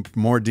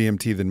more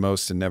DMT than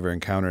most and never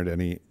encountered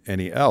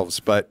any elves.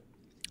 But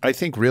I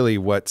think really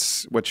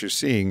what you're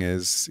seeing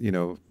is,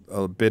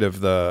 a bit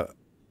of the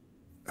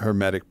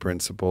Hermetic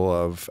principle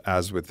of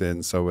as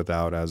within, so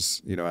without,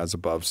 as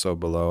above, so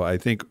below. I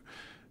think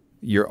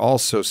you're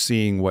also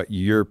seeing what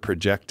you're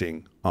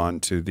projecting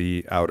onto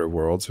the outer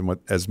worlds, and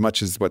as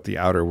much as what the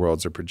outer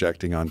worlds are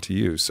projecting onto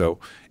you. So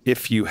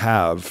if you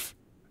have,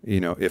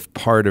 if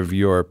part of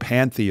your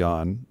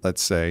pantheon,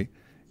 let's say,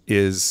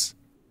 is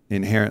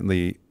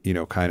inherently,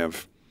 kind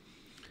of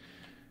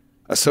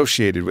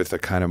associated with a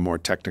kind of more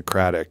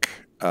technocratic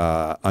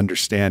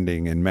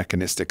understanding and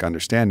mechanistic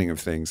understanding of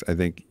things, I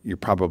think you're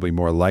probably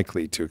more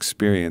likely to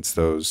experience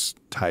those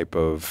type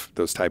of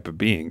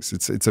beings.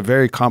 It's a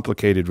very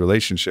complicated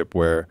relationship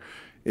where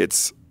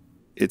it's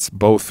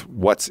both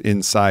what's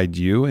inside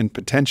you and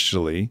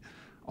potentially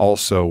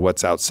also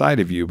what's outside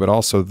of you, but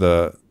also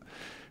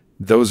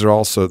those are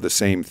also the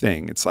same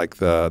thing. It's like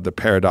the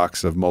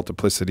paradox of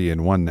multiplicity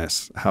and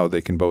oneness, how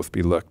they can both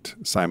be looked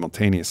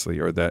simultaneously,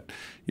 or that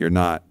you're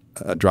not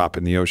a drop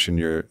in the ocean,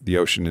 you're the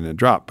ocean in a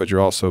drop, but you're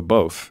also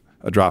both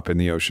a drop in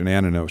the ocean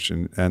and an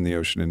ocean and the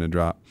ocean in a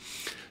drop.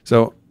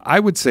 So I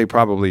would say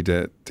probably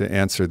to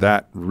answer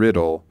that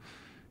riddle,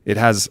 it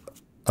has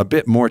a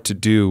bit more to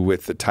do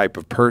with the type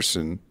of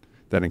person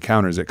that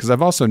encounters it. Because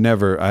I've also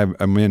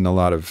I'm in a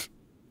lot of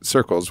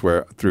circles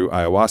where through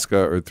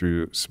ayahuasca or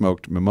through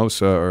smoked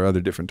mimosa or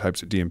other different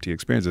types of DMT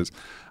experiences,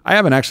 I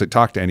haven't actually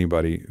talked to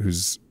anybody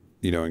who's,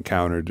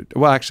 encountered,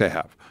 well, actually I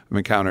have.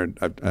 I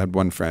had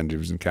one friend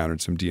who's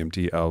encountered some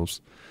DMT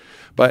elves,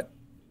 but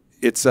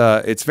it's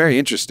very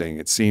interesting.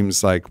 It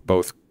seems like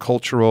both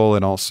cultural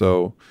and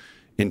also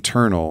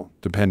internal,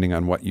 depending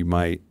on what you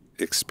might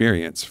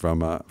experience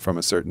from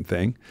a certain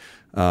thing.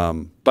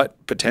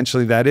 But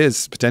potentially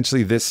this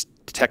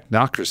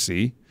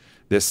technocracy,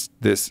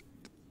 this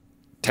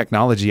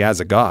technology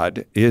as a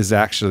god is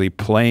actually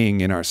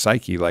playing in our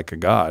psyche like a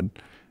god,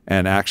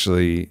 and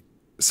actually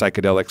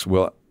psychedelics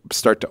will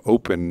start to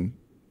open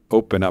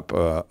up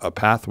a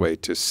pathway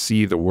to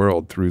see the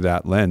world through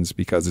that lens,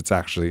 because it's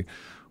actually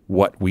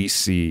what we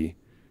see,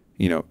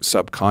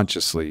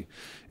 subconsciously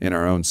in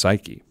our own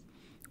psyche.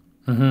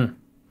 Mm-hmm.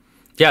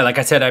 Yeah, like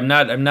I said, I'm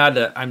not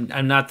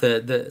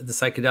the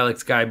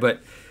psychedelics guy,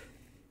 but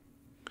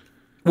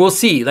we'll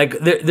see. Like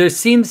there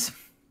seems,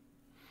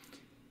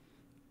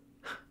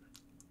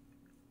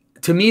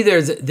 to me,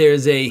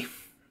 there's a,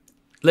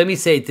 let me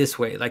say it this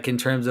way, like in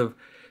terms of,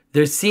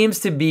 there seems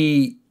to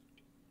be,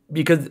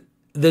 because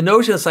the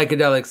notion of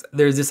psychedelics,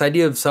 there's this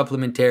idea of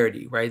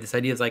supplementarity, right? This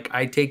idea is like,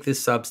 I take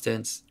this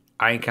substance,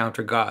 I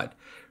encounter God.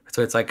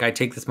 So it's like I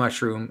take this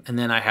mushroom and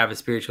then I have a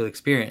spiritual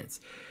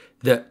experience.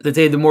 Let's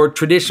say the more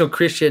traditional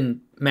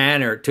Christian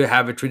manner to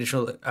have a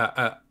traditional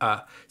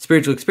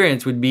spiritual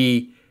experience would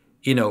be,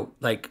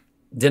 like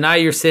deny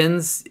your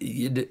sins,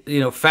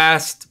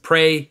 fast,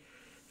 pray,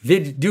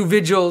 do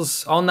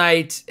vigils all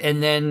night,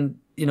 and then,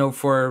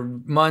 for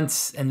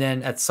months, and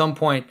then at some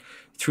point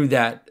through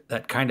that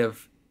kind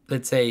of,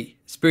 let's say,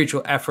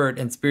 spiritual effort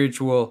and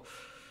spiritual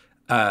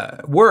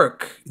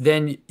work,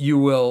 then you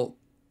will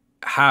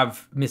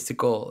have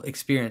mystical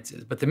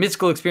experiences. But the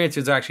mystical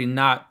experiences are actually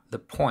not the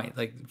point.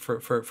 Like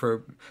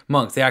for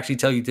monks, they actually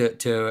tell you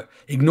to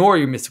ignore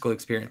your mystical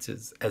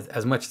experiences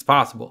as much as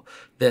possible.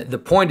 The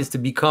point is to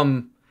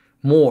become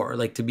more,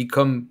 like to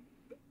become,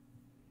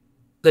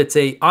 let's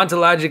say,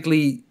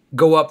 ontologically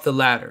go up the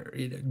ladder,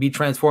 be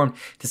transformed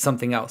to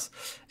something else.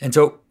 And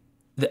so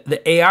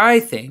the AI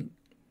thing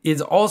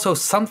is also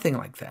something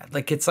like that.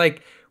 Like, it's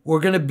like,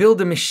 we're going to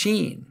build a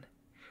machine.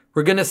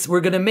 We're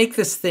gonna make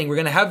this thing. We're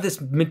gonna have this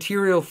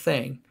material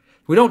thing.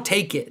 We don't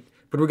take it,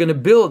 but we're gonna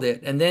build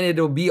it, and then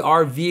it'll be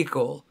our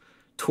vehicle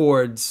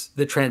towards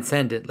the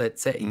transcendent,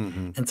 let's say.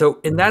 Mm-hmm. And so,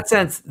 in that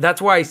sense,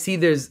 that's why I see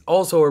there's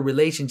also a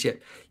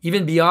relationship,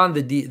 even beyond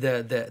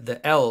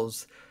the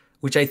elves,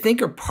 which I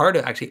think are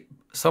actually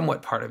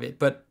somewhat part of it,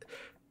 but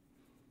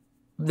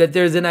that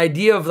there's an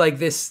idea of like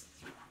this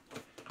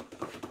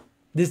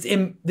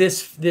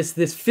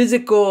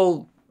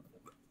physical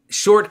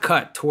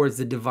shortcut towards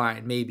the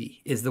divine,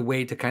 maybe, is the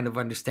way to kind of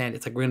understand it.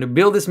 It's like, we're going to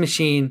build this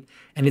machine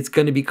and it's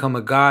going to become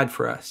a god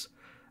for us.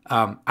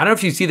 I don't know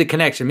if you see the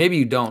connection. Maybe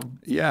you don't.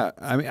 Yeah.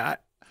 I mean,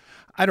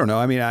 I don't know.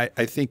 I mean, I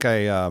think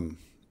it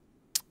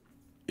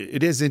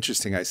is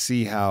interesting. I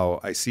see how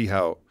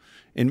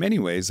in many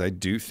ways, I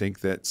do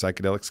think that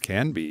psychedelics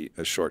can be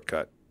a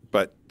shortcut,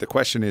 but the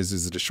question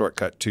is it a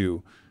shortcut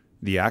to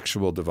the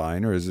actual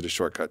divine, or is it a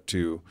shortcut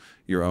to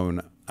your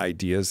own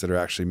ideas that are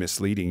actually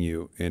misleading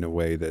you in a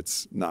way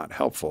that's not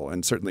helpful?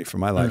 And certainly for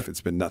my life,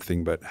 it's been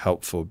nothing but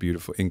helpful,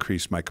 beautiful,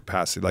 increase my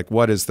capacity. Like,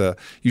 what is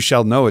you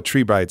shall know a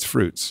tree by its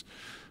fruits.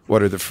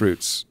 What are the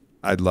fruits?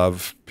 I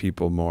love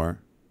people more.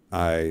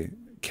 I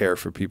care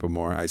for people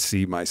more. I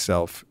see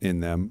myself in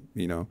them,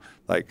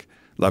 like,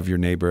 love your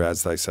neighbor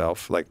as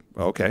thyself. Like,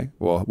 okay,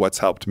 well, what's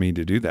helped me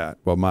to do that?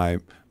 Well, my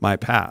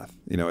path,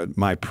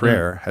 my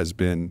prayer has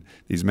been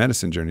these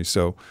medicine journeys.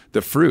 So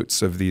the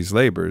fruits of these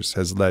labors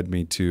has led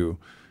me to,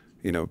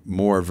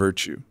 more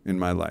virtue in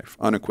my life,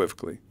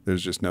 unequivocally.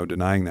 There's just no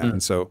denying that.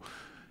 And so,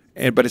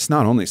 but it's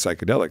not only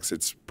psychedelics,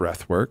 it's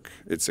breath work,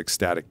 it's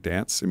ecstatic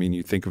dance. I mean,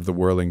 you think of the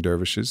whirling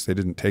dervishes, they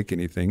didn't take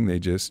anything, they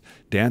just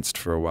danced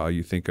for a while.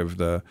 You think of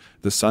the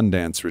sun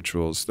dance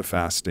rituals, the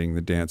fasting,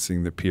 the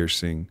dancing, the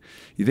piercing.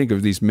 You think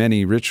of these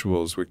many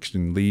rituals which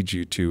can lead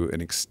you to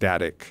an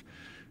ecstatic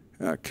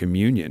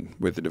communion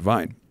with the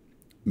divine.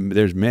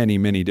 There's many,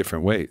 many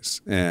different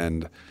ways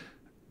and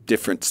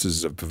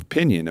differences of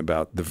opinion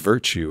about the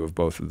virtue of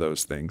both of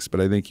those things. But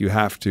I think you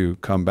have to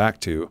come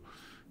back to,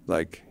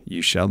 like,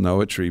 you shall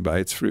know a tree by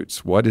its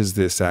fruits. What is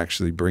this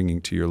actually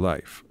bringing to your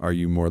life? Are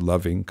you more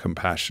loving,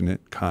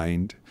 compassionate,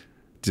 kind?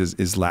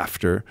 Is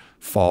laughter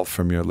fall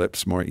from your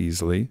lips more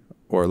easily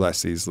or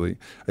less easily?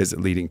 Is it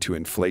leading to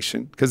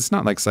inflation? Because it's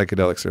not like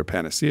psychedelics are a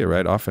panacea,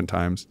 right?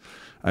 Oftentimes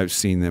I've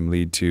seen them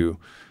lead to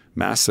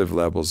massive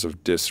levels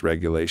of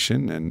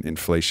dysregulation and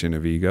inflation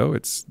of ego.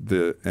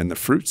 And the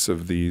fruits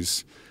of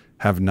these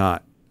have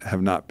not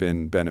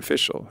been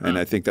beneficial. And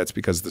I think that's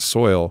because the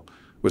soil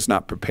was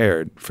not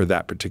prepared for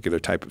that particular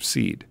type of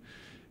seed.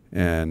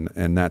 And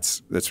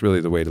that's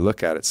really the way to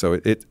look at it. So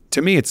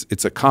to me,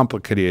 it's a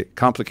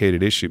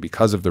complicated issue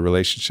because of the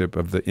relationship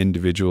of the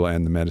individual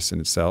and the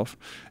medicine itself.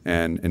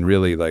 And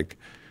really, like,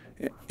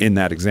 in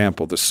that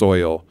example, the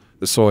soil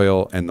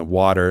and the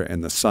water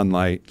and the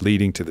sunlight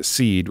leading to the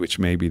seed, which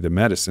may be the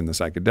medicine, the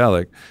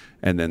psychedelic,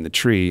 and then the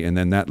tree, and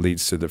then that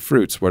leads to the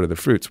fruits. What are the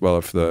fruits? Well,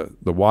 if the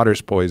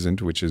water's poisoned,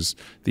 which is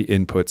the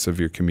inputs of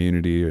your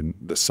community, and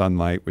the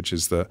sunlight, which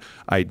is the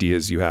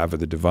ideas you have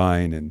of the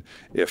divine, and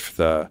if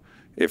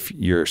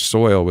your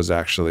soil was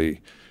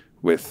actually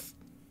with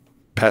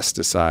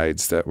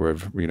pesticides that were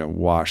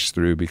washed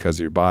through because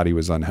your body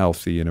was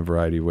unhealthy in a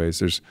variety of ways,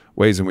 there's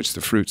ways in which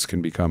the fruits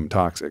can become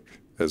toxic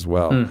as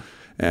well.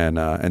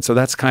 And so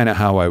that's kind of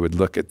how I would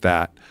look at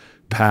that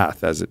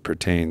path as it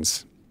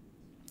pertains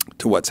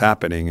to what's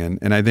happening.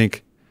 And I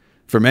think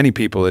for many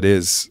people it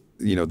is,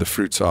 the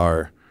fruits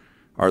are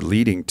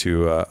leading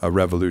to a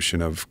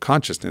revolution of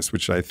consciousness,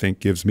 which I think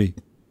gives me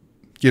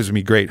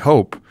great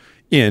hope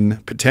in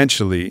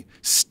potentially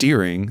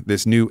steering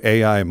this new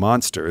AI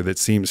monster that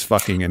seems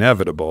fucking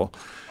inevitable,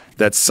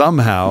 that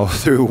somehow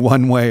through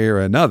one way or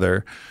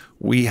another,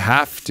 we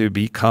have to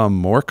become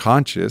more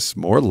conscious,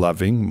 more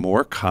loving,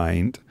 more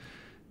kind,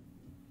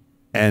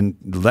 and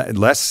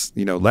less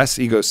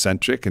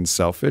egocentric and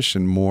selfish,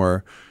 and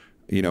more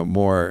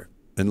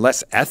and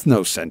less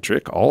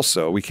ethnocentric.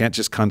 Also, we can't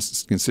just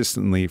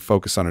consistently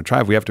focus on a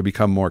tribe. We have to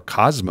become more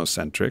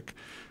cosmocentric,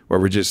 where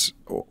we're just,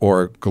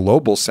 or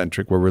global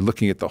centric, where we're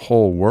looking at the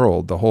whole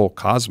world, the whole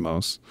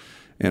cosmos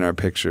in our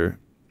picture.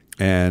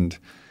 And,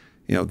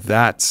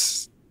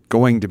 that's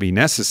going to be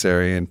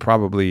necessary, and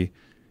probably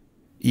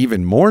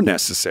even more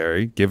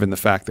necessary given the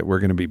fact that we're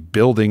going to be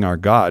building our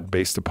God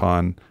based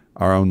upon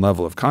our own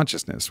level of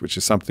consciousness, which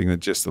is something that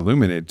just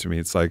illuminated to me.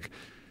 It's like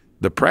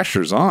the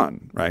pressure's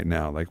on right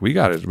now. Like we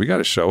got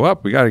to show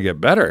up. We got to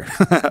get better.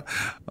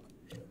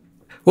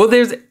 Well,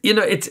 there's,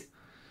 it's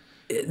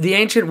the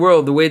ancient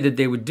world, the way that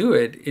they would do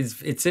it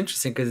it's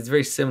interesting because it's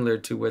very similar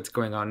to what's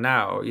going on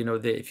now.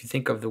 If you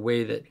think of the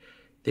way that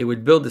they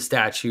would build a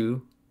statue,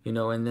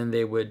 and then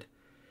they would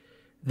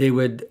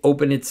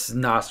open its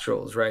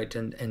nostrils, right?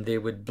 And they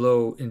would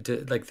blow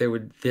into, like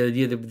the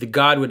idea that the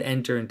god would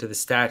enter into the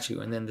statue,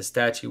 and then the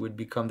statue would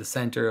become the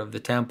center of the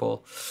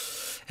temple.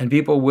 And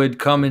people would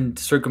come and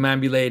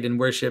circumambulate and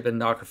worship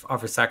and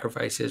offer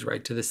sacrifices,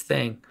 right, to this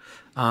thing.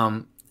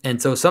 And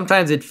so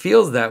sometimes it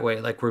feels that way,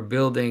 like we're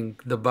building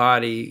the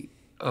body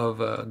of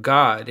a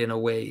god in a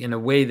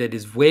way that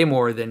is way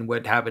more than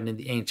what happened in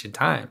the ancient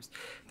times.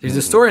 There's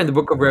a story in the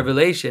book of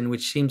Revelation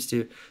which seems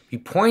to be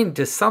pointing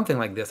to something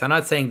like this. I'm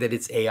not saying that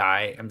it's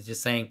AI. I'm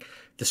just saying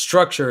the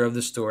structure of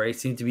the story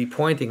seems to be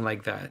pointing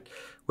like that,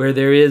 where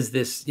there is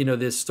this,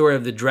 this story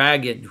of the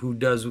dragon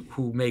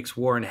who makes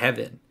war in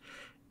heaven.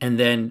 And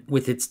then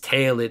with its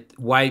tail, it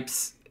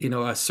wipes,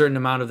 a certain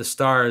amount of the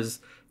stars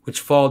which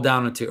fall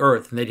down onto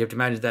earth. And then you have to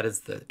imagine that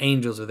as the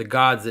angels or the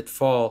gods that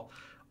fall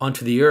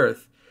onto the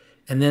earth.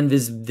 And then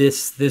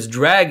this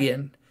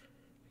dragon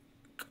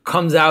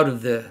comes out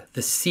of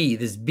the sea,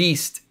 this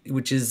beast,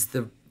 which is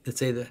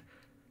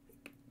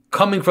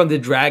coming from the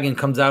dragon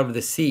comes out of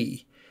the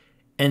sea.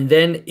 And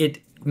then it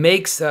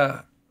makes,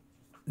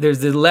 there's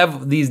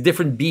these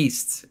different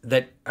beasts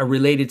that are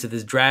related to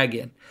this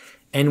dragon.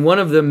 And one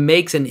of them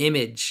makes an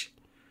image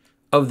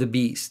of the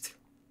beast.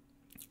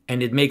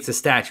 And it makes a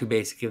statue,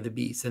 basically, of the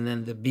beast. And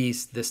then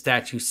the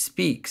statue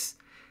speaks.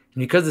 And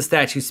because the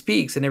statue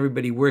speaks, and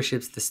everybody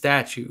worships the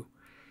statue.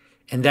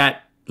 And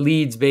that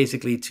leads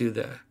basically to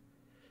the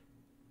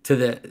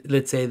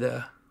let's say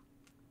the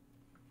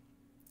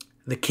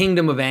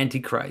kingdom of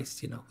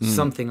Antichrist,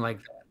 something like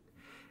that.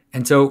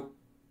 And so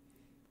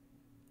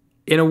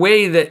in a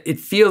way that it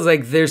feels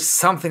like there's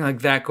something like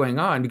that going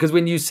on, because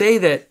when you say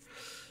that,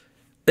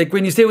 like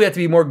when you say we have to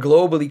be more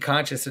globally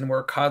conscious and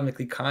more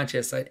cosmically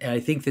conscious, I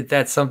think that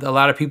that's something a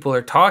lot of people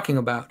are talking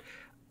about.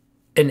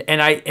 And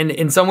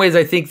in some ways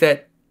I think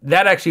that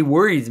actually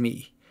worries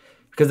me,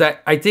 because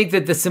I think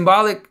that the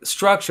symbolic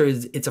structure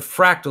it's a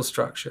fractal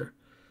structure.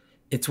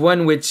 It's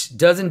one which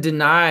doesn't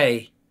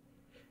deny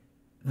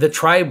the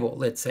tribal,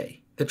 let's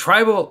say. The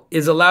tribal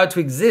is allowed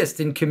to exist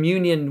in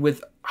communion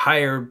with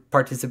higher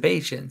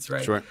participations,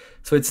 right? Sure.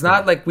 So it's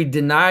not like we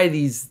deny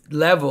these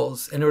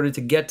levels in order to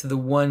get to the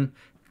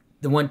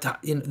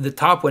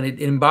top one.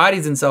 It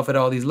embodies itself at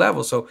all these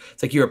levels. So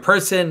it's like you're a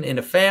person in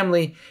a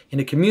family,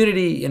 in a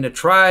community, in a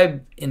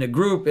tribe, in a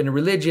group, in a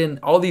religion.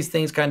 All these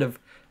things kind of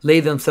lay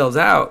themselves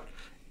out.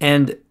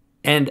 And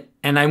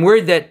I'm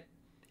worried that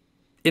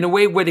in a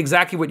way,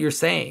 exactly what you're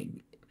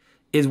saying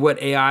is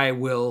what AI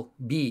will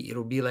be.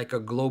 It'll be like a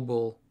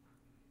global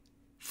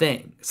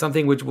thing,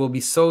 something which will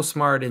be so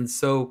smart and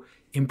so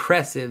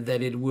impressive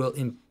that it will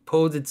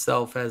impose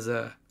itself as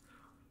a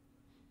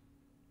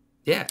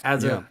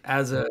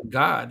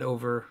god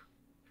over.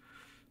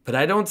 But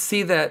I don't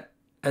see that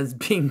as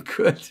being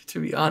good,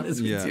 to be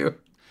honest with you.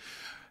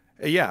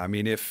 Yeah, I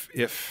mean, if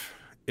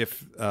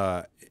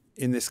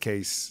in this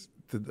case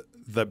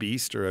the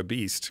beast or a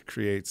beast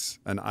creates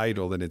an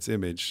idol in its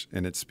image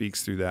and it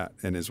speaks through that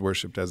and is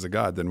worshipped as a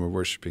god, then we're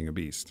worshiping a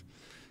beast.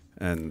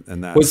 And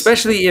that's, well,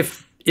 especially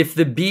if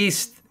the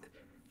beast,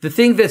 the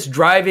thing that's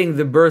driving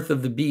the birth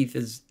of the beast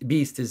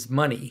is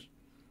money.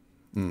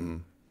 Mm-hmm.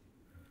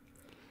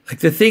 Like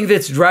the thing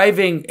that's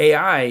driving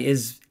AI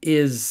is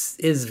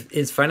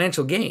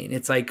financial gain.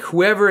 It's like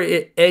whoever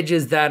it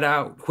edges that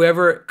out,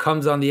 whoever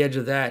comes on the edge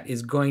of that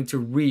is going to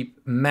reap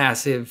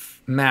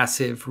massive,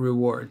 massive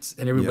rewards.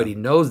 And everybody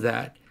knows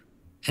that.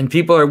 And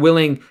people are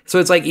willing. So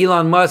it's like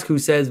Elon Musk, who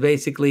says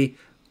basically,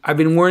 I've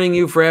been warning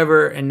you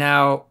forever. And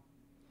now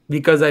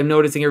because I'm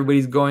noticing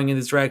everybody's going in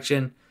this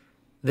direction,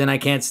 then I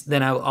can't,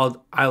 then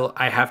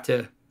I have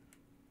to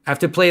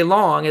play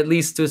along, at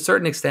least to a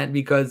certain extent,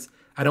 because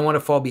I don't want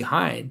to fall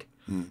behind.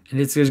 And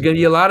there's going to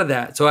be a lot of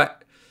that. So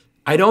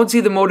I don't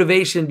see the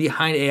motivation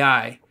behind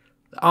AI.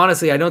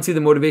 Honestly, I don't see the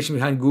motivation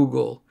behind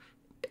Google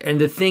and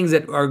the things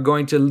that are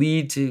going to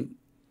lead to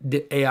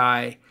the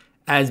AI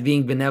as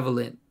being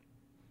benevolent.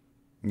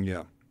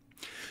 Yeah.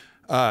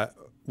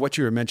 What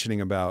you were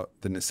mentioning about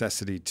the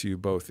necessity to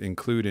both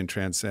include and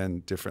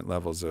transcend different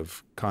levels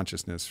of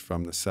consciousness,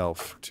 from the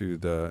self to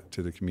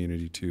the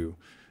community to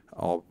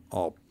all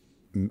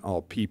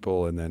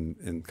people, and then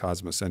in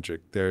cosmocentric.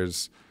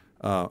 There's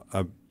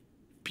a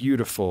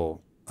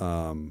beautiful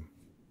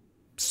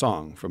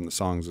song from the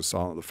Songs of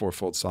Solomon, the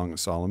Fourfold Song of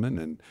Solomon,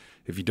 and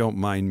if you don't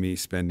mind me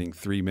spending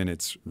 3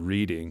 minutes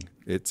reading,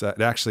 it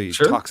actually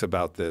talks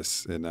about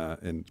this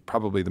in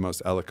probably the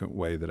most eloquent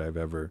way that I've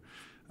ever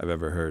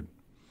heard.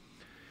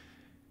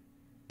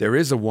 There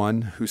is a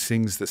one who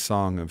sings the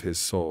song of his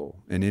soul,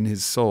 and in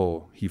his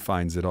soul he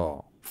finds it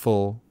all,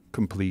 full,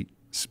 complete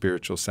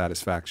spiritual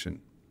satisfaction.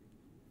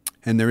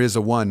 And there is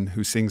a one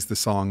who sings the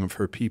song of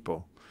her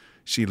people.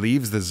 She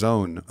leaves the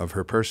zone of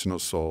her personal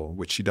soul,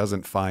 which she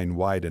doesn't find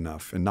wide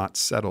enough and not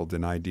settled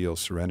in ideal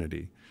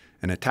serenity,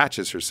 and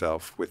attaches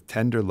herself with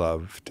tender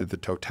love to the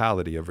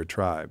totality of her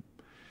tribe.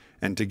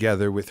 And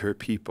together with her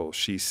people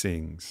she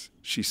sings.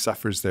 She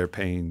suffers their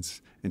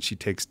pains, and she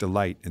takes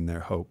delight in their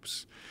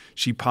hopes.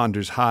 She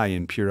ponders high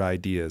in pure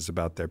ideas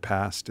about their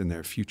past and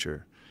their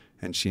future,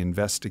 and she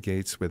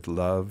investigates with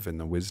love and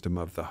the wisdom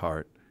of the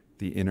heart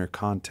the inner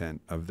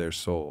content of their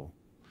soul.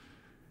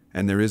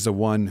 And there is a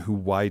one who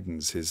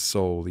widens his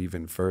soul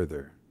even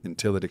further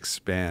until it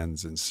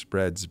expands and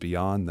spreads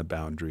beyond the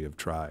boundary of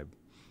tribe,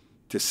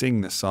 to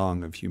sing the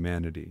song of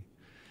humanity.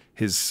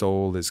 His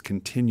soul is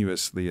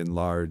continuously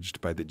enlarged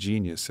by the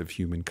genius of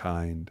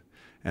humankind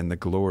and the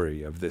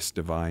glory of this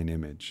divine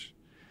image.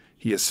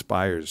 He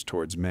aspires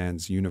towards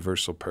man's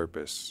universal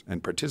purpose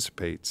and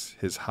participates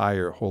his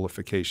higher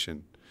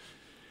holification.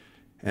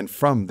 And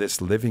from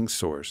this living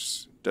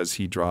source does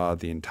he draw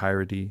the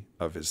entirety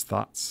of his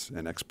thoughts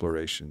and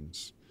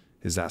explorations,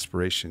 his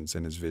aspirations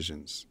and his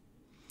visions.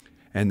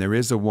 And there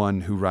is a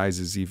one who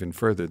rises even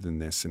further than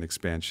this in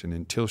expansion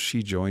until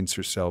she joins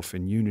herself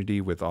in unity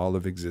with all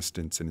of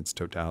existence in its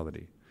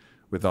totality,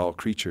 with all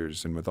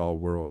creatures and with all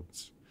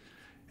worlds.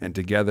 And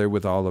together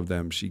with all of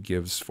them she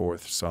gives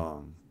forth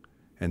song.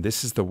 And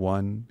this is the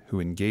one who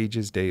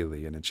engages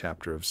daily in a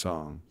chapter of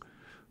song,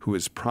 who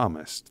is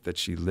promised that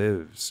she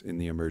lives in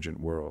the emergent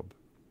world.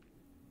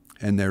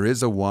 And there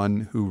is a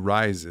one who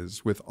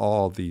rises with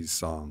all these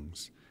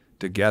songs,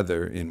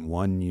 together in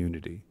one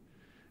unity,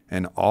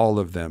 and all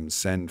of them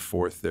send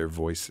forth their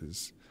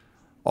voices.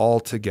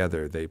 All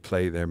together they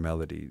play their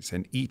melodies,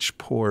 and each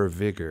pour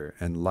vigor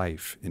and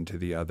life into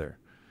the other.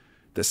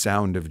 The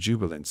sound of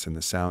jubilance and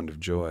the sound of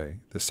joy,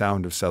 the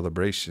sound of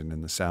celebration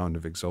and the sound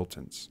of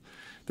exultance,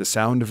 the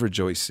sound of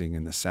rejoicing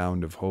and the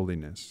sound of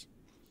holiness,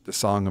 the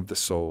song of the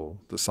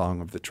soul, the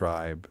song of the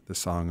tribe, the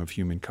song of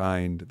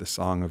humankind, the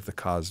song of the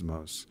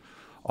cosmos,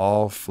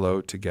 all flow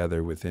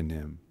together within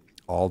him,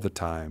 all the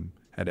time,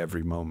 at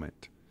every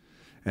moment.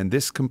 And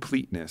this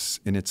completeness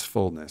in its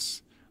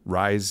fullness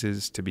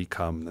rises to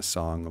become the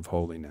song of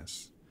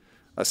holiness,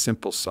 a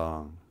simple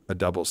song, a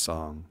double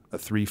song, a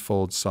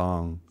threefold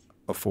song,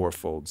 a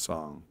fourfold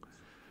song,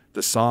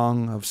 the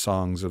song of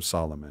songs of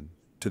Solomon,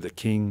 to the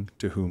king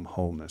to whom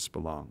wholeness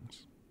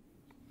belongs.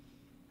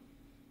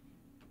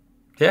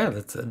 Yeah,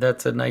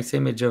 that's a nice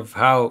image of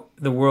how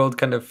the world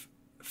kind of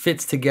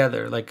fits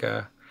together, like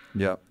a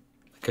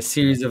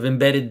series of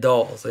embedded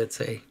dolls, let's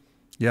say.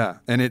 Yeah,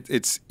 and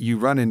it's you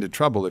run into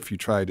trouble if you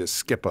try to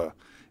skip a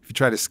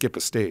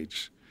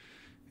stage,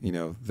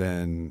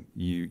 then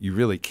you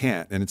really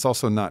can't, and it's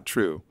also not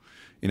true.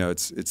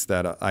 It's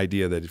that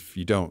idea that if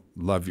you don't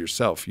love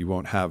yourself, you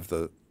won't have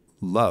the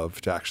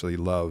love to actually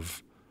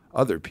love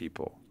other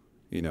people.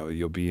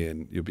 You'll be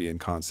in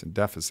constant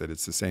deficit.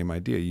 It's the same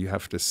idea. You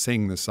have to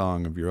sing the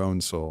song of your own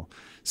soul,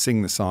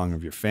 sing the song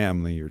of your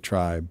family, your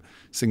tribe,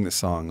 sing the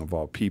song of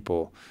all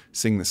people,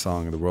 sing the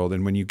song of the world.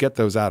 And when you get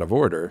those out of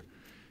order,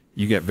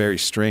 you get very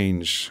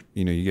strange,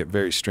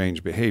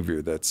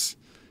 behavior that's,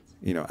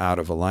 out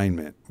of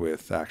alignment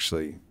with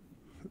actually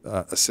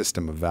a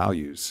system of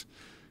values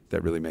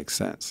that really makes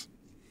sense.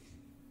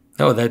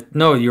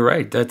 No, you're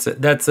right. That's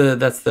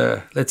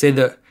the let's say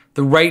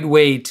the right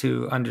way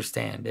to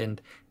understand.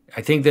 And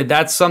I think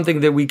that's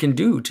something that we can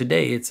do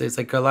today. It's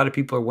like a lot of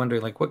people are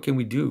wondering, like, what can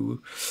we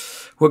do?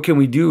 What can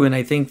we do? And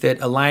I think that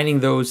aligning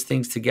those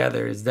things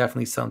together is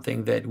definitely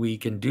something that we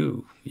can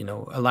do.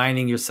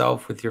 Aligning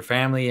yourself with your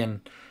family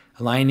and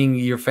aligning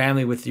your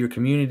family with your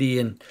community,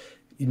 and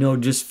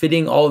just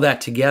fitting all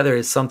that together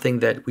is something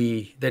that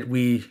we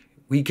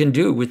can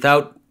do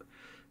without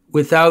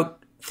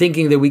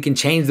thinking that we can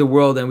change the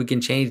world and we can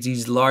change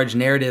these large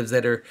narratives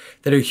that are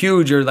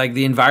huge, or like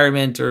the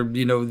environment or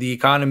the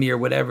economy or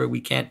whatever. We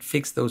can't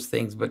fix those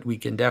things, but we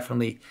can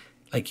definitely,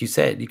 like you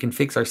said, you can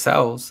fix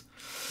ourselves,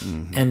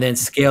 and then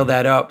scale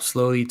that up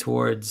slowly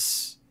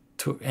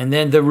and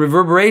then the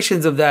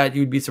reverberations of that,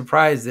 you'd be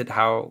surprised at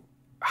how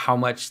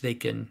much they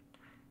can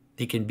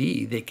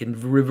be. They can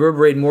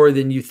reverberate more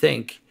than you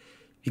think,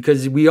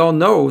 because we all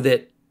know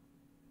that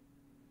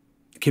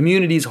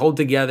communities hold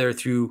together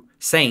through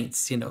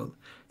saints,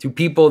 through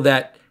people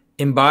that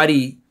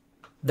embody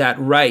that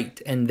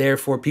right, and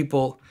therefore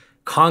people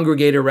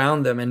congregate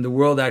around them, and the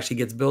world actually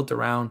gets built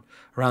around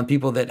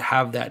people that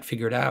have that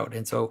figured out.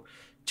 And so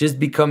just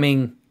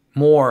becoming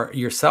more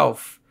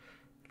yourself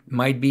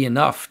might be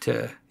enough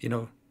to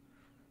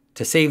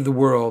save the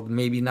world.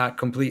 Maybe not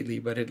completely,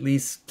 but at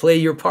least play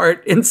your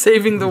part in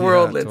saving the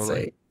world, let's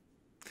say.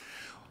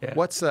 Yeah.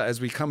 What's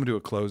as we come to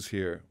a close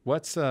here,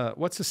 what's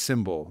a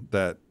symbol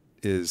that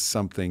is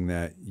something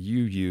that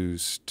you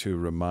use to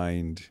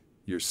remind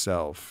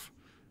yourself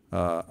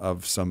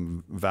of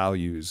some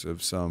values,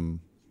 of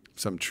some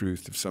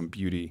truth, of some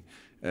beauty?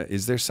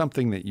 Is there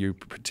something that you're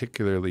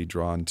particularly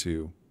drawn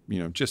to,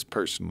 just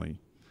personally?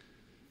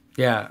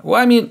 Yeah.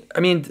 Well, I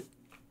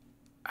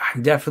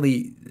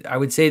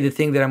would say the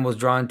thing that I'm most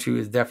drawn to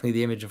is definitely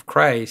the image of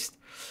Christ.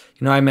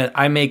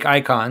 I make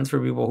icons for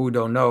people who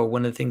don't know.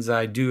 One of the things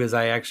I do is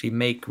I actually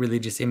make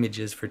religious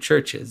images for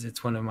churches.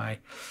 It's one of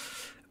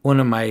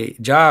my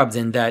jobs,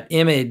 and that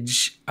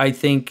image, I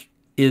think,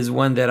 is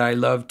one that I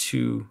love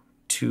to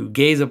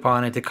gaze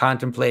upon and to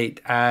contemplate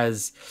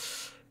as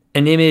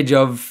an image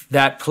of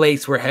that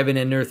place where heaven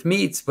and earth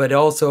meets, but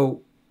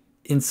also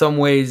in some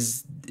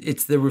ways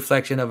it's the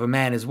reflection of a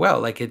man as well.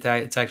 Like it's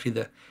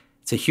actually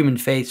it's a human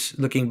face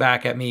looking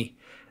back at me.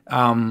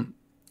 And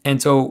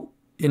so,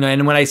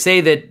 and when I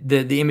say that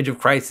the image of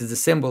Christ is a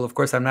symbol, of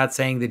course, I'm not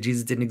saying that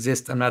Jesus didn't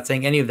exist. I'm not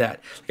saying any of that.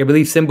 I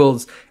believe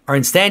symbols are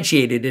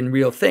instantiated in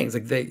real things.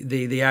 Like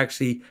they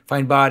actually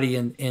find body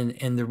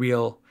in the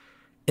real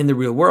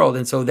world.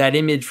 And so that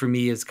image for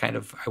me is kind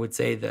of, I would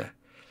say,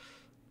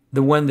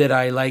 the one that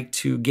I like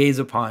to gaze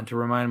upon to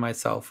remind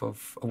myself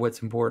of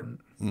what's important.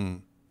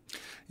 Mm.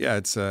 Yeah,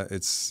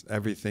 it's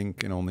everything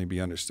can only be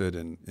understood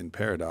in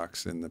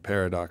paradox, in the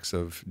paradox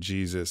of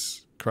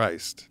Jesus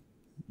Christ.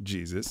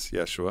 Jesus,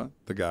 Yeshua,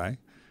 the guy,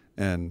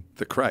 and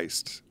the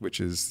Christ, which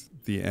is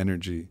the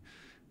energy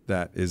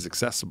that is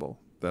accessible,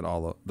 that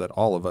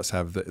all of us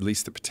have at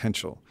least the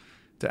potential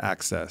to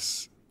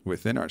access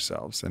within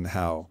ourselves, and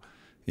how,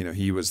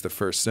 he was the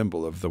first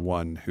symbol of the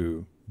one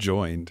who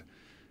joined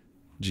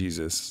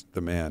Jesus,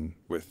 the man,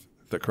 with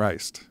the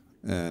Christ.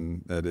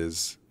 And that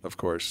is, of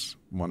course,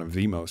 one of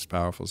the most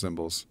powerful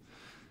symbols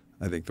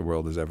I think the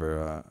world has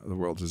ever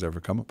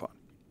come upon.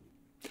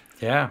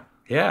 Yeah.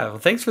 Yeah. Well,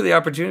 thanks for the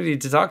opportunity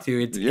to talk to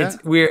you.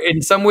 We're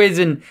in some ways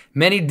in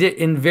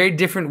very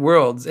different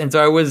worlds. And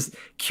so I was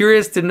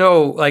curious to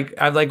know,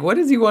 what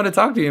does he want to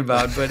talk to me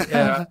about? But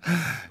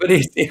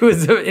it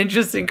was an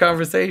interesting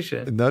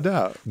conversation. No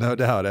doubt.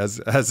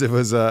 As it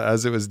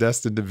was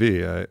destined to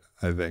be,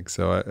 I think.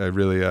 So I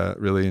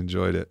really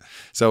enjoyed it.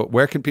 So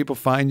where can people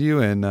find you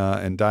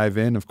and dive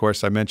in? Of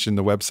course, I mentioned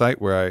the website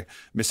where I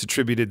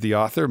misattributed the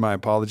author. My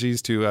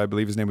apologies to, I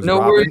believe his name was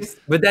Robin. No worries.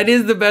 But that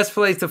is the best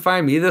place to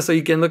find me either. So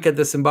you can look at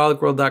the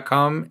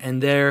symbolicworld.com,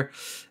 and there,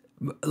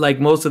 like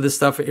most of the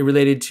stuff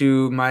related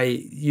to my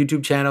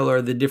YouTube channel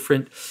or the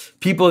different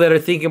people that are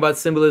thinking about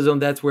symbolism,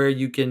 that's where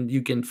you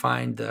can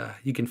find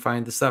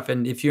the stuff.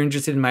 And if you're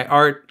interested in my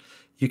art,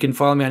 you can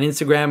follow me on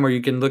Instagram, or you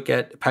can look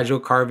at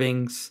Pageau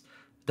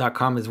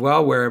carvings.com as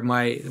well,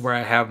 where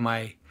I have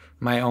my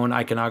own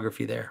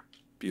iconography there.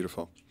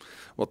 Beautiful.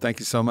 Well, thank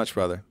you so much,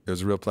 brother. It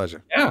was a real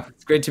pleasure. Yeah,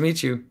 it's great to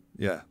meet you.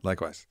 Yeah,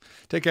 likewise.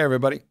 Take care,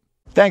 everybody.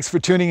 Thanks for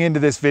tuning into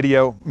this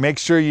video. Make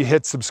sure you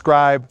hit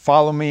subscribe.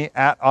 Follow me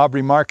at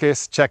Aubrey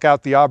Marcus. Check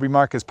out the Aubrey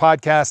Marcus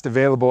podcast,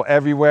 available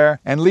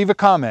everywhere. And leave a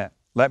comment.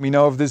 Let me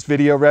know if this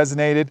video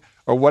resonated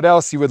or what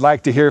else you would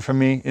like to hear from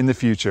me in the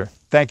future.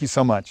 Thank you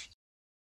so much.